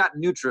 First, you got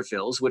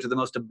neutrophils, which are the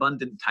most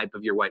abundant type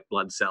of your white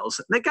blood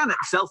cells. They kind of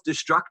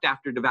self-destruct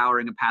after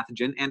devouring a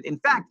pathogen, and in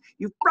fact,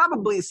 you've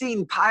probably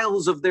seen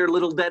piles of their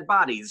little dead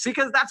bodies,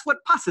 because that's what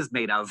pus is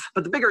made of.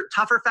 But the bigger,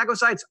 tougher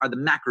phagocytes are the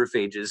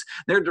macrophages.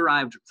 They're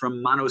derived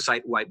from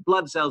monocyte white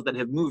blood cells that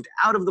have moved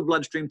out of the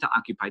bloodstream to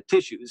occupy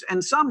tissues.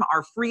 And some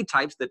are free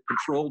types that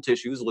patrol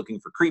tissues looking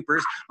for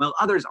creepers, while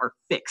others are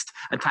fixed,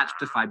 attached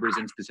to fibers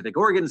in specific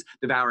organs,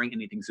 devouring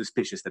anything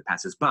suspicious that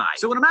passes by.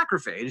 So when a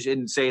macrophage,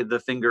 in say the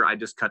finger I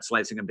just cut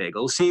slicing a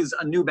bagel, sees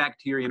a new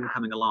bacterium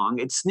coming along,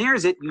 it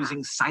snares it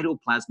using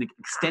cytoplasmic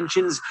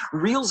extensions,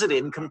 reels it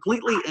in,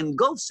 completely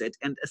engulfs it,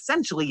 and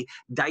essentially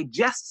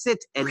digests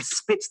it and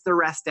spits the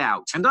rest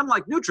out. And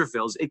unlike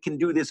neutrophils, it can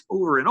do this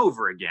over and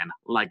over again,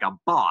 like a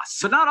boss.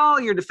 But not all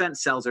your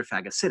defense cells are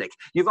phagocytic.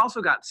 You've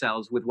also got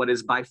cells with what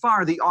is by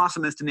far the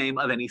awesomest name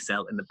of any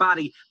cell in the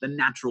body, the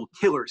natural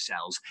killer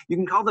cells. You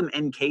can call them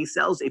NK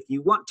cells if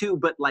you want to,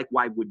 but like,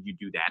 why would you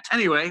do that?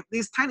 Anyway,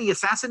 these tiny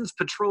assassins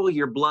patrol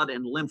your blood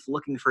and lymph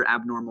looking for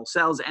abnormal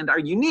cells, and are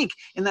unique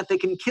in that they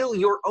can kill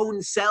your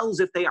own cells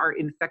if they are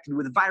infected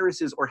with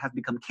viruses or have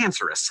become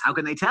cancerous. How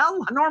can they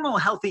tell? A normal,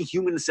 healthy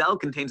human cell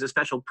contains a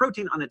special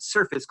protein on its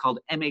surface called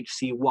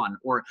MHC1,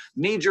 or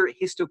major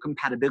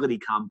histocompatibility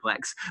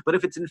complex. But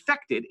if it's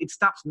infected, it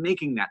stops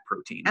making that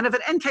protein. And if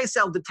an NK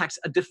cell detects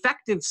a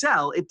defective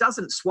cell, it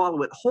doesn't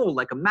swallow it whole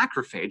like a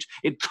macrophage.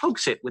 It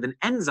pokes it with an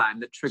enzyme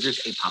that triggers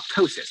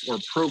apoptosis, or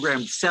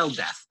programmed cell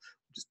death,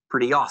 which is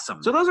pretty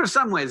awesome. So those are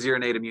some ways your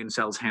innate immune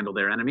cells handle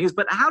their enemies,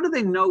 but how do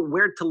they know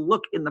where to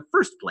look in the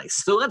first place?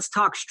 So let's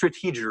talk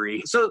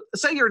strategery. So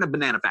say you're in a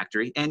banana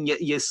factory and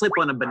you slip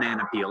on a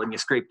banana peel and you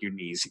scrape your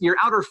knees. Your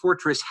outer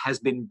fortress has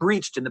been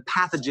breached and the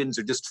pathogens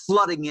are just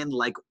flooding in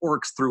like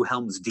orcs through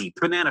Helm's Deep.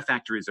 Banana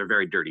factories are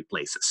very dirty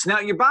places. Now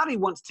your body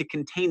wants to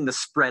contain the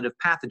spread of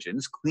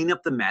pathogens, clean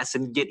up the mess,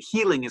 and get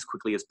healing as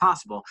quickly as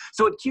possible,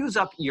 so it cues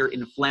up your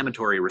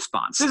inflammatory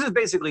response. This is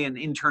basically an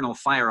internal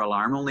fire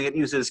alarm, only it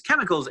uses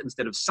chemicals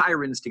instead of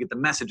sirens to get the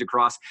message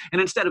across, and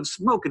instead of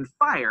smoke and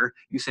fire,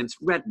 you sense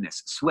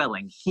redness,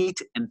 swelling,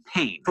 heat, and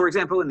pain. For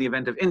example, in the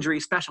event of injury,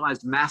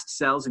 specialized mast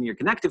cells in your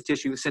connective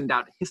tissue send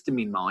out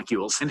histamine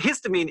molecules, and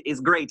histamine is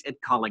great at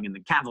calling in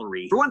the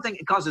cavalry. For one thing,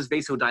 it causes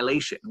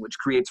vasodilation, which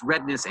creates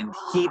redness and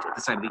heat at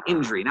the site of the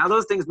injury. Now,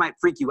 those things might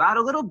freak you out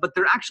a little, but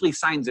they're actually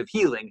signs of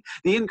healing.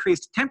 The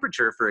increased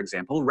temperature, for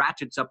example,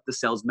 ratchets up the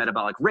cell's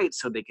metabolic rate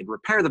so they can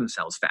repair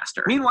themselves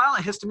faster. Meanwhile,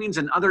 histamines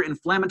and other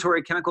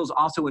inflammatory chemicals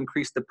also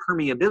increase the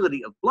permeability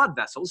of blood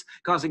vessels,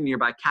 causing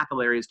nearby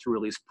capillaries to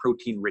release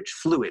protein-rich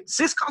fluids.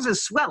 This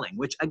causes swelling,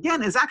 which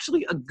again is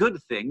actually a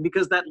good thing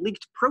because that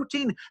leaked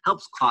protein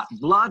helps clot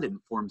blood and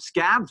form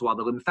scabs, while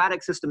the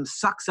lymphatic system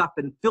sucks up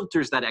and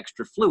filters that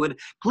extra fluid,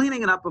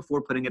 cleaning it up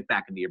before putting it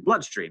back into your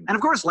bloodstream. And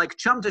of course, like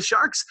chum to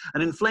sharks,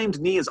 an inflamed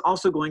knee is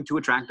also going to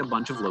attract a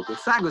bunch of local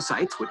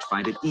phagocytes, which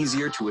find it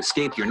easier to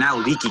escape your now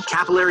leaky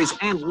capillaries,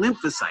 and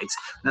lymphocytes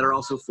that are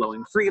also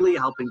flowing freely,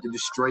 helping to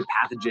destroy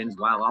pathogens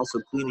while also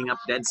cleaning up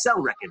dead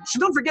cell wreckage.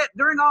 And don't forget,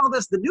 during all of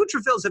this, the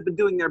neutrophils have been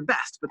doing their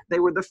best, but they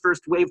were the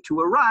first wave to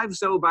arrive,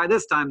 so by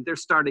this time, they're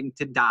starting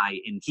to die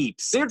in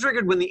heaps. They're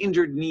triggered when the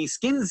injured knee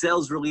skin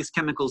cells release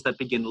chemicals that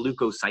begin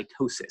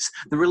leukocytosis,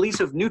 the release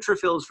of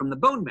neutrophils from the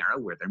bone marrow,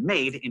 where they're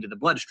made, into the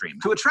bloodstream.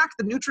 To attract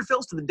the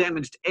neutrophils to the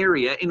damaged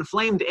area,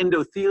 inflamed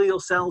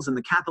endothelial cells in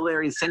the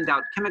capillaries send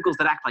out chemicals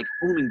that act like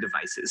homing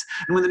devices.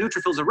 And when the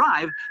neutrophils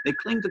arrive, they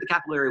cling to the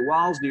capillary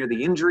walls near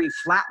the injury,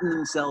 flatten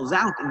themselves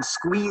out, and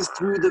squeeze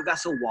through the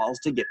vessel walls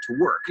to get to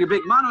work. Your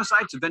big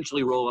monocytes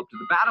eventually roll up to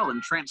the battle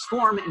and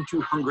transform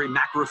into hungry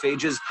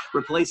macrophages,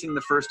 replacing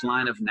the first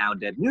line of now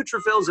dead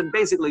neutrophils and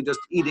basically just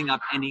eating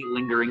up any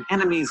lingering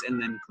enemies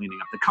and then cleaning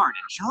up the carnage.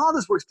 All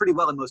this works pretty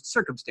well in most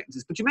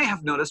circumstances, but you may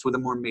have noticed with a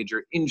more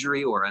major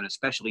injury or an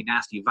especially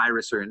nasty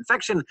virus or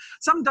infection,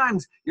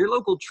 sometimes your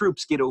local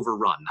troops get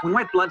overrun. When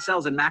white blood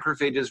cells and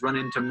macrophages run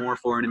into more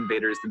foreign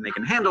invaders than they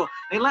can handle,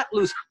 they let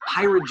loose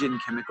pyrogen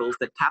chemicals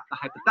that tap the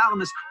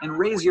hypothalamus and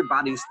raise your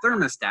body's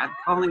thermostat,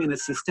 calling in a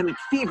systemic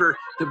fever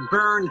to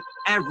burn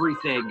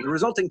everything. The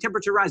resulting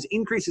temperature rise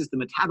increases the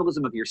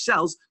metabolism of your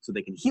cells so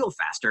they can heal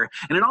faster,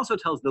 and it also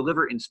tells the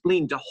liver and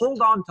spleen to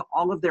hold on to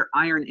all of their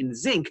iron and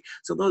zinc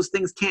so those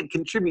things can't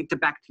contribute to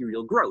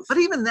bacterial growth. But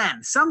even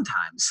then,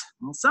 sometimes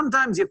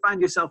you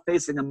find yourself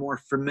facing a more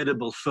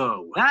formidable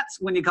foe. That's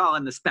when you call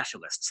in the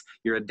specialists,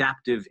 your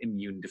adaptive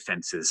immune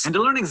defenses. And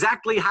to learn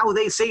exactly how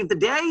they save the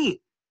day,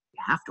 you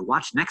have to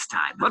watch next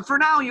time. But for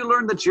now, you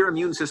learned that your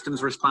immune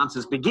system's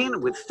responses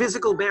begin with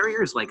physical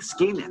barriers like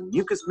skin and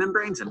mucous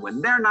membranes, and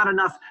when they're not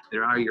enough,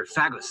 there are your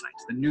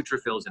phagocytes, the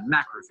neutrophils and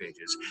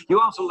macrophages. You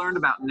also learned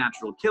about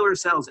natural killer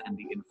cells and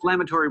the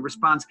inflammatory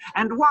response,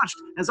 and watched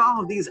as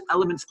all of these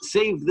elements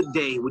saved the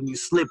day when you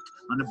slipped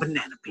on a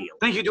banana peel.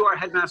 Thank you to our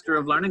headmaster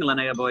of learning,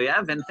 Linnea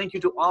Boyev, and thank you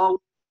to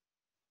all.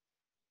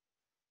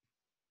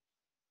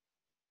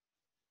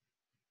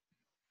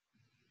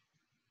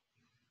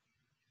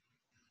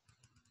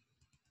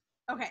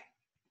 Okay.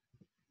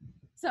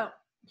 So,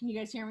 can you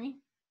guys hear me?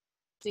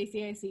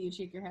 Stacey, I see you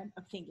shake your head.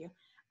 Oh, thank you.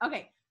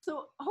 Okay.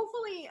 So,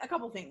 hopefully a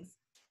couple things.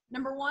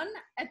 Number one,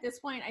 at this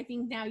point, I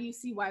think now you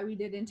see why we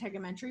did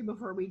integumentary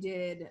before we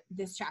did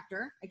this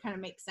chapter. It kind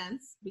of makes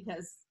sense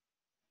because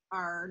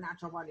our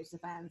natural body's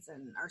defense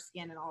and our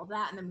skin and all of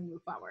that, and then we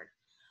move forward.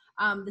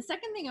 The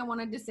second thing I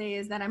wanted to say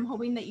is that I'm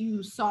hoping that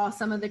you saw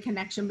some of the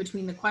connection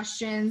between the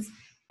questions.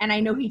 And I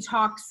know he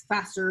talks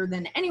faster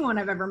than anyone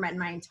I've ever met in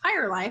my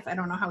entire life. I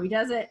don't know how he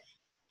does it.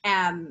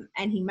 And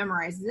he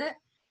memorizes it.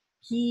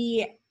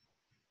 He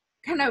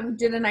kind of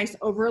did a nice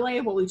overlay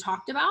of what we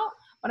talked about,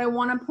 but I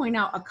want to point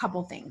out a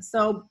couple things.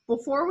 So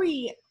before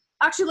we,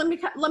 actually,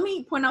 let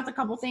me point out the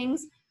couple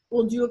things.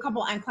 We'll do a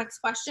couple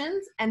NCLEX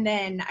questions, and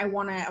then I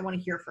want to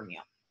hear from you.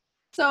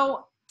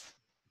 So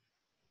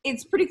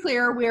it's pretty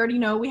clear. We already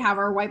know we have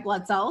our white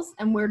blood cells,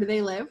 and where do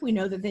they live? We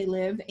know that they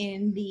live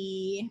in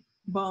the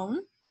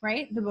bone,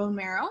 right? The bone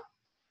marrow.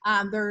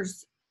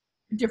 There's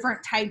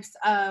different types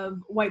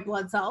of white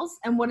blood cells.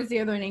 And what is the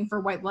other name for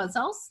white blood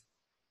cells?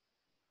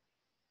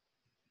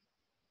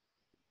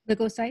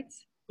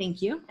 Leukocytes.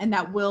 Thank you. And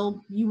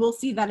you will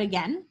see that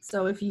again.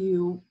 So if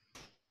you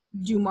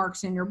do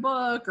marks in your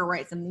book or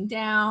write something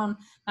down,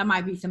 that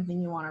might be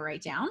something you want to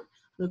write down.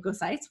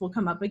 Leukocytes will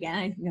come up again.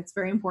 I think that's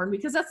very important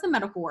because that's the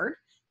medical word.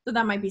 So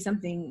that might be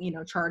something,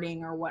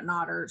 charting or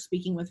whatnot, or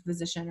speaking with a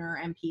physician or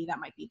MP, that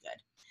might be good.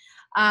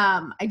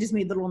 I just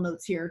made little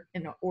notes here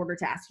in order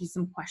to ask you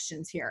some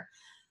questions here.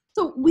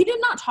 So we did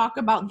not talk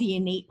about the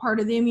innate part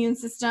of the immune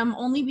system,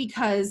 only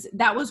because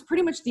that was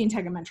pretty much the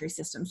integumentary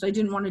system. So I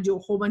didn't want to do a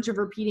whole bunch of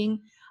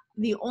repeating.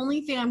 The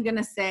only thing I'm going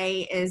to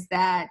say is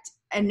that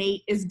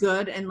innate is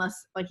good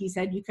unless, like you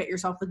said, you cut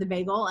yourself with a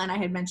bagel. And I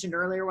had mentioned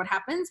earlier what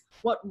happens.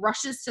 What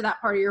rushes to that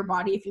part of your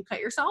body if you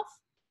cut yourself?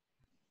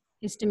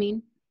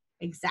 Histamine.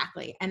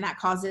 Exactly. And that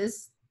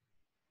causes?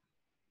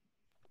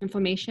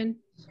 Inflammation.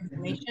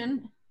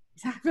 Inflammation.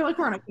 I feel like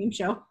we're on a game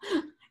show.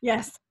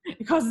 Yes,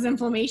 it causes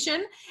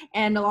inflammation,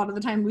 and a lot of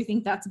the time we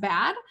think that's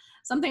bad.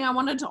 Something I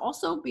wanted to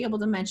also be able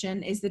to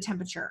mention is the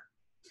temperature.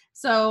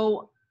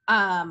 So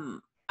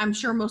I'm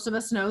sure most of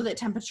us know that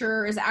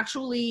temperature is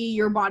actually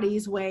your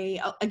body's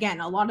way. Again,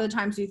 a lot of the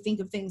times we think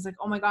of things like,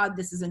 oh my God,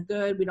 this isn't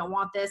good, we don't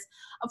want this.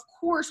 Of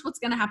course, what's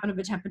going to happen if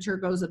a temperature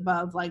goes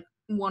above like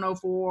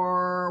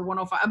 104,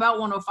 105, about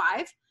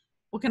 105?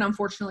 What can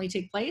unfortunately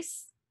take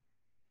place?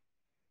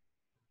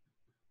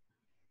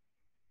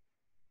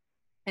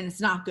 And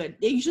it's not good.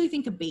 They usually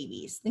think of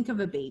babies. Think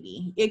of a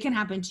baby. It can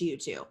happen to you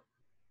too.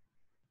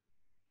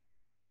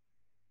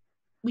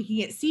 We can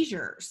get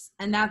seizures,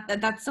 and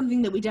that's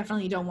something that we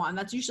definitely don't want. And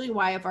that's usually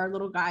why if our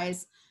little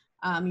guys,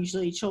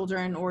 usually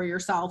children or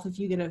yourself, if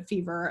you get a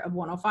fever of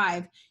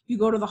 105, you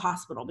go to the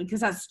hospital because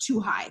that's too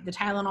high. The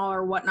Tylenol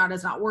or whatnot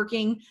is not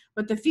working,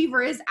 but the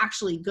fever is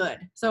actually good.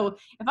 So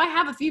if I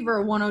have a fever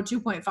of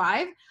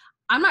 102.5,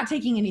 I'm not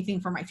taking anything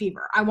for my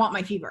fever. I want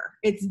my fever.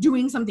 It's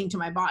doing something to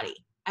my body,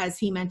 as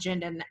he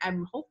mentioned, and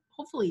I'm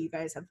hopefully you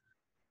guys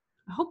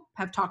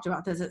have talked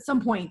about this at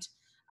some point,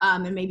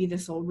 and maybe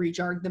this will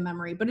re-jog the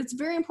memory. But it's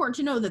very important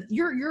to know that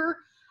your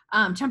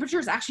temperature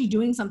is actually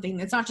doing something.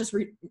 It's not just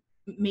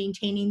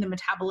maintaining the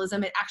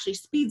metabolism. It actually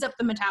speeds up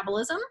the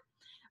metabolism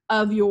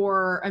of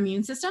your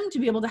immune system to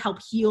be able to help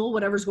heal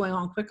whatever's going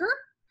on quicker.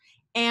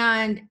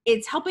 And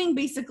it's helping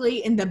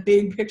basically in the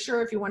big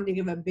picture, if you wanted to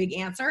give a big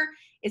answer,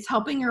 it's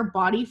helping your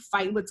body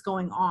fight what's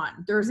going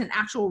on. There's an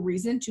actual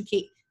reason to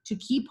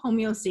keep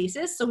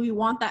homeostasis. So we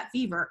want that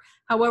fever.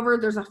 However,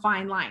 there's a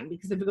fine line,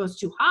 because if it goes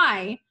too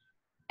high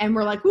and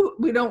we're like,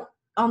 we don't,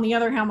 on the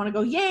other hand, want to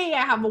go, yay,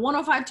 I have a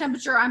 105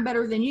 temperature, I'm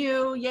better than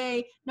you,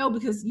 yay. No,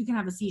 because you can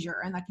have a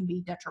seizure, and that can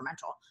be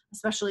detrimental,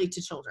 especially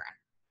to children.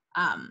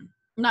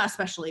 Not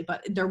especially,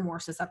 but they're more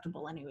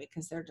susceptible anyway,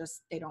 because they're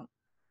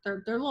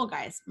little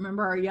guys.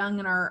 Remember, our young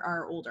and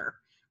our older,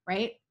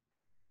 right?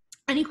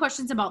 Any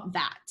questions about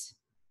that?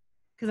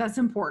 Because that's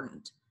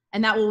important.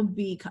 And that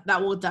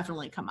will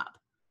definitely come up,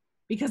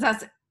 because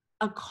that's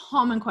a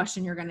common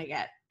question you're going to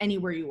get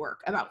anywhere you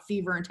work about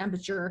fever and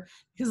temperature,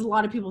 because a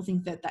lot of people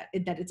think that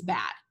it's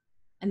bad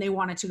and they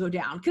want it to go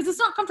down, because it's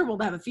not comfortable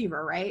to have a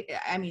fever, right?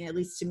 I mean, at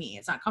least to me,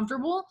 it's not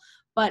comfortable,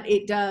 but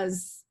it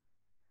does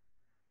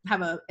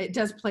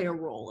play a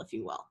role, if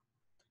you will.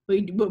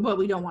 But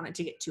we don't want it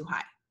to get too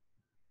high.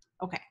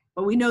 Okay,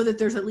 but we know that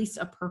there's at least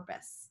a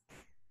purpose.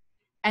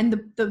 And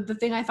the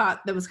thing I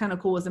thought that was kind of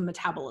cool was the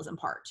metabolism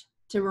part,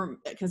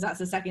 because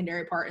that's a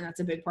secondary part, and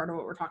that's a big part of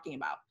what we're talking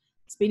about.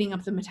 Speeding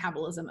up the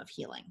metabolism of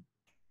healing,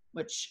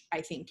 which I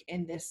think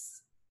in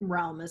this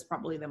realm is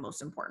probably the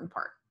most important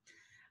part.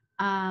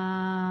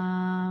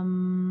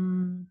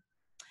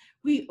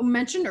 We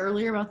mentioned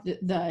earlier about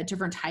the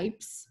different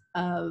types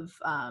of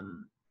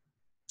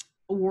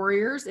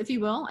warriors, if you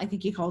will. I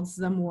think he calls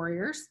them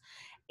warriors.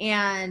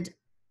 And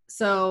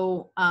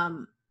so,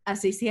 as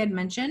Stacey had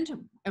mentioned,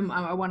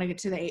 I want to get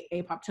to the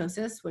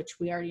apoptosis, which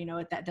we already know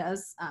what that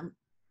does,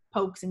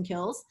 pokes and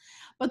kills.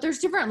 But there's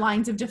different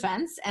lines of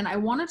defense. And I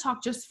want to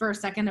talk just for a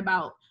second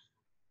about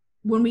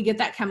when we get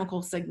that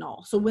chemical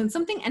signal. So when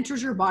something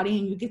enters your body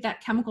and you get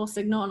that chemical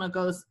signal and it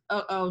goes,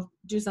 oh,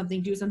 do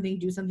something, do something,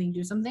 do something,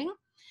 do something.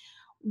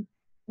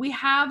 We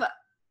have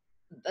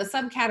a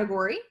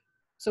subcategory.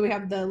 So we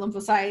have the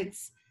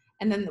lymphocytes,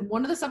 and then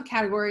one of the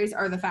subcategories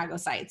are the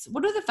phagocytes.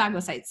 What do the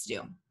phagocytes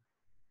do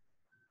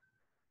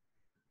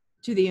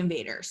to the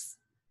invaders?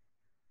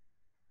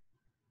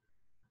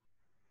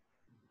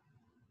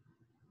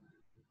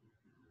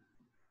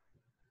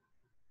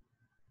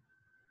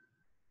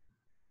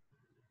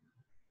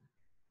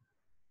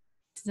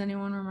 Does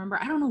anyone remember?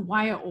 I don't know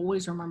why I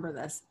always remember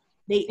this.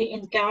 They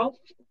engulf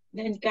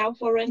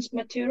foreign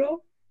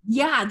material.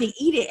 Yeah, they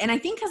eat it. And I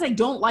think because I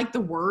don't like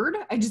the word,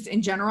 I just,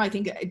 in general, I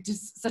think it's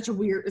just such a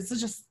weird, it's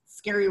such a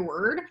scary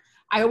word.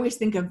 I always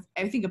think of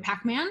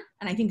Pac-Man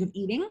and I think of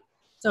eating.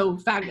 So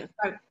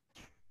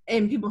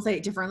and people say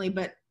it differently,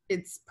 but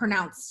it's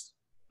pronounced,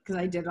 because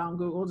I did it on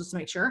Google just to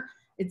make sure.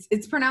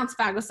 It's pronounced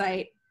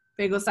phagocyte,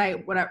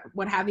 whatever,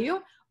 what have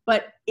you,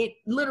 but it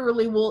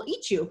literally will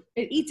eat you.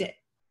 It eats it.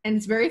 And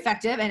it's very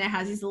effective, and it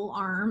has these little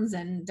arms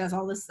and does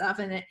all this stuff,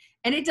 and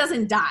it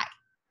doesn't die.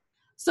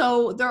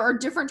 So there are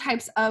different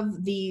types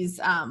of these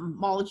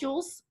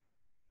molecules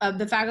of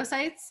the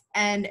phagocytes.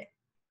 And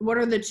what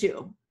are the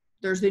two?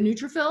 There's the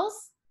neutrophils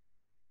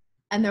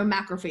and the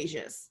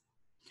macrophages.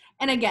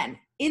 And again,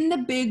 in the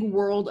big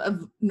world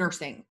of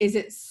nursing, is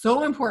it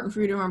so important for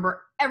you to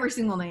remember every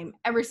single name,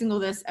 every single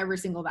this, every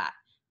single that?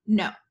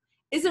 No.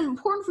 Is it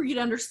important for you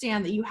to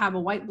understand that you have a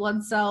white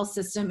blood cell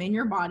system in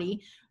your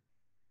body?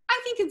 I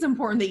think it's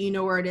important that you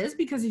know where it is,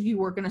 because if you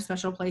work in a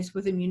special place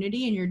with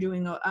immunity and you're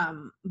doing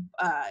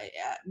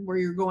where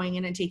you're going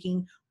in and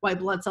taking white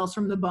blood cells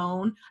from the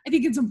bone, I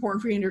think it's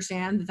important for you to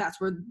understand that that's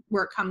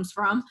where it comes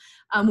from.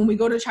 When we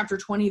go to chapter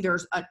 20,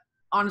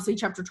 honestly,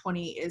 chapter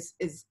 20 is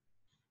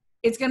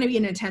it's going to be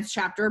an intense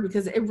chapter,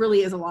 because it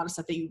really is a lot of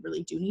stuff that you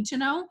really do need to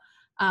know,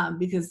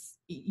 because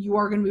you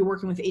are going to be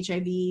working with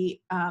HIV,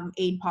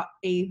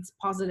 AIDS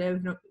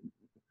positive,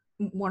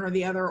 one or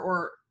the other,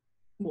 or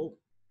well.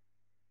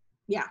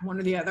 Yeah, one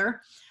or the other,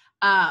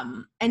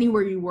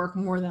 anywhere you work,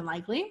 more than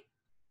likely.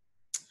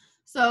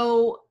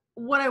 So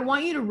what I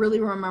want you to really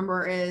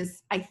remember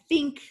is, I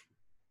think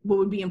what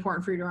would be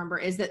important for you to remember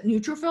is that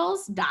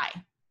neutrophils die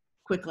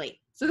quickly.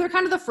 So they're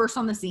kind of the first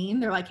on the scene.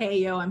 They're like, hey,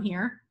 yo, I'm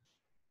here.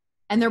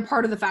 And they're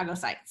part of the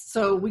phagocytes.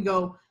 So we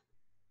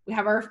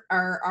have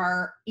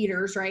our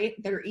eaters, right,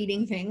 that are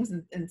eating things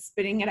and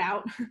spitting it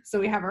out. So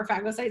we have our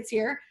phagocytes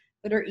here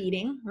that are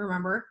eating,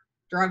 remember,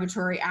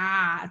 derogatory,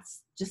 it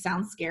just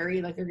sounds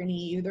scary, like they're going to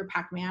eat you, they're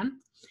Pac-Man.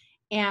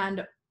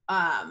 And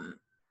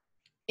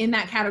in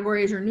that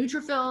category is your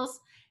neutrophils.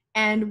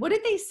 And what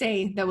did they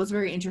say that was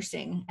very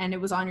interesting? And it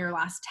was on your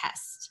last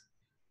test.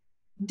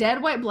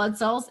 Dead white blood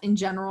cells in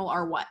general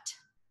are what?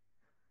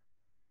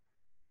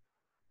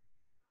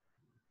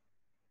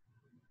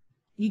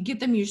 You get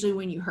them usually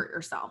when you hurt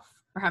yourself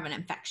or have an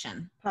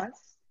infection.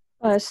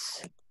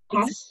 Pus.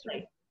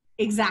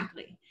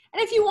 Exactly.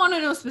 And if you want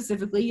to know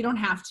specifically, you don't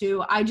have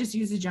to. I just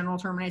use a general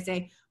term and I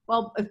say,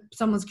 well, if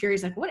someone's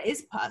curious, like, what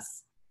is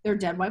pus? They're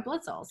dead white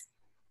blood cells.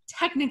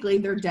 Technically,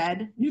 they're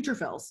dead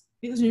neutrophils,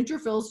 because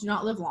neutrophils do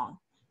not live long.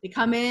 They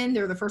come in,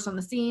 they're the first on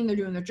the scene, they're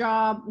doing their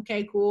job.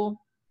 Okay, cool.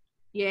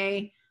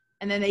 Yay.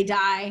 And then they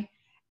die.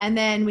 And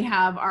then we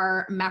have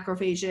our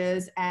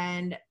macrophages,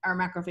 and our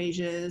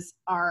macrophages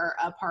are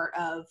a part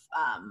of,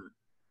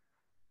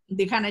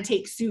 they kind of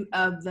take suit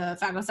of the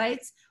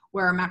phagocytes,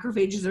 where our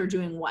macrophages are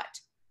doing what?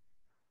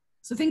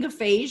 So think of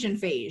phage and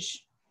phage.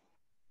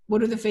 What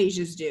do the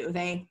phages do?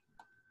 I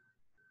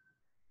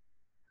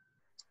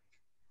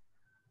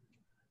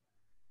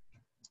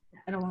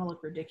don't want to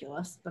look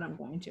ridiculous, but I'm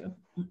going to.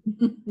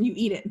 You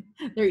eat it.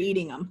 They're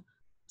eating them.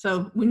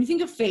 So when you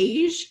think of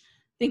phage,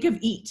 think of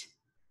eat.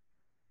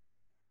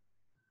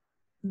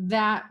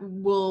 That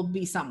will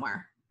be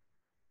somewhere.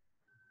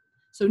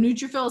 So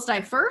neutrophils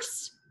die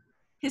first.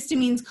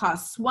 Histamines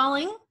cause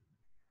swelling.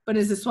 But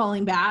is the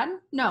swelling bad?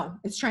 No,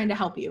 it's trying to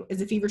help you. Is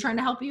the fever trying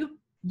to help you?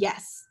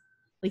 Yes.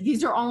 Like,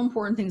 these are all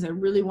important things I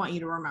really want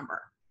you to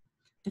remember.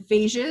 The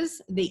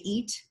phages, they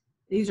eat.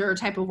 These are a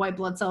type of white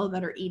blood cell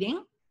that are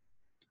eating.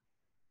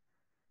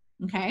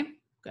 Okay,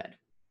 good.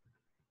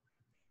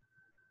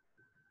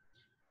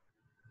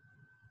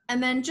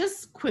 And then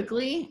just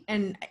quickly,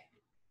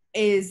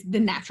 is the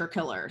natural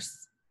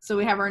killers. So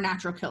we have our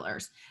natural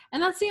killers.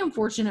 And that's the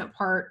unfortunate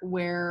part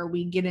where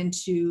we get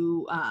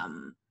into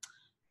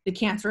the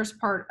cancerous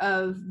part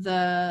of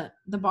the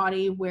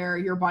body, where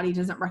your body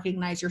doesn't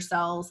recognize your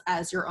cells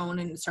as your own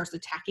and it starts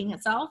attacking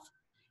itself.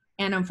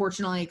 And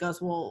unfortunately, it goes,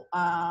 well,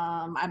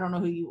 I don't know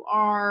who you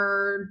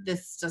are.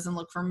 This doesn't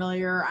look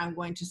familiar. I'm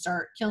going to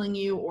start killing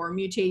you or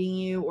mutating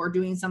you or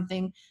doing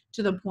something,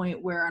 to the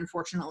point where,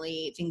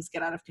 unfortunately, things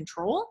get out of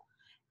control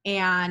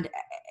and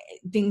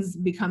things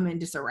become in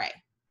disarray.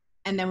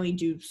 And then we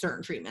do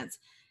certain treatments.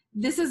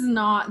 This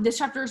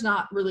chapter is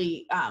not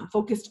really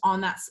focused on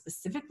that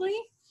specifically.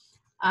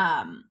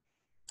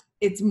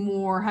 It's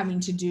more having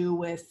to do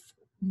with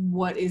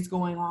what is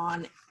going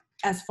on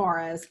as far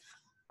as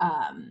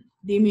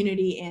the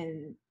immunity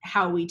and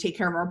how we take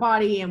care of our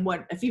body, and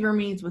what a fever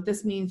means, what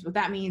this means, what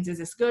that means. Is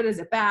this good? Is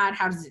it bad?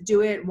 How does it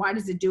do it? Why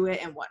does it do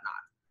it? And whatnot.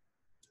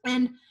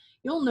 And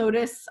you'll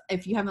notice,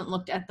 if you haven't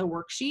looked at the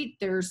worksheet,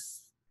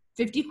 there's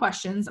 50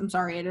 questions. I'm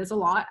sorry, it is a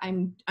lot.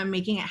 I'm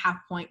making it half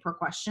point per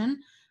question,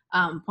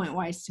 point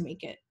wise, to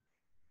make it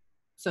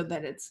so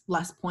that it's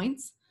less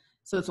points.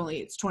 So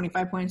it's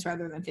 25 points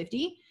rather than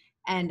 50.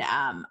 And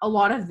a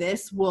lot of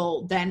this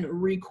will then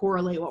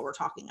re-correlate what we're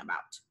talking about.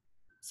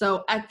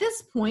 So at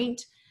this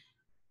point,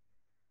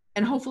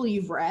 and hopefully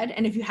you've read,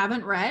 and if you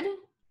haven't read,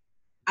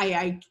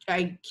 I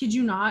kid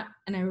you not,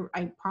 and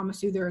I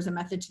promise you there is a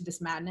method to this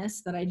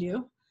madness that I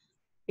do.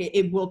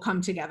 It will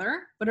come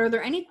together. But are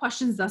there any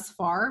questions thus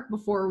far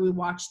before we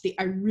watch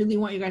I really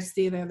want you guys to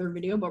see the other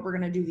video, but we're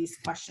going to do these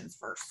questions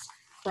first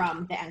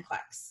from the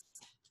NCLEX,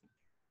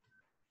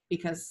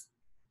 because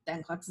the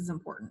NCLEX is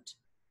important.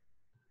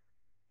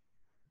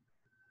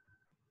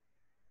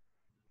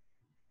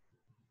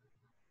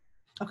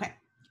 Okay,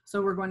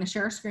 so we're going to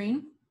share a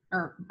screen,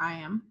 or I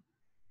am.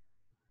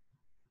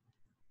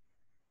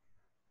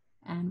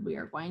 And we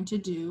are going to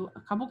do a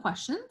couple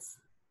questions.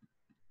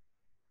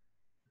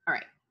 All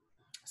right,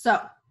 so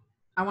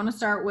I want to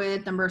start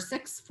with number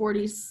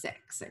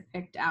 646. I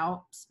picked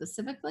out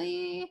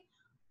specifically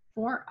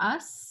for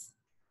us.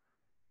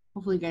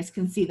 Hopefully you guys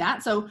can see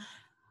that. So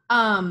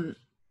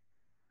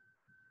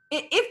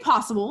if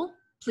possible,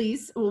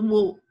 please,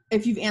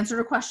 if you've answered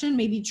a question,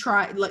 maybe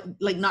try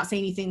like not say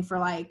anything for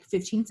like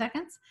 15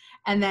 seconds,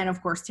 and then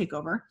of course take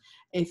over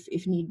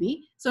if need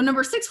be. So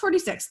number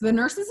 646, the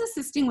nurse is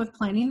assisting with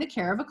planning the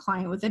care of a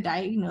client with a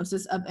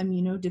diagnosis of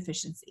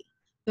immunodeficiency.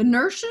 The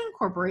nurse should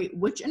incorporate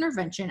which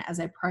intervention as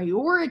a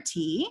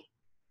priority,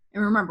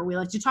 and remember, we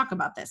like to talk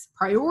about this.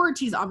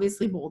 Priority is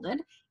obviously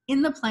bolded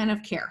in the plan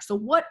of care. So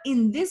what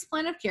in this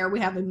plan of care, we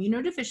have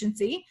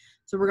immunodeficiency.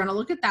 So we're gonna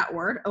look at that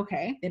word.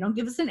 Okay, they don't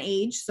give us an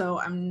age, so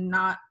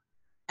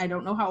I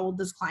don't know how old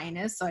this client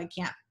is, so I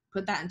can't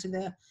put that into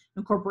the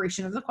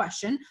incorporation of the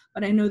question,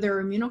 but I know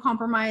they're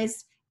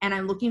immunocompromised, and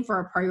I'm looking for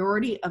a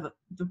priority of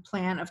the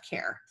plan of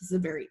care. This is a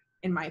very,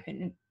 in my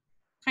opinion,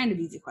 kind of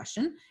easy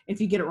question.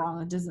 If you get it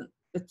wrong,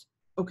 it's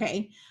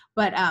okay.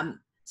 But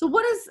so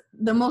what is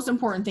the most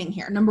important thing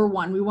here? Number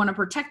one, we want to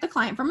protect the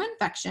client from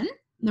infection.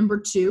 Number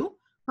two,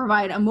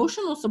 provide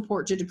emotional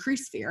support to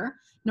decrease fear.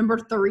 Number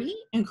three,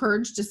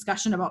 encourage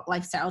discussion about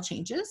lifestyle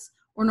changes.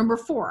 Or number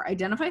four,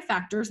 identify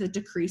factors that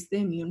decrease the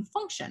immune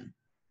function.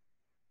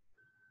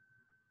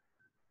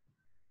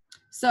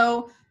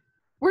 So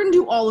we're going to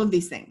do all of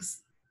these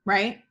things,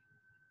 right?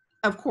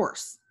 Of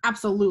course,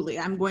 absolutely.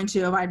 I'm going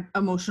to provide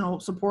emotional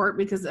support,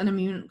 because an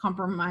immune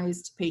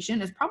compromised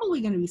patient is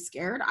probably going to be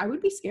scared. I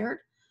would be scared.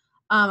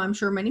 I'm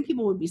sure many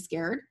people would be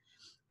scared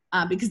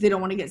because they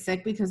don't want to get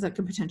sick, because that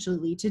could potentially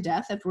lead to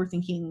death. If we're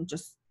thinking,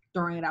 just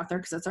throwing it out there,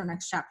 because that's our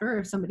next chapter,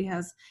 if somebody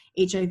has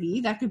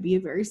HIV, that could be a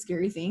very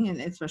scary thing, and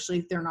especially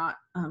if they're not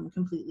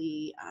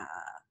completely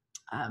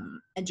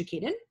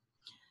educated.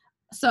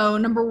 So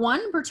number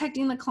one,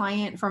 protecting the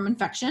client from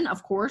infection.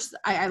 Of course,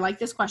 I like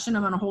this question.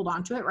 I'm going to hold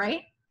on to it,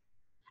 right?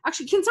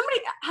 Actually, can somebody,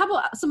 how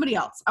about somebody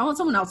else? I want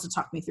someone else to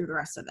talk me through the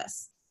rest of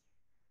this.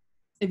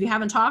 If you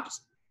haven't talked,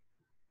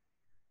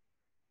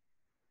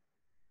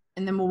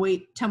 and then we'll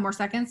wait 10 more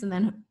seconds, and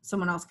then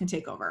someone else can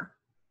take over.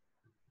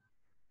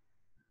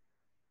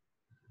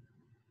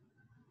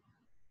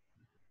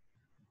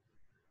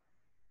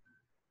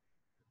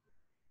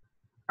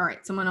 All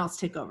right, someone else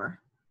take over.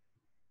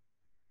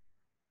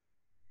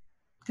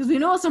 Because we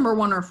know it's number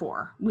 1 or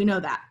 4. We know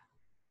that.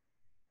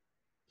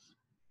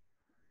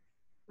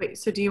 Wait,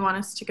 so do you want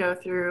us to go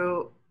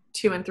through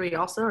 2 and 3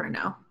 also, or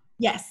no?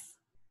 Yes.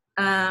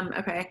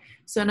 Okay,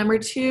 so number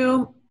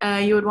 2,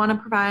 you would want to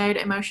provide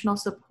emotional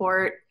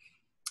support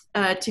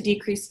to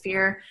decrease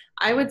fear.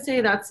 I would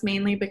say that's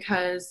mainly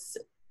because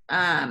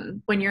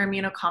when you're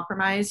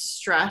immunocompromised,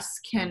 stress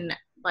can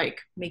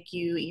make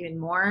you even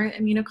more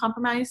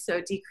immunocompromised.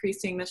 So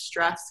decreasing the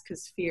stress,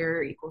 because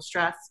fear equals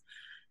stress.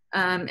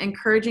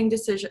 Encouraging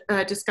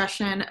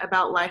discussion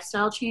about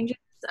lifestyle changes.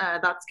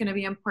 That's going to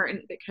be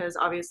important, because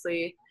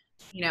obviously,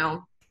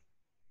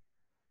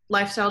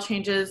 lifestyle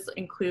changes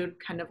include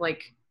kind of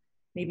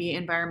maybe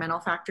environmental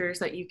factors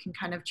that you can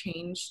kind of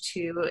change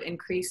to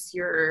increase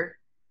your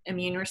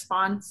immune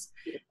response.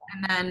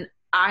 And then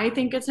I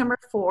think it's number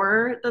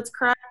 4 that's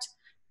correct,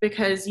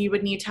 because you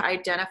would need to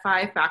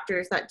identify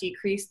factors that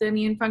decrease the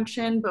immune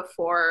function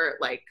before,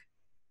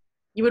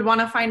 you would want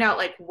to find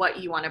out what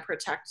you want to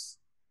protect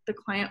the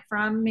client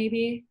from,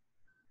 maybe.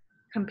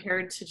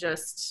 compared to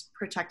just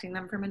protecting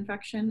them from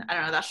infection. I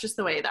don't know, that's just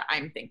the way that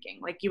I'm thinking.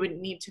 Like you would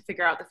need to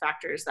figure out the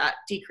factors that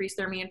decrease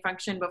their immune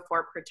function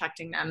before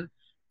protecting them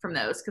from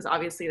those, because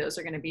obviously those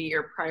are going to be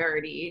your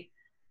priority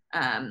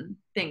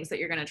things that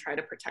you're going to try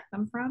to protect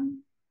them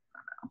from.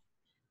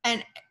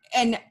 I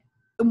don't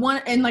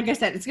know. And like I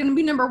said, it's going to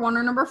be number 1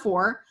 or number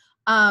 4.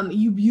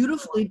 You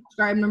beautifully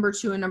described number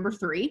 2 and number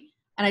 3.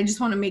 And I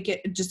just want to make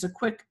it just a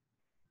quick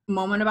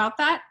moment about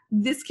that.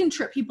 This can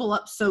trip people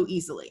up so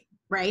easily,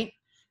 right?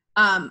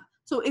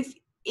 So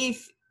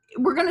if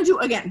we're going to do,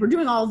 again, we're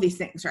doing all of these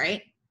things,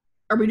 right?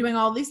 Are we doing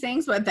all of these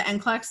things? But the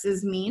NCLEX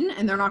is mean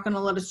and they're not going to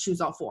let us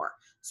choose all 4.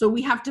 So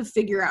we have to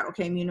figure out,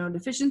 okay,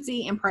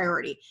 immunodeficiency and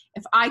priority.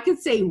 If I could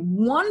say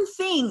one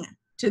thing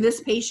to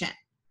this patient,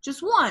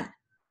 just one,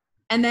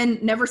 and then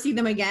never see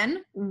them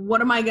again, what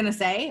am I going to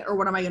say or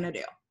what am I going to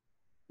do?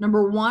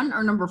 Number 1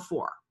 or number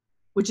 4?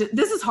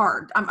 This is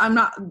hard.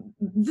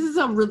 This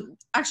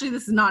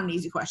is not an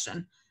easy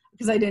question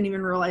because I didn't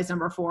even realize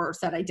number 4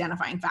 said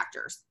identifying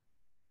factors.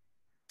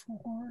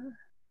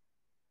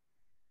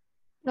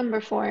 Number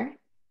 4.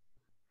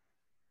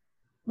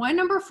 Why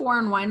number 4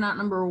 and why not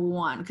number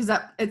 1? Because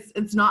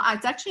it's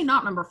actually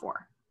not number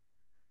 4.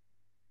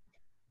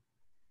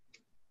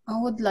 I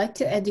would like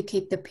to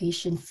educate the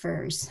patient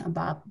first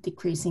about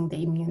decreasing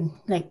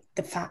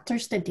the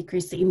factors that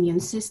decrease the immune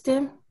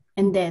system.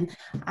 And then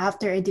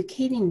after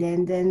educating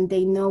them, then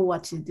they know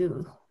what to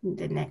do.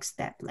 The next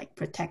step, like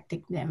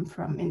protecting them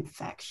from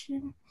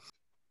infection.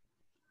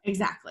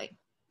 Exactly.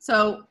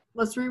 So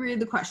let's reread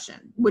the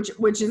question, which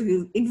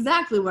is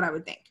exactly what I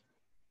would think.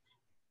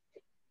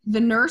 The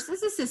nurse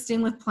is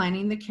assisting with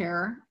planning the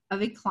care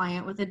of a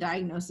client with a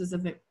diagnosis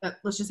of,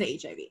 let's just say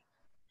HIV.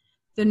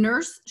 The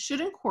nurse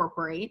should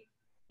incorporate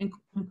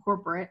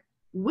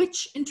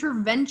which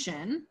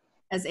intervention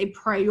as a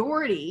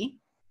priority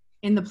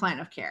in the plan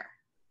of care?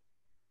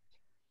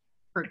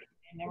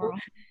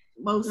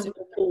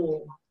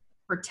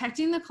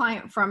 Protecting the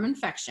client from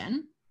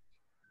infection.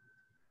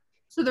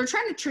 So they're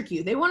trying to trick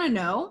you. They want to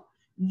know,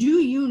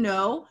 do you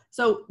know?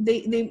 So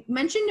they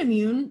mentioned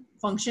immune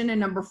function in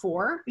number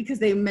 4 because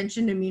they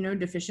mentioned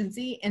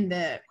immunodeficiency in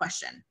the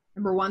question.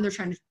 Number 1, they're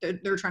trying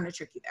to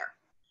trick you there.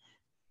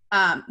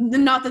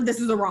 Not that this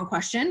is the wrong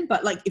question,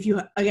 but like if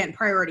you, again,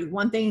 priority,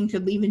 one thing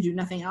could leave and do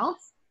nothing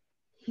else.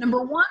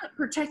 Number 1,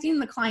 protecting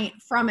the client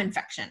from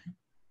infection.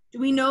 Do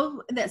we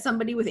know that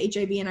somebody with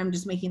HIV, and I'm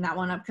just making that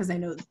one up because I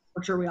know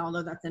for sure we all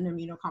know that's an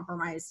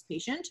immunocompromised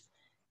patient,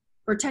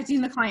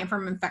 protecting the client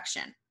from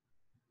infection.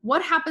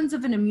 What happens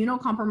if an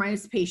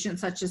immunocompromised patient,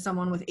 such as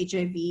someone with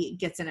HIV,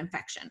 gets an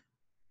infection?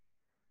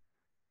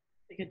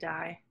 They could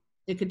die.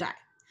 They could die.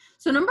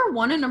 So number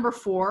 1 and number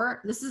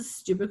 4, this is a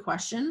stupid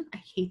question.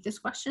 I hate this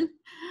question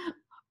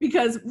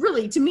because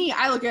really, to me,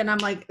 I look at it and I'm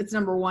like, it's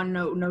number 1,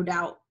 no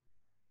doubt.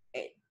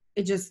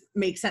 It just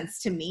makes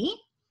sense to me.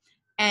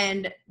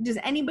 And does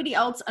anybody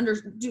else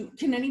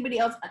can anybody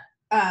else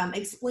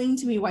explain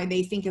to me why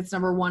they think it's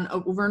number 1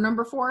 over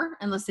number 4,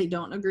 unless they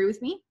don't agree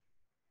with me?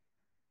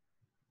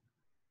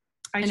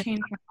 I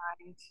changed my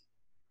mind.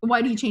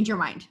 Why do you change your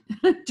mind?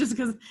 Just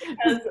because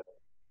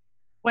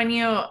when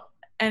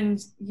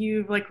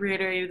you've like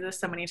reiterated this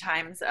so many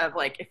times of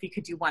like, if you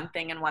could do one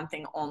thing and one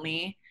thing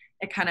only,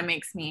 it kind of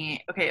makes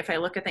me, okay, if I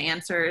look at the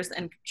answers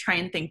and try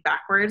and think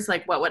backwards,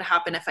 like what would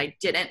happen if I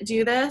didn't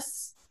do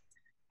this?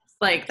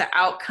 Like the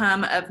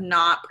outcome of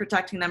not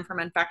protecting them from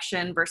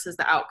infection versus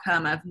the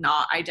outcome of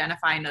not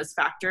identifying those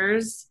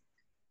factors.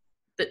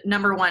 The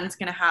number 1 is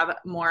going to have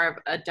more of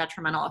a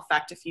detrimental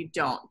effect if you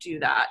don't do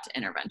that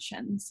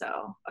intervention.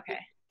 So, okay.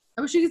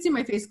 I wish you could see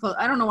my face close.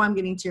 I don't know why I'm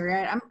getting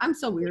teary-eyed. I'm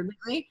so weird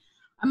lately.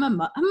 I'm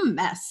a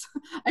mess.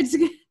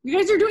 You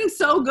guys are doing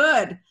so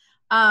good.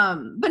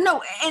 But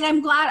no, and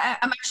I'm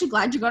actually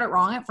glad you got it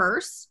wrong at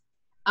first.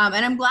 And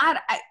I'm glad,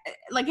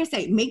 like I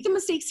say, make the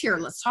mistakes here.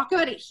 Let's talk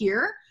about it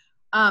here.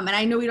 And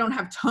I know we don't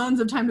have tons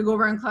of time to go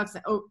over and collect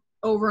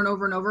over and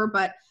over and over,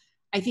 but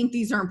I think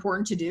these are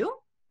important to do.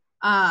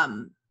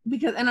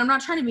 Because, and I'm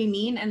not trying to be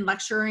mean and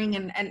lecturing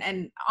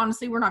and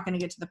honestly, we're not going to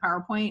get to the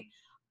PowerPoint.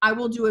 I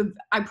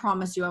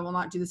promise you, I will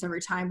not do this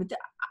every time, but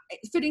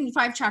fitting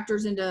 5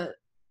 chapters into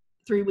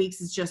 3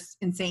 weeks is just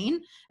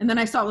insane. And then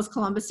I saw it was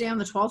Columbus Day on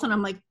the 12th and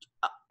I'm like,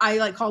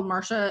 I called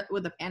Marsha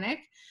with a panic.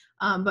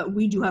 But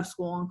we do have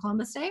school on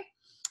Columbus Day.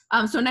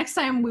 So next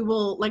time we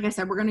will, like I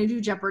said, we're going to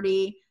do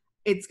Jeopardy.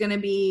 It's going to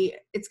be,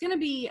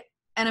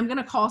 and I'm going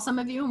to call some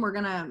of you and we're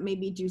going to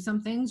maybe do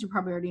some things. You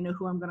probably already know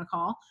who I'm going to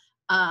call.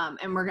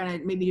 And we're going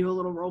to maybe do a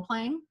little role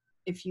playing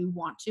if you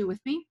want to with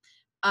me.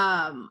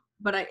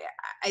 But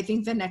I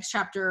think the next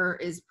chapter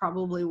is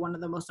probably one of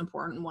the most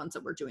important ones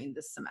that we're doing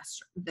this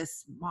semester,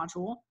 this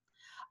module.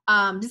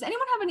 Does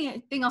anyone have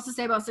anything else to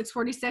say about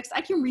 646?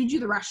 I can read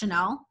you the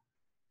rationale.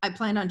 I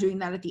planned on doing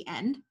that at the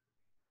end.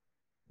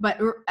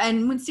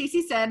 And when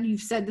Stacy said,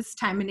 you've said this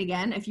time and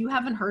again, if you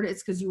haven't heard it,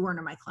 it's because you weren't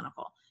in my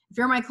clinical. If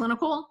you're in my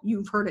clinical,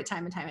 you've heard it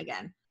time and time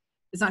again.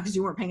 It's not because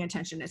you weren't paying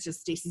attention. It's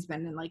just Stacy's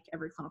been in like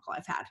every clinical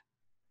I've had.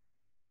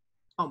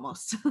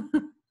 Almost.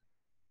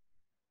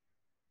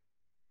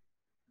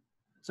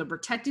 So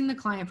protecting the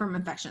client from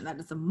infection, that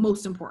is the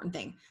most important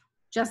thing.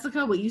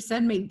 Jessica, what you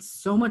said made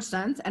so much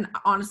sense. And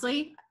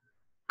honestly,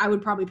 I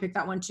would probably pick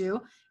that one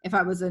too. If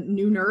I was a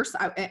new nurse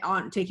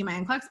on taking my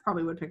NCLEX,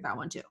 probably would pick that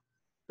one too.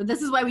 But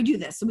this is why we do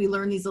this. So we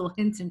learn these little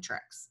hints and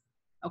tricks.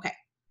 Okay.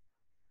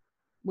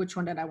 Which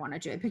one did I want to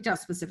do? I picked out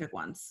specific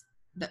ones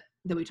that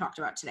we talked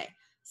about today.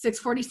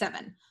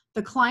 647.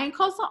 The client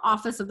calls the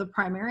office of the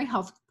primary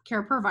health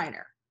care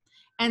provider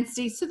and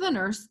states to the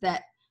nurse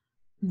that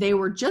they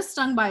were just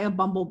stung by a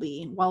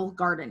bumblebee while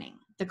gardening.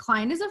 The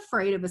client is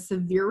afraid of a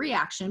severe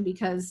reaction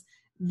because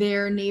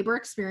their neighbor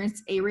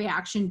experienced a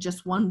reaction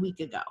just 1 week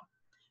ago.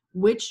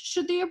 What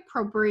is the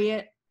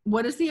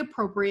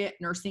appropriate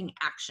nursing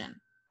action?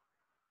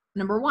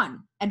 Number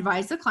 1,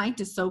 advise the client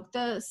to soak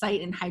the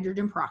site in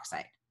hydrogen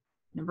peroxide.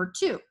 Number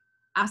 2,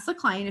 ask the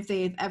client if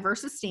they have ever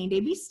sustained a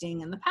bee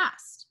sting in the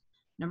past.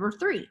 Number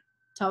 3,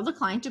 tell the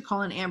client to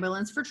call an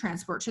ambulance for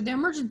transport to the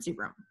emergency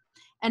room.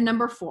 And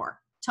number 4,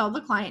 tell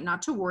the client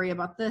not to worry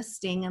about the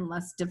sting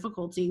unless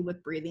difficulty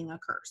with breathing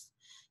occurs.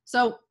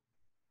 So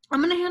I'm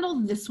going to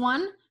handle this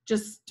one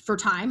just for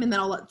time, and then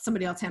I'll let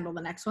somebody else handle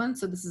the next one.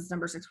 So this is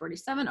number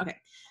 647. Okay.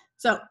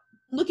 So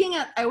looking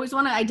at, I always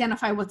want to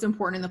identify what's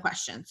important in the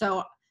question.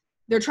 So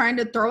they're trying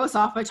to throw us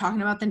off by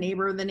talking about the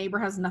neighbor. The neighbor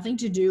has nothing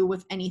to do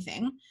with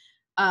anything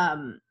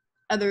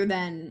other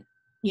than,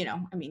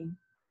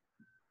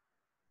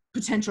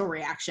 potential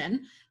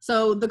reaction.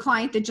 So the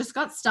client that just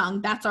got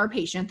stung, that's our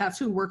patient. That's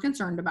who we're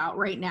concerned about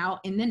right now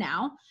in the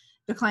now.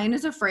 The client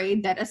is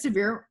afraid that a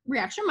severe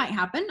reaction might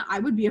happen. I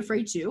would be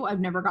afraid too. I've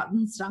never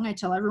gotten stung. I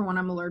tell everyone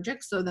I'm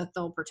allergic so that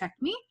they'll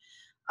protect me.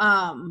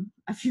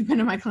 If you've been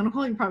in my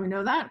clinical, you probably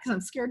know that because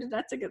I'm scared to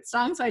death to get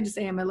stung. So I just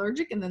say I'm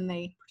allergic and then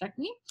they protect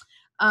me.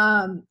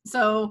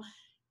 So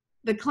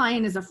the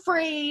client is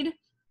afraid,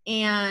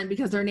 and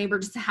because their neighbor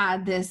just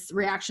had this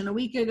reaction a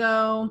week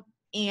ago.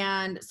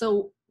 And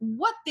so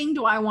what thing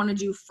do I want to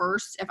do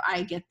first if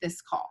I get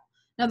this call?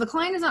 Now the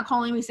client is not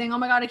calling me saying, oh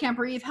my God, I can't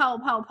breathe,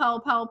 help, help,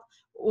 help, help,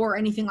 or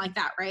anything like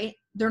that, right?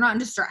 They're not in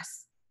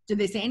distress. Did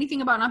they say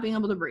anything about not being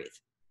able to breathe?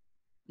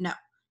 No.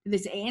 Did they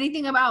say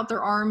anything about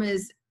their arm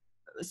is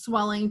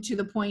swelling to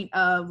the point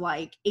of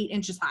like 8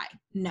 inches high?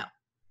 No.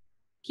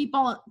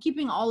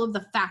 Keeping all of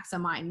the facts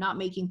in mind, not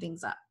making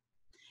things up.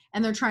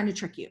 And they're trying to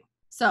trick you.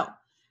 So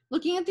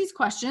looking at these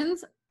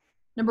questions,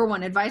 number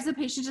 1, advise the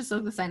patient to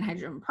soak the site in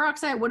hydrogen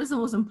peroxide. What is the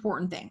most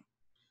important thing?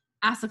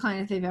 Ask the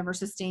client if they've ever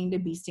sustained a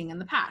bee sting in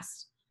the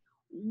past.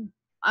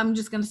 I'm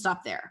just going to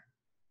stop there.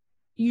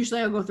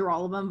 Usually I'll go through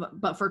all of them,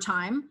 but for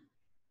time,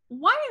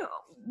 why,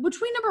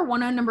 between number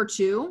 1 and number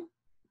 2,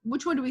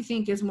 which one do we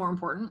think is more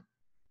important?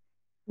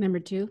 Number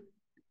 2.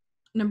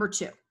 Number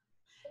 2.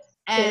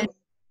 And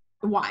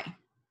why?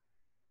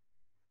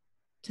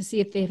 To see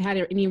if they've had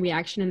any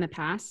reaction in the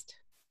past.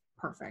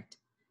 Perfect.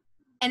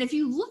 And if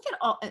you look at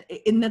all,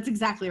 and that's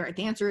exactly right.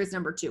 The answer is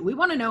number 2. We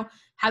want to know,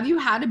 have you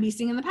had a bee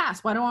sting in the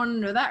past? Why do I want to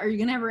know that? Are you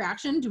going to have a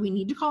reaction? Do we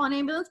need to call an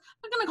ambulance?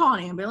 I'm not going to call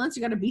an ambulance.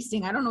 You got a bee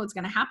sting. I don't know what's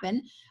going to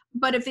happen.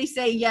 But if they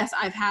say, yes,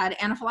 I've had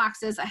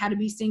anaphylaxis, I had a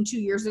bee sting 2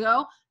 years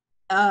ago.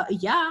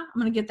 Yeah,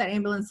 I'm going to get that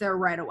ambulance there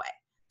right away.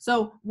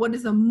 So what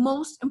is the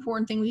most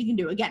important thing we can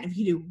do? Again, if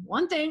you do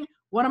one thing,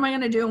 what am I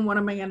going to do and what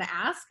am I going to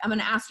ask? I'm going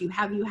to ask you,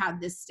 have you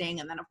had this sting?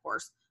 And then, of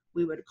course,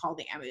 we would call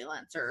the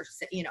ambulance or,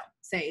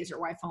 say is your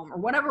wife home or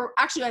whatever.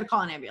 Actually, I'd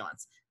call an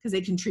ambulance because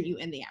they can treat you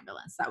in the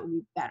ambulance. That would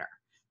be better.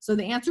 So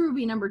the answer would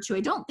be number 2.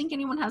 I don't think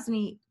anyone has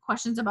any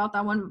questions about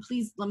that one, but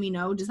please let me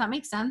know. Does that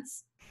make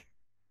sense?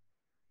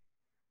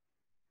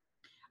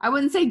 I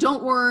wouldn't say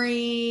don't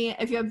worry.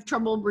 If you have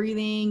trouble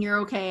breathing, you're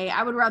okay.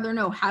 I would rather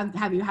know,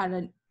 have you had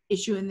an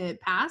issue in the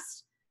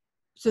past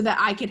so that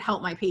I could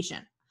help my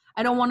patient.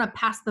 I don't want to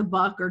pass the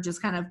buck or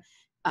just kind of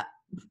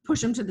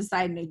push them to the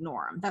side and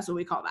ignore them. That's what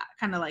we call that.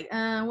 Kind of like,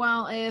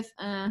 well, if,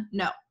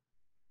 no.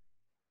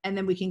 And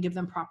then we can give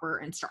them proper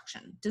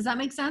instruction. Does that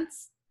make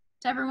sense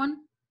to everyone?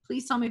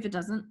 Please tell me if it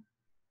doesn't.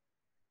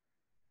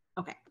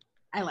 Okay.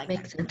 I like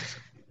that. Sense.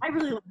 I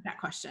really like that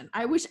question.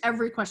 I wish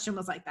every question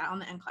was like that on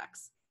the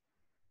NCLEX.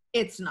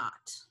 It's not.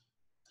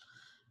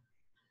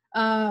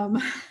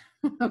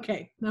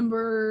 Okay.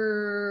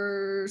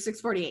 Number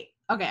 648.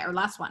 Okay. Our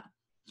last one.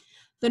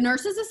 The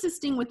nurse is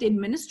assisting with the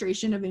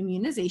administration of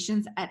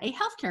immunizations at a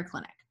healthcare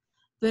clinic.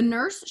 The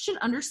nurse should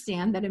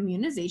understand that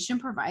immunization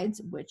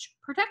provides which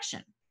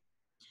protection?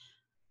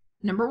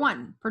 Number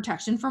 1,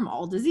 protection from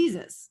all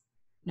diseases.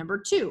 Number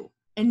 2,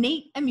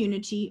 innate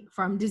immunity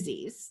from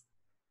disease.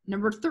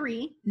 Number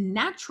 3,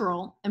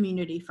 natural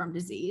immunity from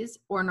disease.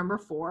 Or number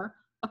 4,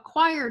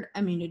 acquired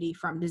immunity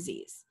from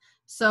disease.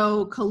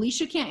 So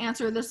Kalisha can't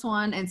answer this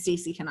one and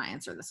Stacy cannot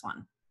answer this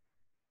one.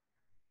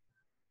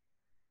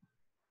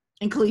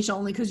 And Kalisha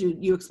only because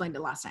you explained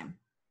it last time.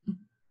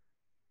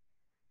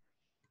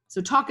 So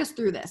talk us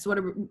through this. What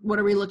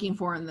are we looking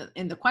for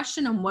in the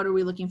question, and what are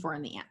we looking for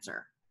in the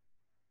answer?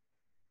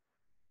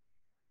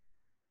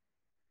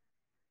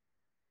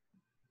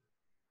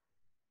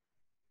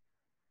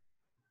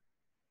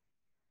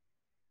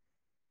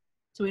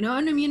 So we know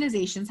an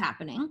immunization is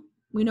happening.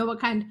 We know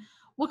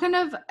what What kind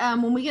of,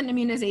 when we get an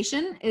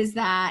immunization, is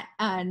that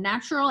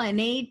natural,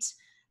 innate,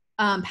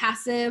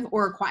 passive,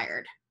 or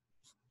acquired?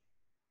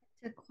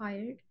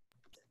 Acquired.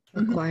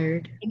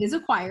 Acquired. It is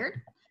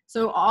acquired.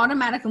 So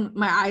automatically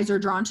my eyes are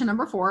drawn to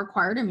number 4,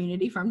 acquired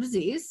immunity from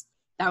disease.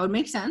 That would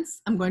make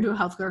sense. I'm going to a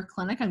healthcare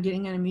clinic. I'm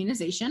getting an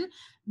immunization.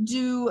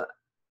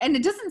 And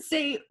it doesn't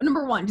say,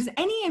 number 1, does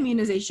any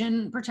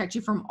immunization protect you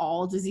from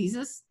all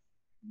diseases?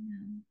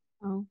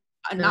 No.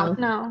 Not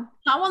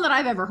one that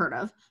I've ever heard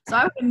of. So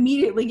I would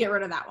immediately get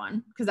rid of that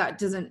one because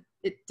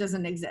it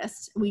doesn't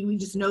exist. We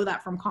just know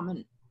that from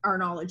our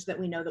knowledge that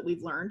we know that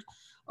we've learned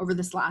over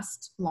this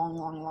last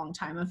long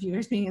time of you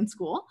guys being in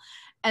school.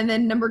 And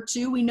then number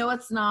 2, we know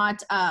it's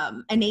not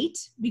innate,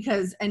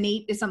 because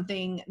innate is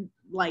something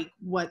like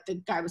what the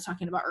guy was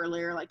talking about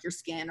earlier, like your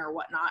skin or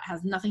whatnot,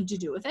 has nothing to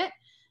do with it.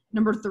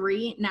 Number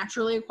 3,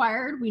 naturally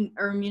acquired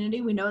or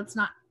immunity. We know it's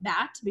not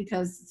that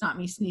because it's not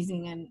me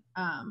sneezing, and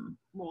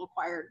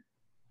acquired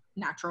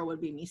natural would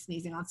be me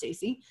sneezing on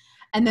Stacy.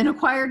 And then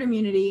acquired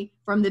immunity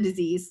from the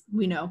disease,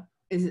 we know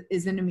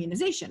is an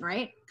immunization,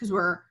 right? Because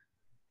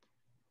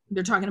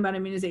they're talking about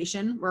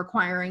immunization. We're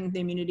acquiring the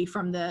immunity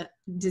from the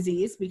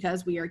disease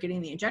because we are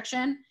getting the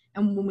injection.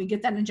 And when we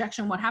get that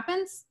injection, what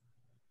happens?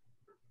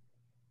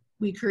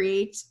 We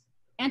create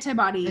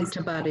antibodies.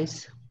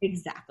 Antibodies.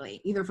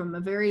 Exactly. Either from a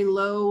very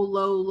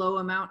low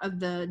amount of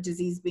the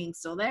disease being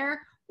still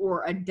there,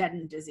 or a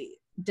deadened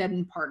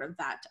part of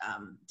that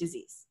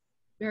disease.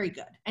 Very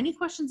good. Any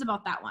questions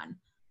about that one?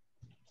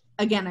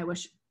 Again, I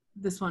wish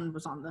this one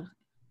was on the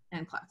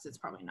NCLEX. It's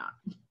probably not.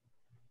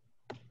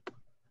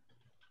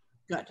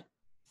 Good.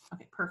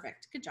 Okay,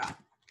 perfect. Good job.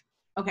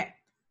 Okay,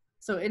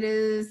 so it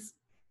is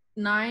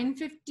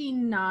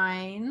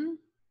 9:59.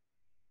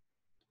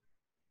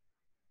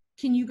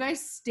 Can you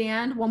guys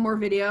stand one more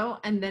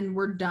video and then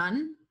we're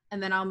done? And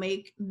then I'll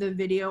make the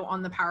video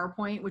on the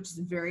PowerPoint, which is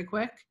very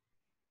quick,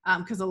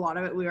 because a lot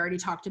of it we already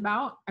talked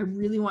about. I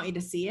really want you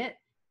to see it.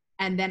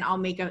 And then I'll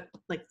make a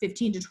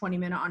 15 to 20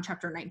 minute on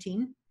chapter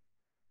 19.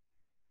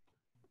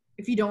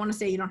 If you don't want to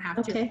stay, you don't have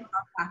to. Okay.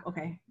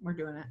 Okay, we're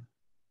doing it.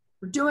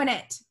 We're doing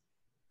it.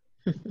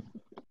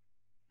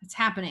 It's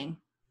happening.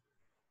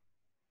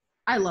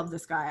 I love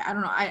this guy. I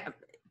don't know.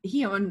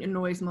 He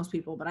annoys most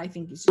people, but I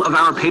think he's just, Of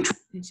our patron.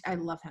 I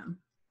love him.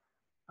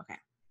 Okay.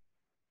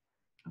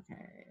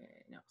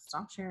 No,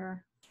 stop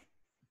share.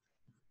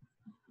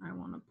 I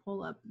want to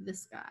pull up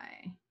this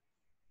guy.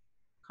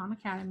 Khan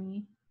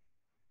Academy.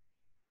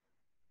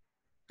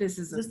 Is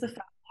this the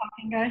fast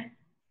talking guy?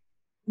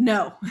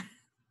 No.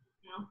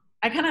 No.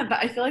 I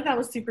feel like that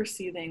was super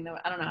soothing, though.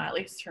 I don't know, at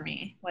least for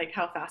me, like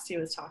how fast he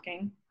was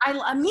talking.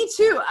 Me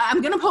too.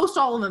 I'm going to post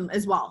all of them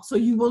as well, so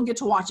you will get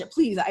to watch it.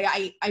 Please,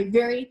 I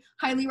very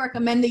highly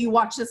recommend that you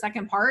watch the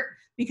second part,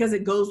 because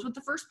it goes with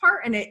the first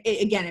part, and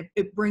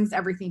it brings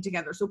everything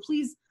together. So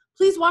please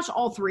watch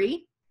all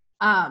 3.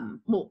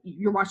 Well,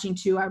 you're watching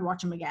 2. I'd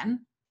watch them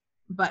again,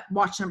 but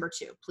watch number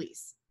 2,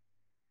 please.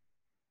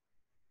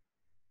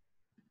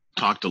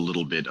 Talked a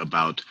little bit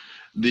about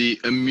the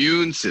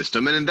immune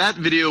system, and in that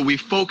video we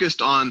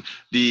focused on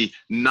the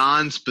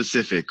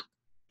non-specific.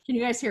 Can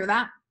you guys hear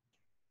that?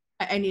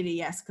 I need a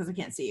yes because I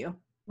can't see you.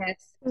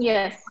 Yes.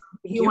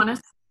 You want to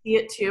see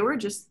it too, or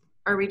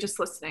are we just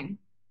listening?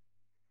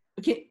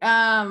 Okay.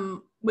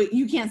 Wait,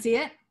 you can't see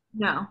it?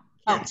 No.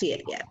 Can't see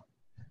it yet.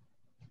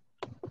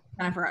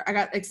 I forgot. I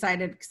got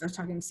excited because I was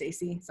talking to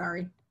Stacy.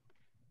 Sorry.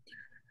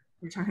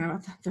 We're talking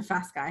about the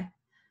fast guy.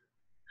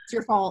 It's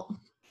your fault.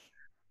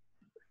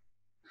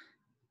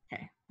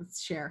 Okay,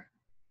 let's share.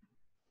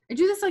 I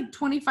do this like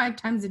 25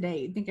 times a day.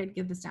 You'd think I'd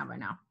get this down by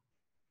now.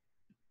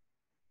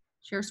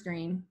 Share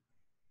screen.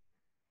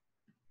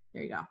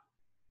 There you go.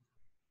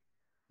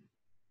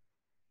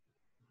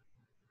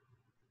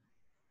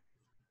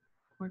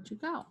 Where'd you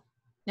go?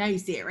 Now you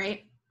see it,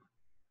 right?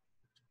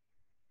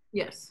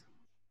 Yes.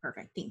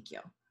 Perfect, thank you.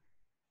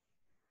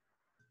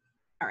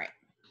 All right.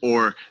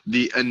 Or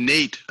the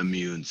innate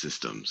immune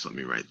system. So let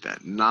me write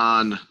that.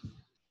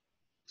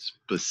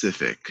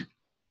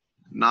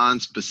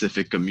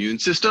 Non-specific immune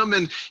system.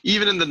 And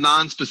even in the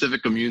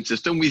non-specific immune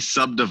system, we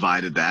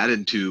subdivided that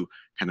into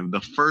kind of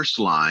the first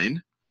line,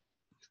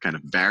 kind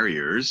of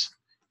barriers.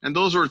 And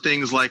those were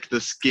things like the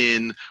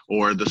skin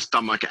or the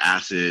stomach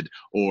acid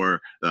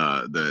or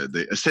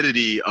the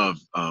acidity of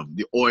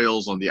the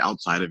oils on the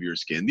outside of your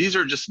skin. These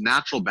are just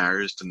natural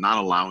barriers to not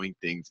allowing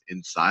things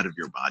inside of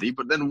your body.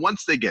 But then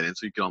once they get in,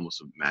 so you can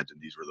almost imagine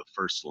these were the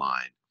first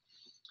line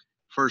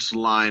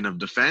of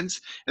defense.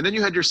 And then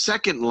you had your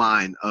second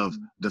line of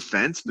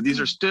defense, but these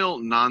are still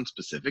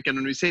non-specific. And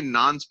when we say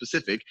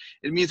non-specific,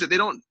 it means that they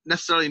don't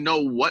necessarily know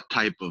what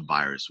type of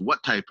virus,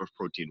 what type of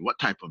protein, what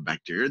type of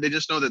bacteria. They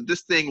just know that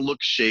this thing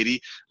looks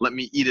shady. Let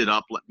me eat it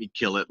up. Let me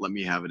kill it. Let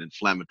me have an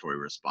inflammatory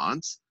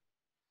response.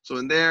 So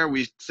in there,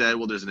 we said,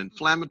 well, there's an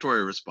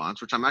inflammatory response,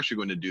 which I'm actually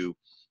going to do.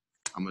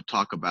 I'm going to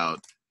talk about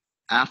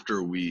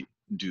after we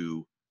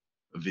do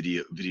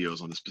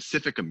videos on the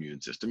specific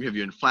immune system. You have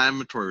your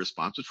inflammatory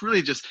response, which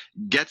really just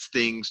gets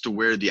things to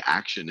where the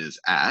action is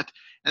at.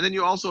 And then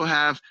you also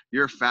have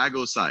your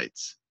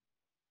phagocytes.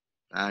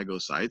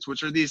 Phagocytes,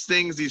 which are these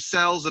things, these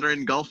cells that are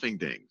engulfing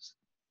things.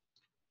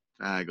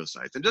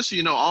 Phagocytes. And just so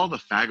you know, all the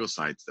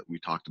phagocytes that we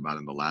talked about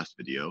in the last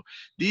video,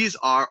 these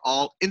are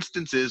all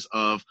instances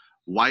of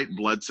white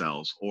blood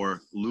cells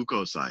or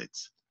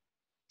leukocytes.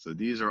 So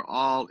these are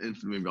all,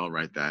 maybe I'll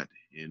write that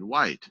in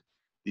white.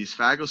 These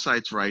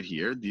phagocytes right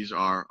here, these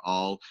are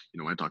all,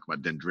 when I talk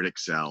about dendritic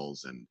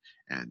cells and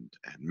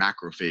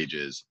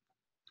macrophages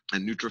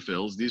and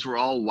neutrophils, these were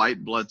all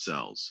white blood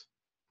cells.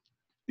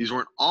 These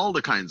weren't all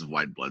the kinds of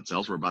white blood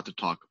cells. We're about to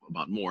talk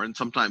about more. And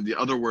sometimes the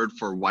other word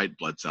for white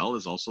blood cell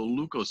is also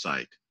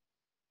leukocyte.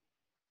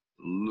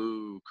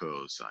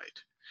 Leukocyte.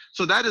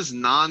 So that is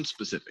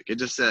non-specific. It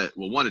just said,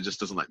 well, one, it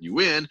just doesn't let you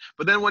in.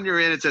 But then when you're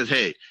in, it says,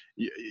 hey,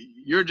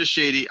 you're just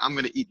shady. I'm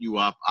going to eat you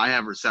up. I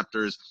have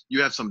receptors.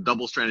 You have some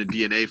double-stranded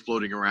DNA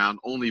floating around.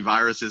 Only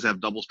viruses have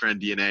double-stranded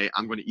DNA.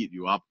 I'm going to eat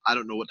you up. I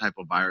don't know what type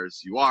of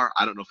virus you are.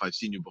 I don't know if I've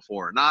seen you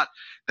before or not.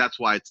 That's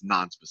why it's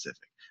non-specific.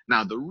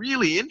 Now, the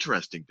really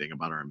interesting thing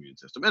about our immune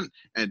system,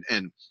 and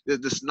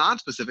this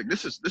non-specific,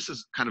 this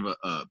is kind of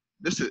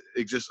this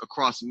exists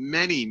across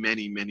many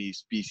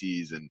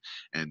species and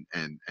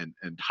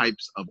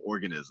types of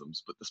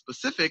organisms. But the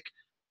specific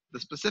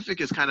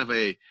is kind of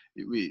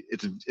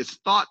it's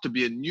thought to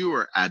be a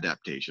newer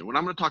adaptation. What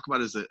I'm going to talk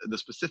about is the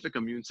specific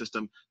immune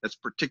system that's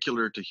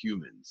particular to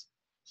humans.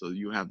 So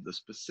you have the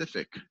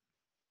specific,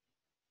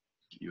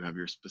 you have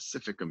your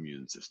specific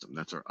immune system.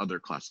 That's our other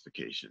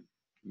classification.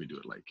 Let me do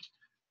it like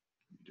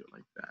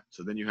that.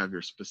 So then you have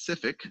your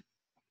specific,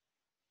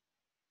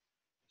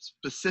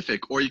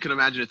 or you can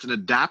imagine it's an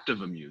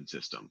adaptive immune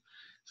system.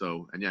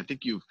 So, and yeah, I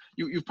think you've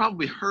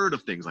probably heard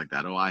of things like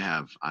that. Oh, I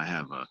have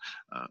a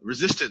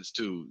resistance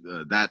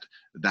to that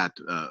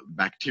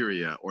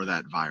bacteria or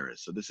that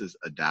virus. So this is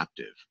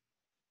adaptive.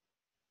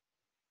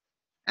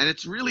 And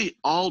it's really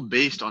all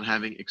based on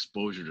having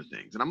exposure to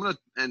things.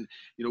 And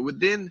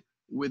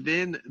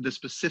within the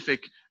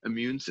specific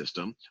immune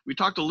system, we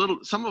talked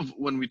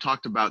when we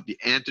talked about the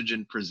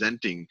antigen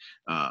presenting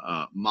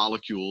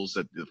molecules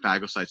that the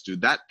phagocytes do,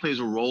 that plays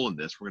a role in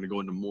this. We're going to go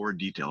into more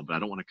detail, but I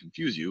don't want to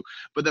confuse you.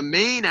 But the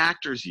main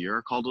actors here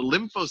are called the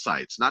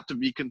lymphocytes, not to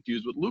be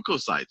confused with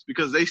leukocytes,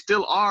 because they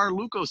still are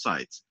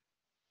leukocytes.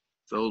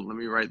 So let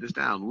me write this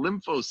down,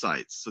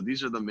 lymphocytes. So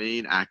these are the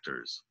main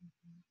actors.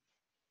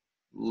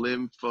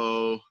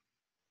 Lymphocytes.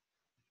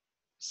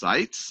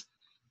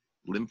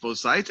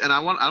 And I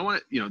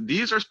want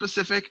these are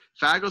specific.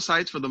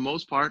 Phagocytes for the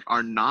most part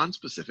are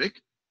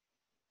non-specific,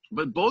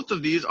 but both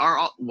of these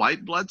are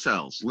white blood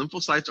cells.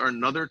 Lymphocytes are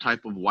another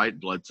type of white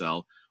blood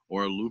cell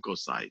or a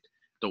leukocyte.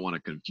 Don't want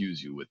to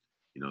confuse you with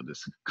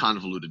this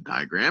convoluted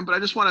diagram, but I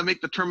just want to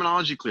make the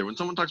terminology clear. When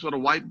someone talks about a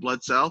white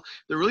blood cell,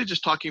 they're really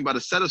just talking about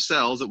a set of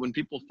cells that when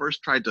people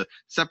first tried to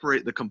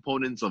separate the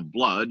components of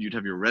blood, you'd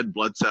have your red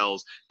blood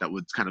cells that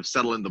would kind of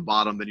settle in the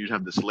bottom, then you'd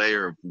have this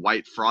layer of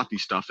white frothy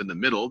stuff in the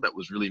middle that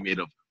was really made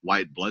of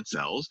white blood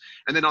cells,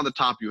 and then on the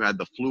top you had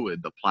the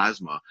fluid, the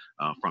plasma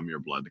from your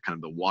blood, the kind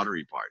of the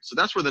watery part. So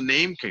that's where the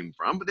name came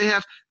from, but they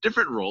have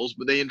different roles,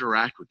 but they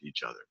interact with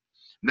each other.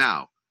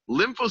 Now,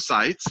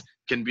 lymphocytes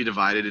can be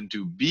divided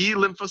into B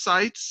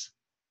lymphocytes,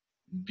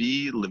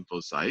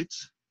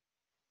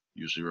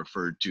 usually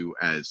referred to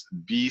as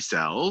B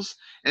cells,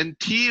 and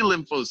T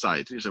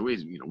lymphocytes. And you say,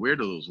 wait, where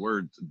do those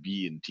words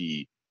B and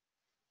T?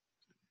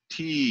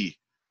 T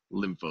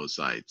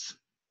lymphocytes.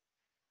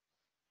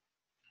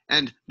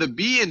 And the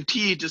B and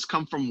T just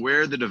come from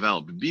where they're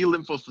developed. B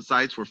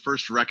lymphocytes were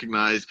first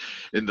recognized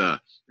in the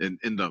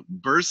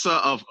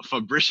bursa of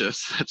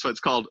Fabricius. That's why it's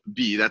called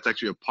B. That's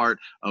actually a part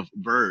of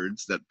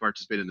birds that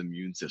participate in the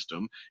immune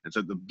system. And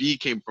so the B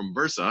came from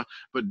bursa,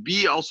 but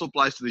B also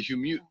applies to the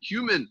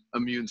human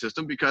immune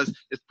system because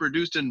it's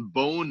produced in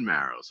bone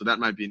marrow. So that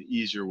might be an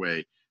easier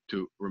way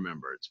to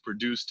remember. It's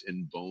produced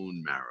in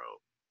bone marrow.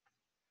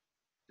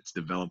 It's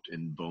developed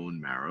in bone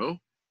marrow.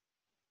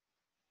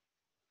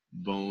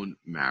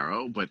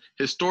 But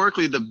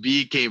historically the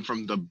B came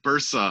from the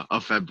bursa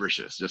of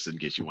Fabricius, just in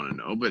case you want to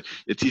know, but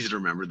it's easy to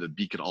remember that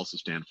B could also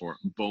stand for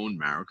bone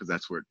marrow because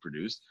that's where it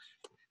produced.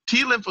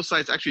 T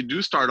lymphocytes actually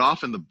do start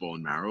off in the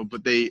bone marrow,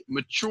 but they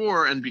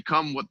mature and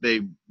become what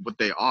they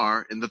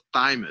are in the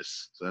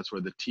thymus. So that's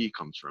where the T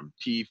comes from,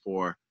 T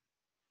for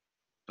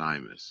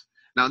thymus.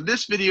 Now in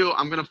this video,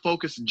 I'm going to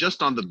focus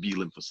just on the B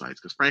lymphocytes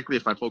because frankly,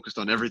 if I focused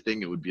on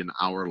everything, it would be an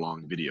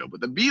hour-long video.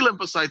 But the B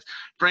lymphocytes,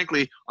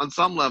 frankly, on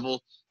some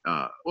level,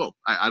 I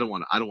don't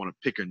want to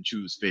pick and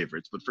choose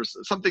favorites, but for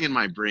something in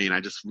my brain, I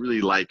just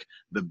really like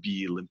the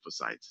B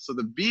lymphocytes. So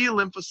the B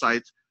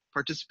lymphocytes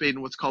participate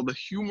in what's called the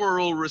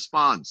humoral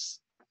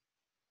response.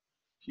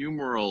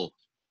 Humoral,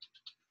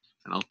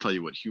 and I'll tell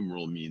you what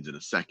humoral means in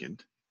a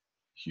second.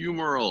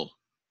 Humoral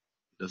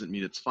doesn't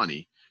mean it's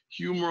funny.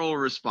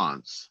 Humoral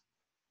response.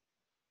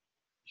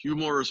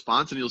 Humoral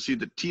response, and you'll see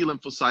that T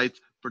lymphocytes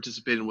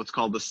participate in what's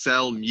called the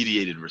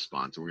cell-mediated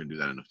response. And we're going to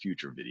do that in a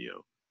future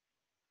video.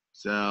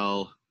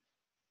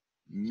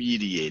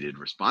 Cell-mediated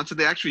response. So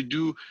they actually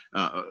do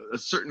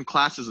certain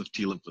classes of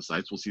T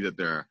lymphocytes. We'll see that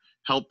there are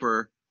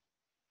helper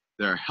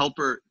there are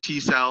helper T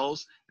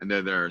cells, and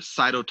then there are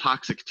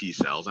cytotoxic T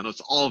cells. I know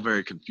it's all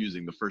very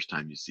confusing the first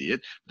time you see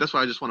it. That's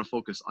why I just want to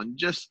focus on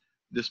just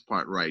this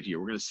part right here.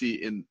 We're going to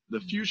see in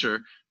the future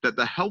that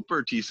the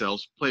helper T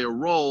cells play a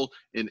role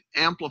in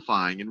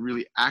amplifying and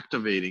really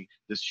activating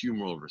this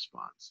humoral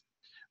response.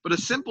 But a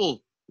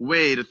simple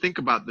way to think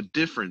about the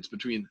difference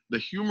between the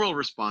humoral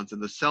response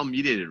and the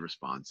cell-mediated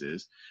response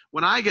is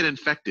when I get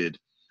infected,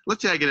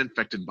 let's say I get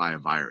infected by a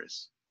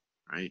virus,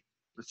 right?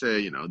 Let's say,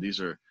 you know,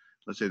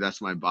 let's say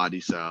that's my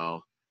body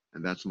cell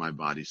and that's my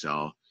body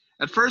cell.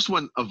 At first,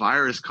 when a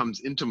virus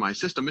comes into my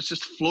system, it's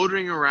just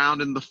floating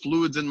around in the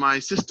fluids in my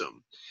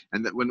system.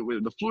 And that when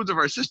the fluids of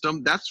our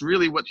system, that's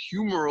really what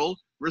humoral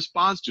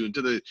responds to,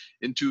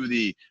 into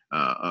the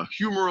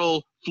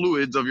humoral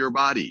fluids of your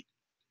body.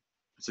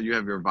 So you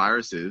have your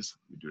viruses.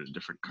 We do it a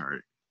different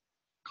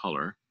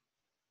color.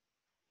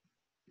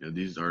 You know,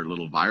 these are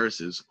little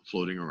viruses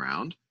floating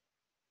around.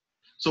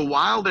 So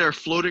while they're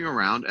floating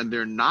around and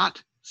they're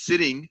not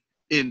sitting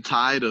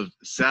inside of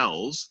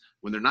cells,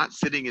 when they're not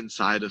sitting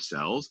inside of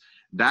cells,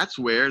 that's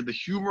where the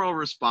humoral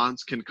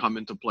response can come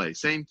into play.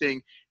 Same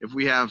thing if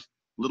we have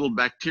little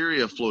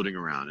bacteria floating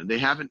around and they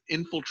haven't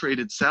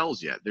infiltrated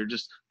cells yet, they're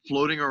just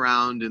floating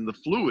around in the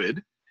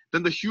fluid,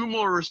 then the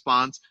humoral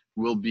response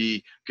will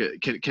be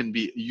can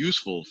be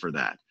useful for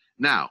that.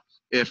 Now,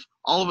 if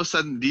all of a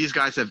sudden these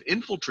guys have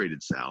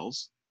infiltrated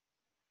cells,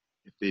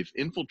 if they've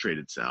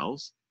infiltrated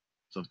cells,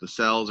 so if the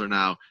cells are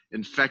now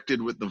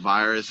infected with the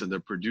virus and they're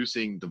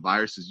producing, the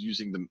virus is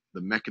using the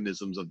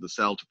mechanisms of the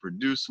cell to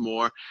produce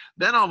more,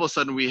 then all of a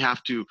sudden we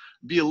have to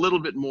be a little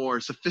bit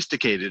more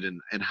sophisticated in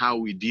how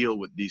we deal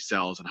with these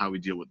cells and how we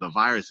deal with the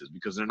viruses,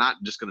 because they're not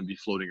just going to be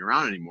floating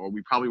around anymore.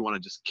 We probably want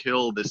to just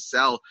kill this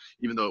cell,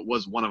 even though it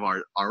was one of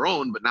our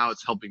own, but now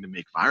it's helping to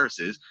make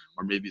viruses,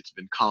 or maybe it's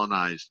been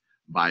colonized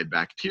by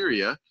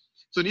bacteria.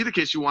 So in either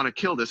case, you want to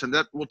kill this, and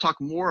that we'll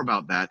talk more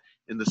about that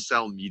in the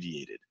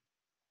cell-mediated.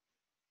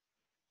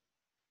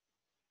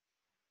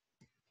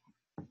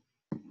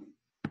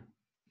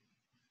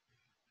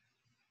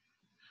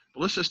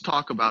 But let's just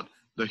talk about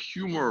the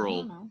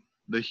humoral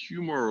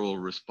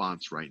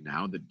response right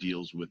now that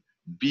deals with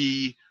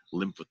B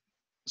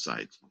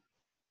lymphocytes.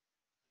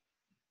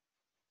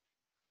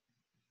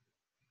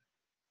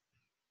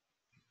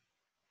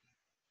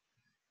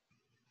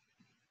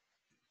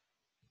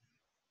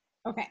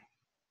 Okay.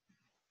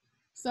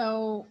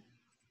 So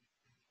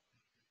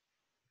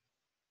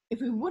if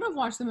we would have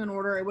watched them in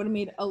order, it would have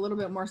made a little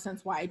bit more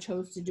sense why I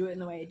chose to do it in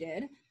the way I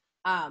did.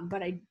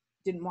 But I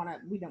didn't want to,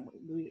 we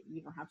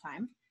don't have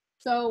time.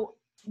 So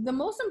the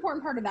most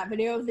important part of that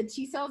video is the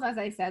T cells, as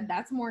I said,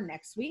 that's more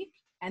next week.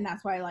 And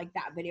that's why I like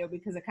that video,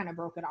 because it kind of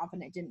broke it off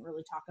and it didn't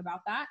really talk about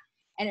that.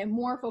 And it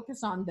more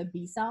focused on the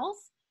B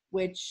cells,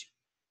 which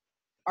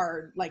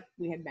are, like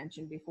we had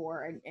mentioned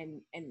before.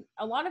 And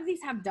a lot of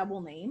these have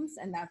double names,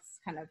 and that's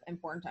kind of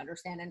important to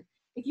understand. And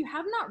if you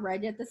have not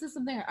read yet, this is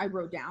something I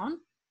wrote down.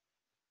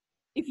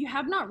 If you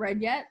have not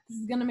read yet, this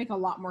is going to make a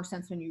lot more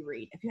sense when you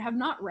read. If you have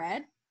not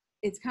read,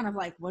 it's kind of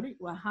like,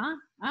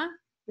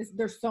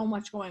 there's so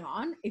much going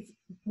on.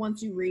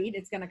 Once you read,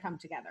 it's going to come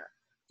together.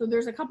 So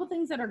there's a couple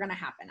things that are going to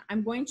happen.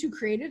 I'm going to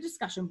create a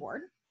discussion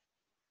board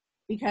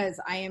because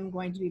I am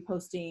going to be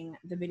posting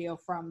the video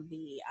from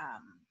the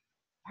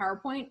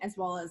PowerPoint, as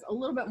well as a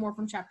little bit more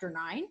from chapter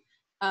 9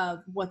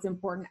 of what's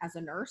important as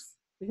a nurse,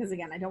 because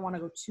again, I don't want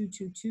to go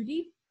too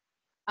deep.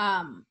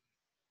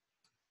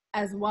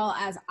 As well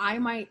as I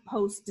might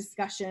post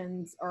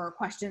discussions or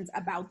questions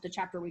about the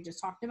chapter we just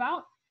talked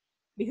about,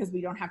 because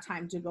we don't have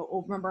time to go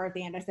over. Remember at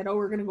the end I said, oh,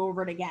 we're going to go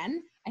over it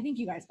again. I think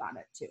you guys got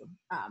it too.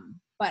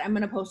 But I'm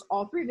going to post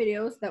all 3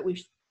 videos that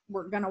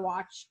we're going to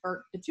watch,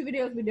 or the 2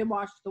 videos we did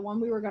watch, the one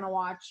we were going to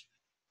watch.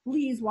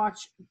 Please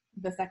watch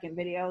the second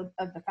video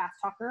of the Fast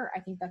Talker. I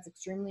think that's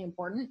extremely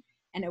important,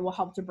 and it will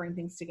help to bring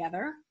things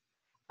together.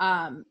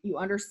 You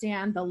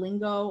understand the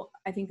lingo,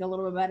 I think, a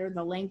little bit better,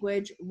 the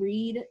language.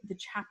 Read the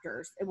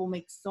chapters. It will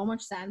make so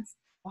much sense.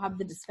 We'll have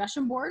the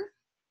discussion board.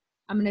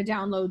 I'm going to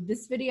download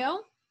this video,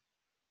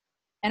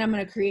 and I'm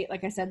going to create,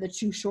 like I said, the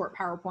 2 short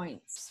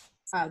PowerPoints,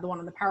 the one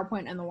on the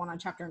PowerPoint and the one on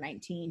chapter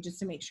 19, just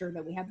to make sure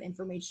that we have the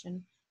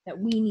information that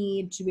we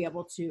need to be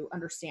able to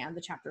understand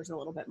the chapters a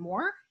little bit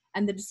more.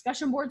 And the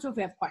discussion board, so if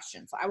we have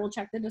questions. So I will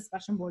check the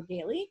discussion board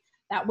daily.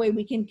 That way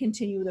we can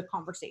continue the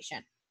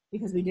conversation,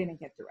 because we didn't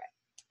get through it,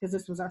 because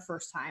this was our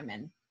first time,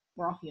 and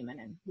we're all human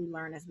and we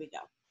learn as we go.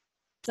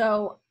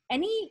 So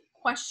any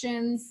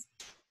questions?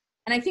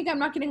 And I think I'm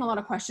not getting a lot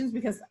of questions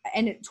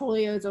and it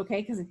totally is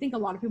okay, because I think a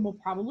lot of people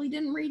probably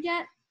didn't read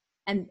yet,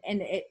 and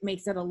it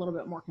makes it a little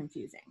bit more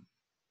confusing.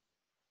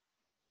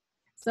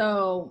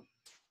 So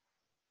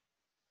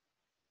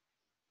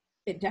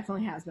it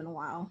definitely has been a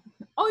while.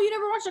 Oh, you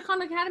never watched a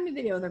Khan Academy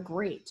video? They're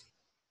great.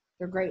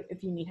 They're great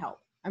if you need help.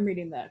 I'm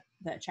reading the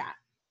chat.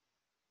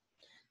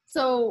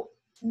 So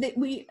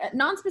we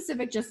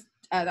non-specific, just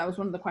that was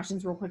one of the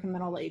questions real quick, and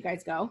then I'll let you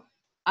guys go.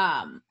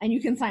 And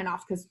you can sign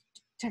off because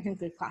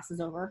technically class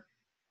is over.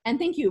 And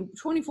thank you,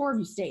 24 of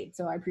you stayed,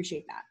 so I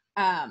appreciate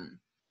that.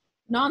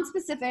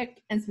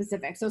 Non-specific and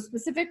specific. So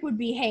specific would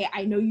be, hey,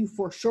 I know you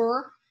for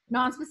sure.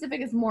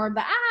 Non-specific is more of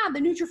the, the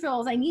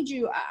neutrophils, I need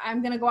you.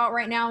 I'm going to go out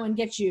right now and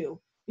get you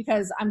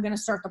because I'm going to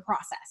start the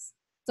process.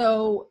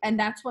 So, and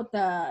that's what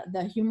the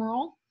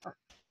humoral,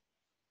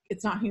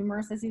 it's not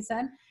humorous as he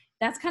said,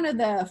 that's kind of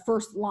the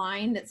first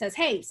line that says,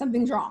 hey,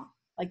 something's wrong,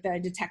 like the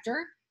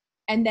detector.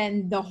 And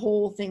then the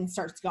whole thing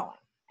starts going.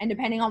 And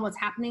depending on what's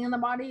happening in the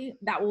body,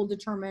 that will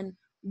determine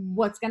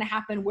what's going to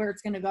happen, where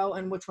it's going to go,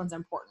 and which one's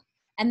important.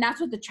 And that's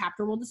what the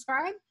chapter will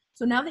describe.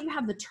 So now that you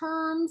have the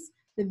terms,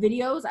 the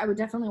videos, I would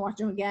definitely watch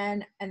them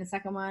again. And the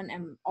second one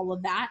and all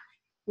of that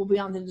will be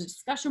on the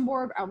discussion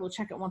board. I will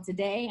check it once a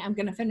day. I'm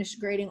going to finish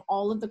grading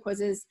all of the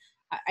quizzes.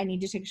 I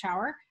need to take a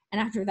shower. And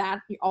after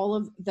that, all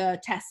of the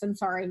tests,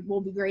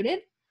 will be graded.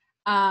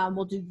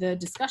 We'll do the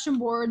discussion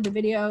board, the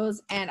videos,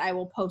 and I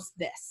will post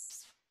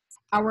this.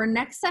 Our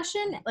next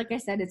session, like I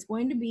said, it's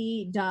going to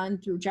be done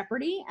through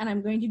Jeopardy, and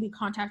I'm going to be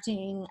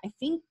contacting, I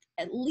think,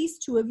 at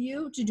least 2 of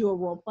you to do a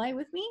role play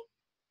with me,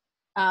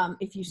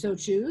 if you so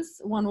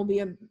choose. One will be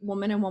a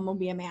woman and one will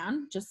be a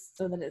man, just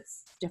so that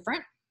it's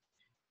different.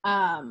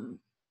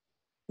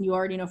 You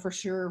already know for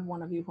sure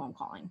one of you who I'm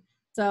calling,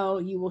 so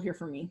you will hear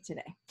from me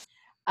today.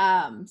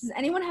 Does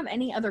anyone have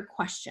any other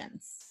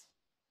questions?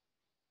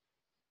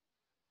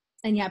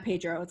 And yeah,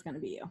 Pedro, it's going to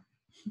be you.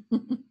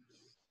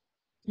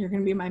 You're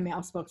going to be my male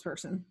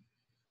spokesperson.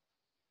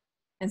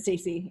 And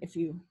Stacy, if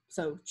you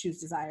so choose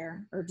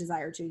desire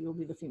to, you'll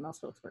be the female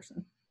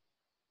spokesperson.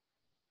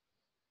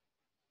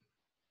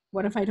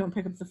 What if I don't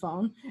pick up the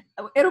phone?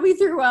 It'll be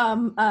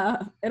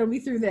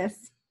through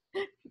this.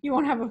 You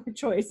won't have a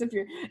choice. If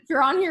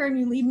you're on here and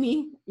you leave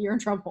me, you're in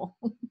trouble.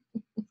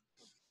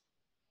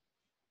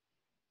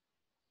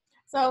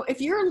 So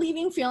if you're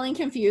leaving feeling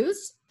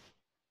confused,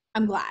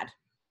 I'm glad.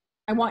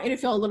 I want you to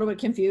feel a little bit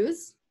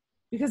confused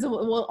because it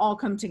will all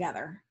come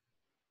together,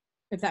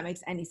 if that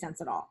makes any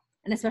sense at all.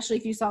 And especially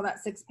if you saw that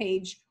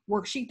 6-page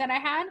worksheet that I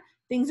had,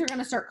 things are going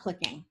to start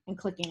clicking and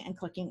clicking and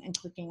clicking and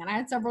clicking. And I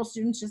had several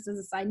students, just as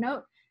a side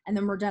note, and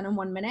then we're done in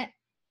 1 minute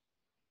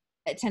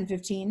at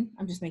 10:15.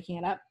 I'm just making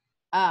it up.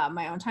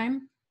 My own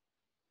time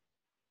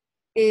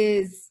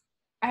is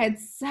I had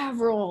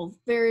several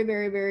very,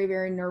 very, very,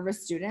 very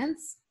nervous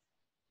students,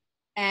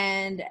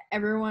 and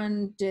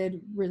everyone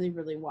did really,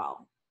 really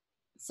well.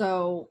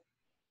 So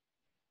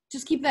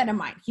just keep that in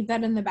mind. Keep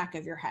that in the back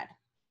of your head.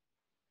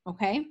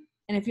 Okay?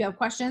 And if you have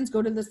questions,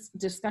 go to this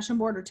discussion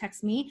board or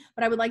text me.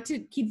 But I would like to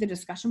keep the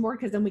discussion board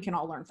because then we can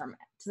all learn from it.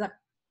 Is that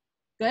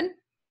good?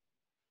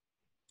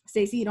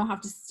 Stacy, you don't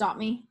have to stop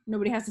me.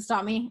 Nobody has to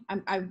stop me.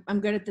 I'm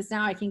good at this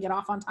now. I can get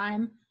off on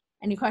time.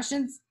 Any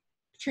questions?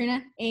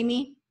 Katrina,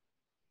 Amy,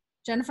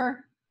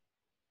 Jennifer,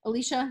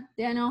 Alicia,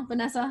 Daniel,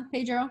 Vanessa,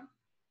 Pedro,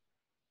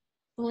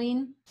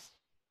 Celine.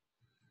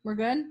 We're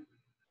good?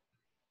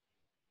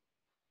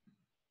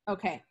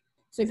 Okay.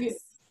 So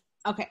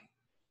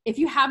if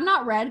you have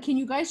not read, can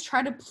you guys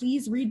try to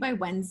please read by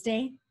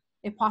Wednesday,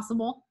 if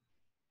possible?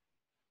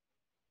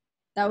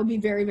 That would be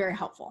very, very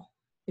helpful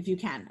if you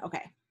can.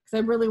 Okay.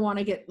 Because I really want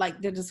to get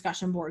like the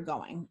discussion board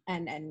going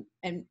and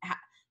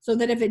so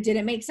that if it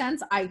didn't make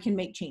sense, I can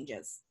make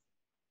changes.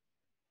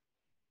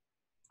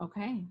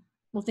 Okay.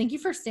 Well, thank you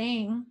for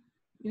staying.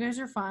 You guys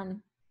are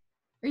fun.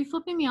 Are you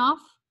flipping me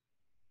off?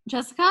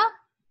 Jessica?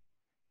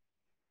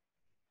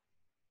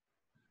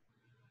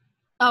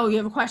 Oh, you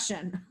have a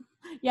question.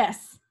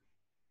 Yes.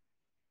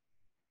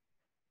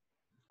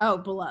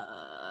 Oh,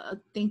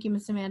 thank you,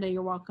 Miss Amanda.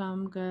 You're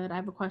welcome. Good. I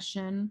have a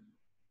question.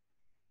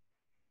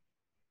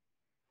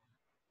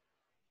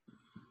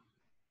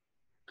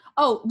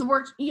 Oh, the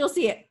work, you'll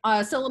see it.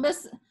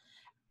 Syllabus.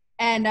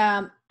 And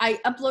I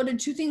uploaded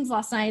 2 things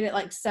last night at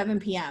like 7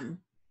 p.m.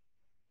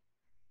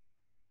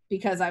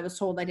 because I was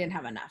told I didn't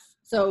have enough.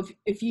 So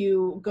if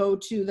you go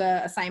to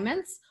the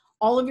assignments,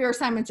 all of your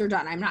assignments are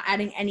done. I'm not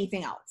adding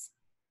anything else.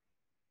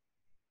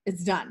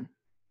 It's done.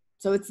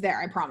 So it's there,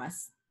 I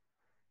promise.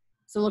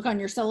 So look on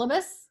your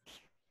syllabus.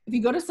 If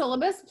you go to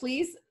syllabus,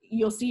 please,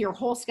 you'll see your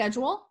whole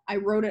schedule. I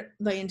wrote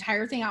the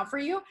entire thing out for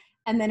you.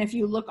 And then if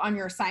you look on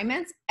your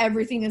assignments,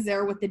 everything is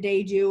there with the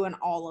day due and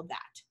all of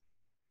that.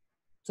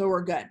 So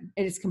we're good.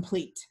 It is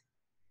complete.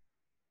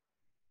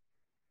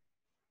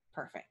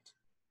 Perfect.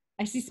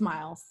 I see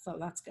smiles, so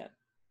that's good.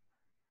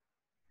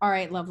 All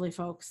right, lovely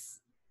folks.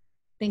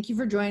 Thank you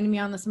for joining me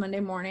on this Monday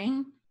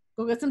morning.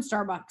 Go get some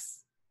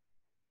Starbucks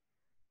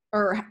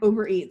or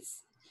Uber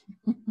Eats.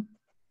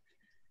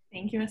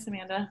 Thank you, Miss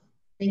Amanda.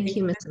 Thank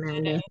you, Miss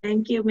Amanda.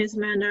 Thank you, Miss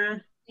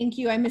Amanda. Thank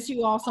you. I miss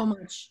you all so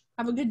much.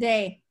 Have a good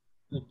day.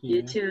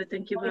 You too.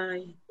 Thank you.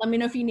 Bye. Let me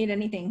know if you need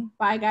anything.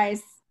 Bye,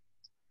 guys.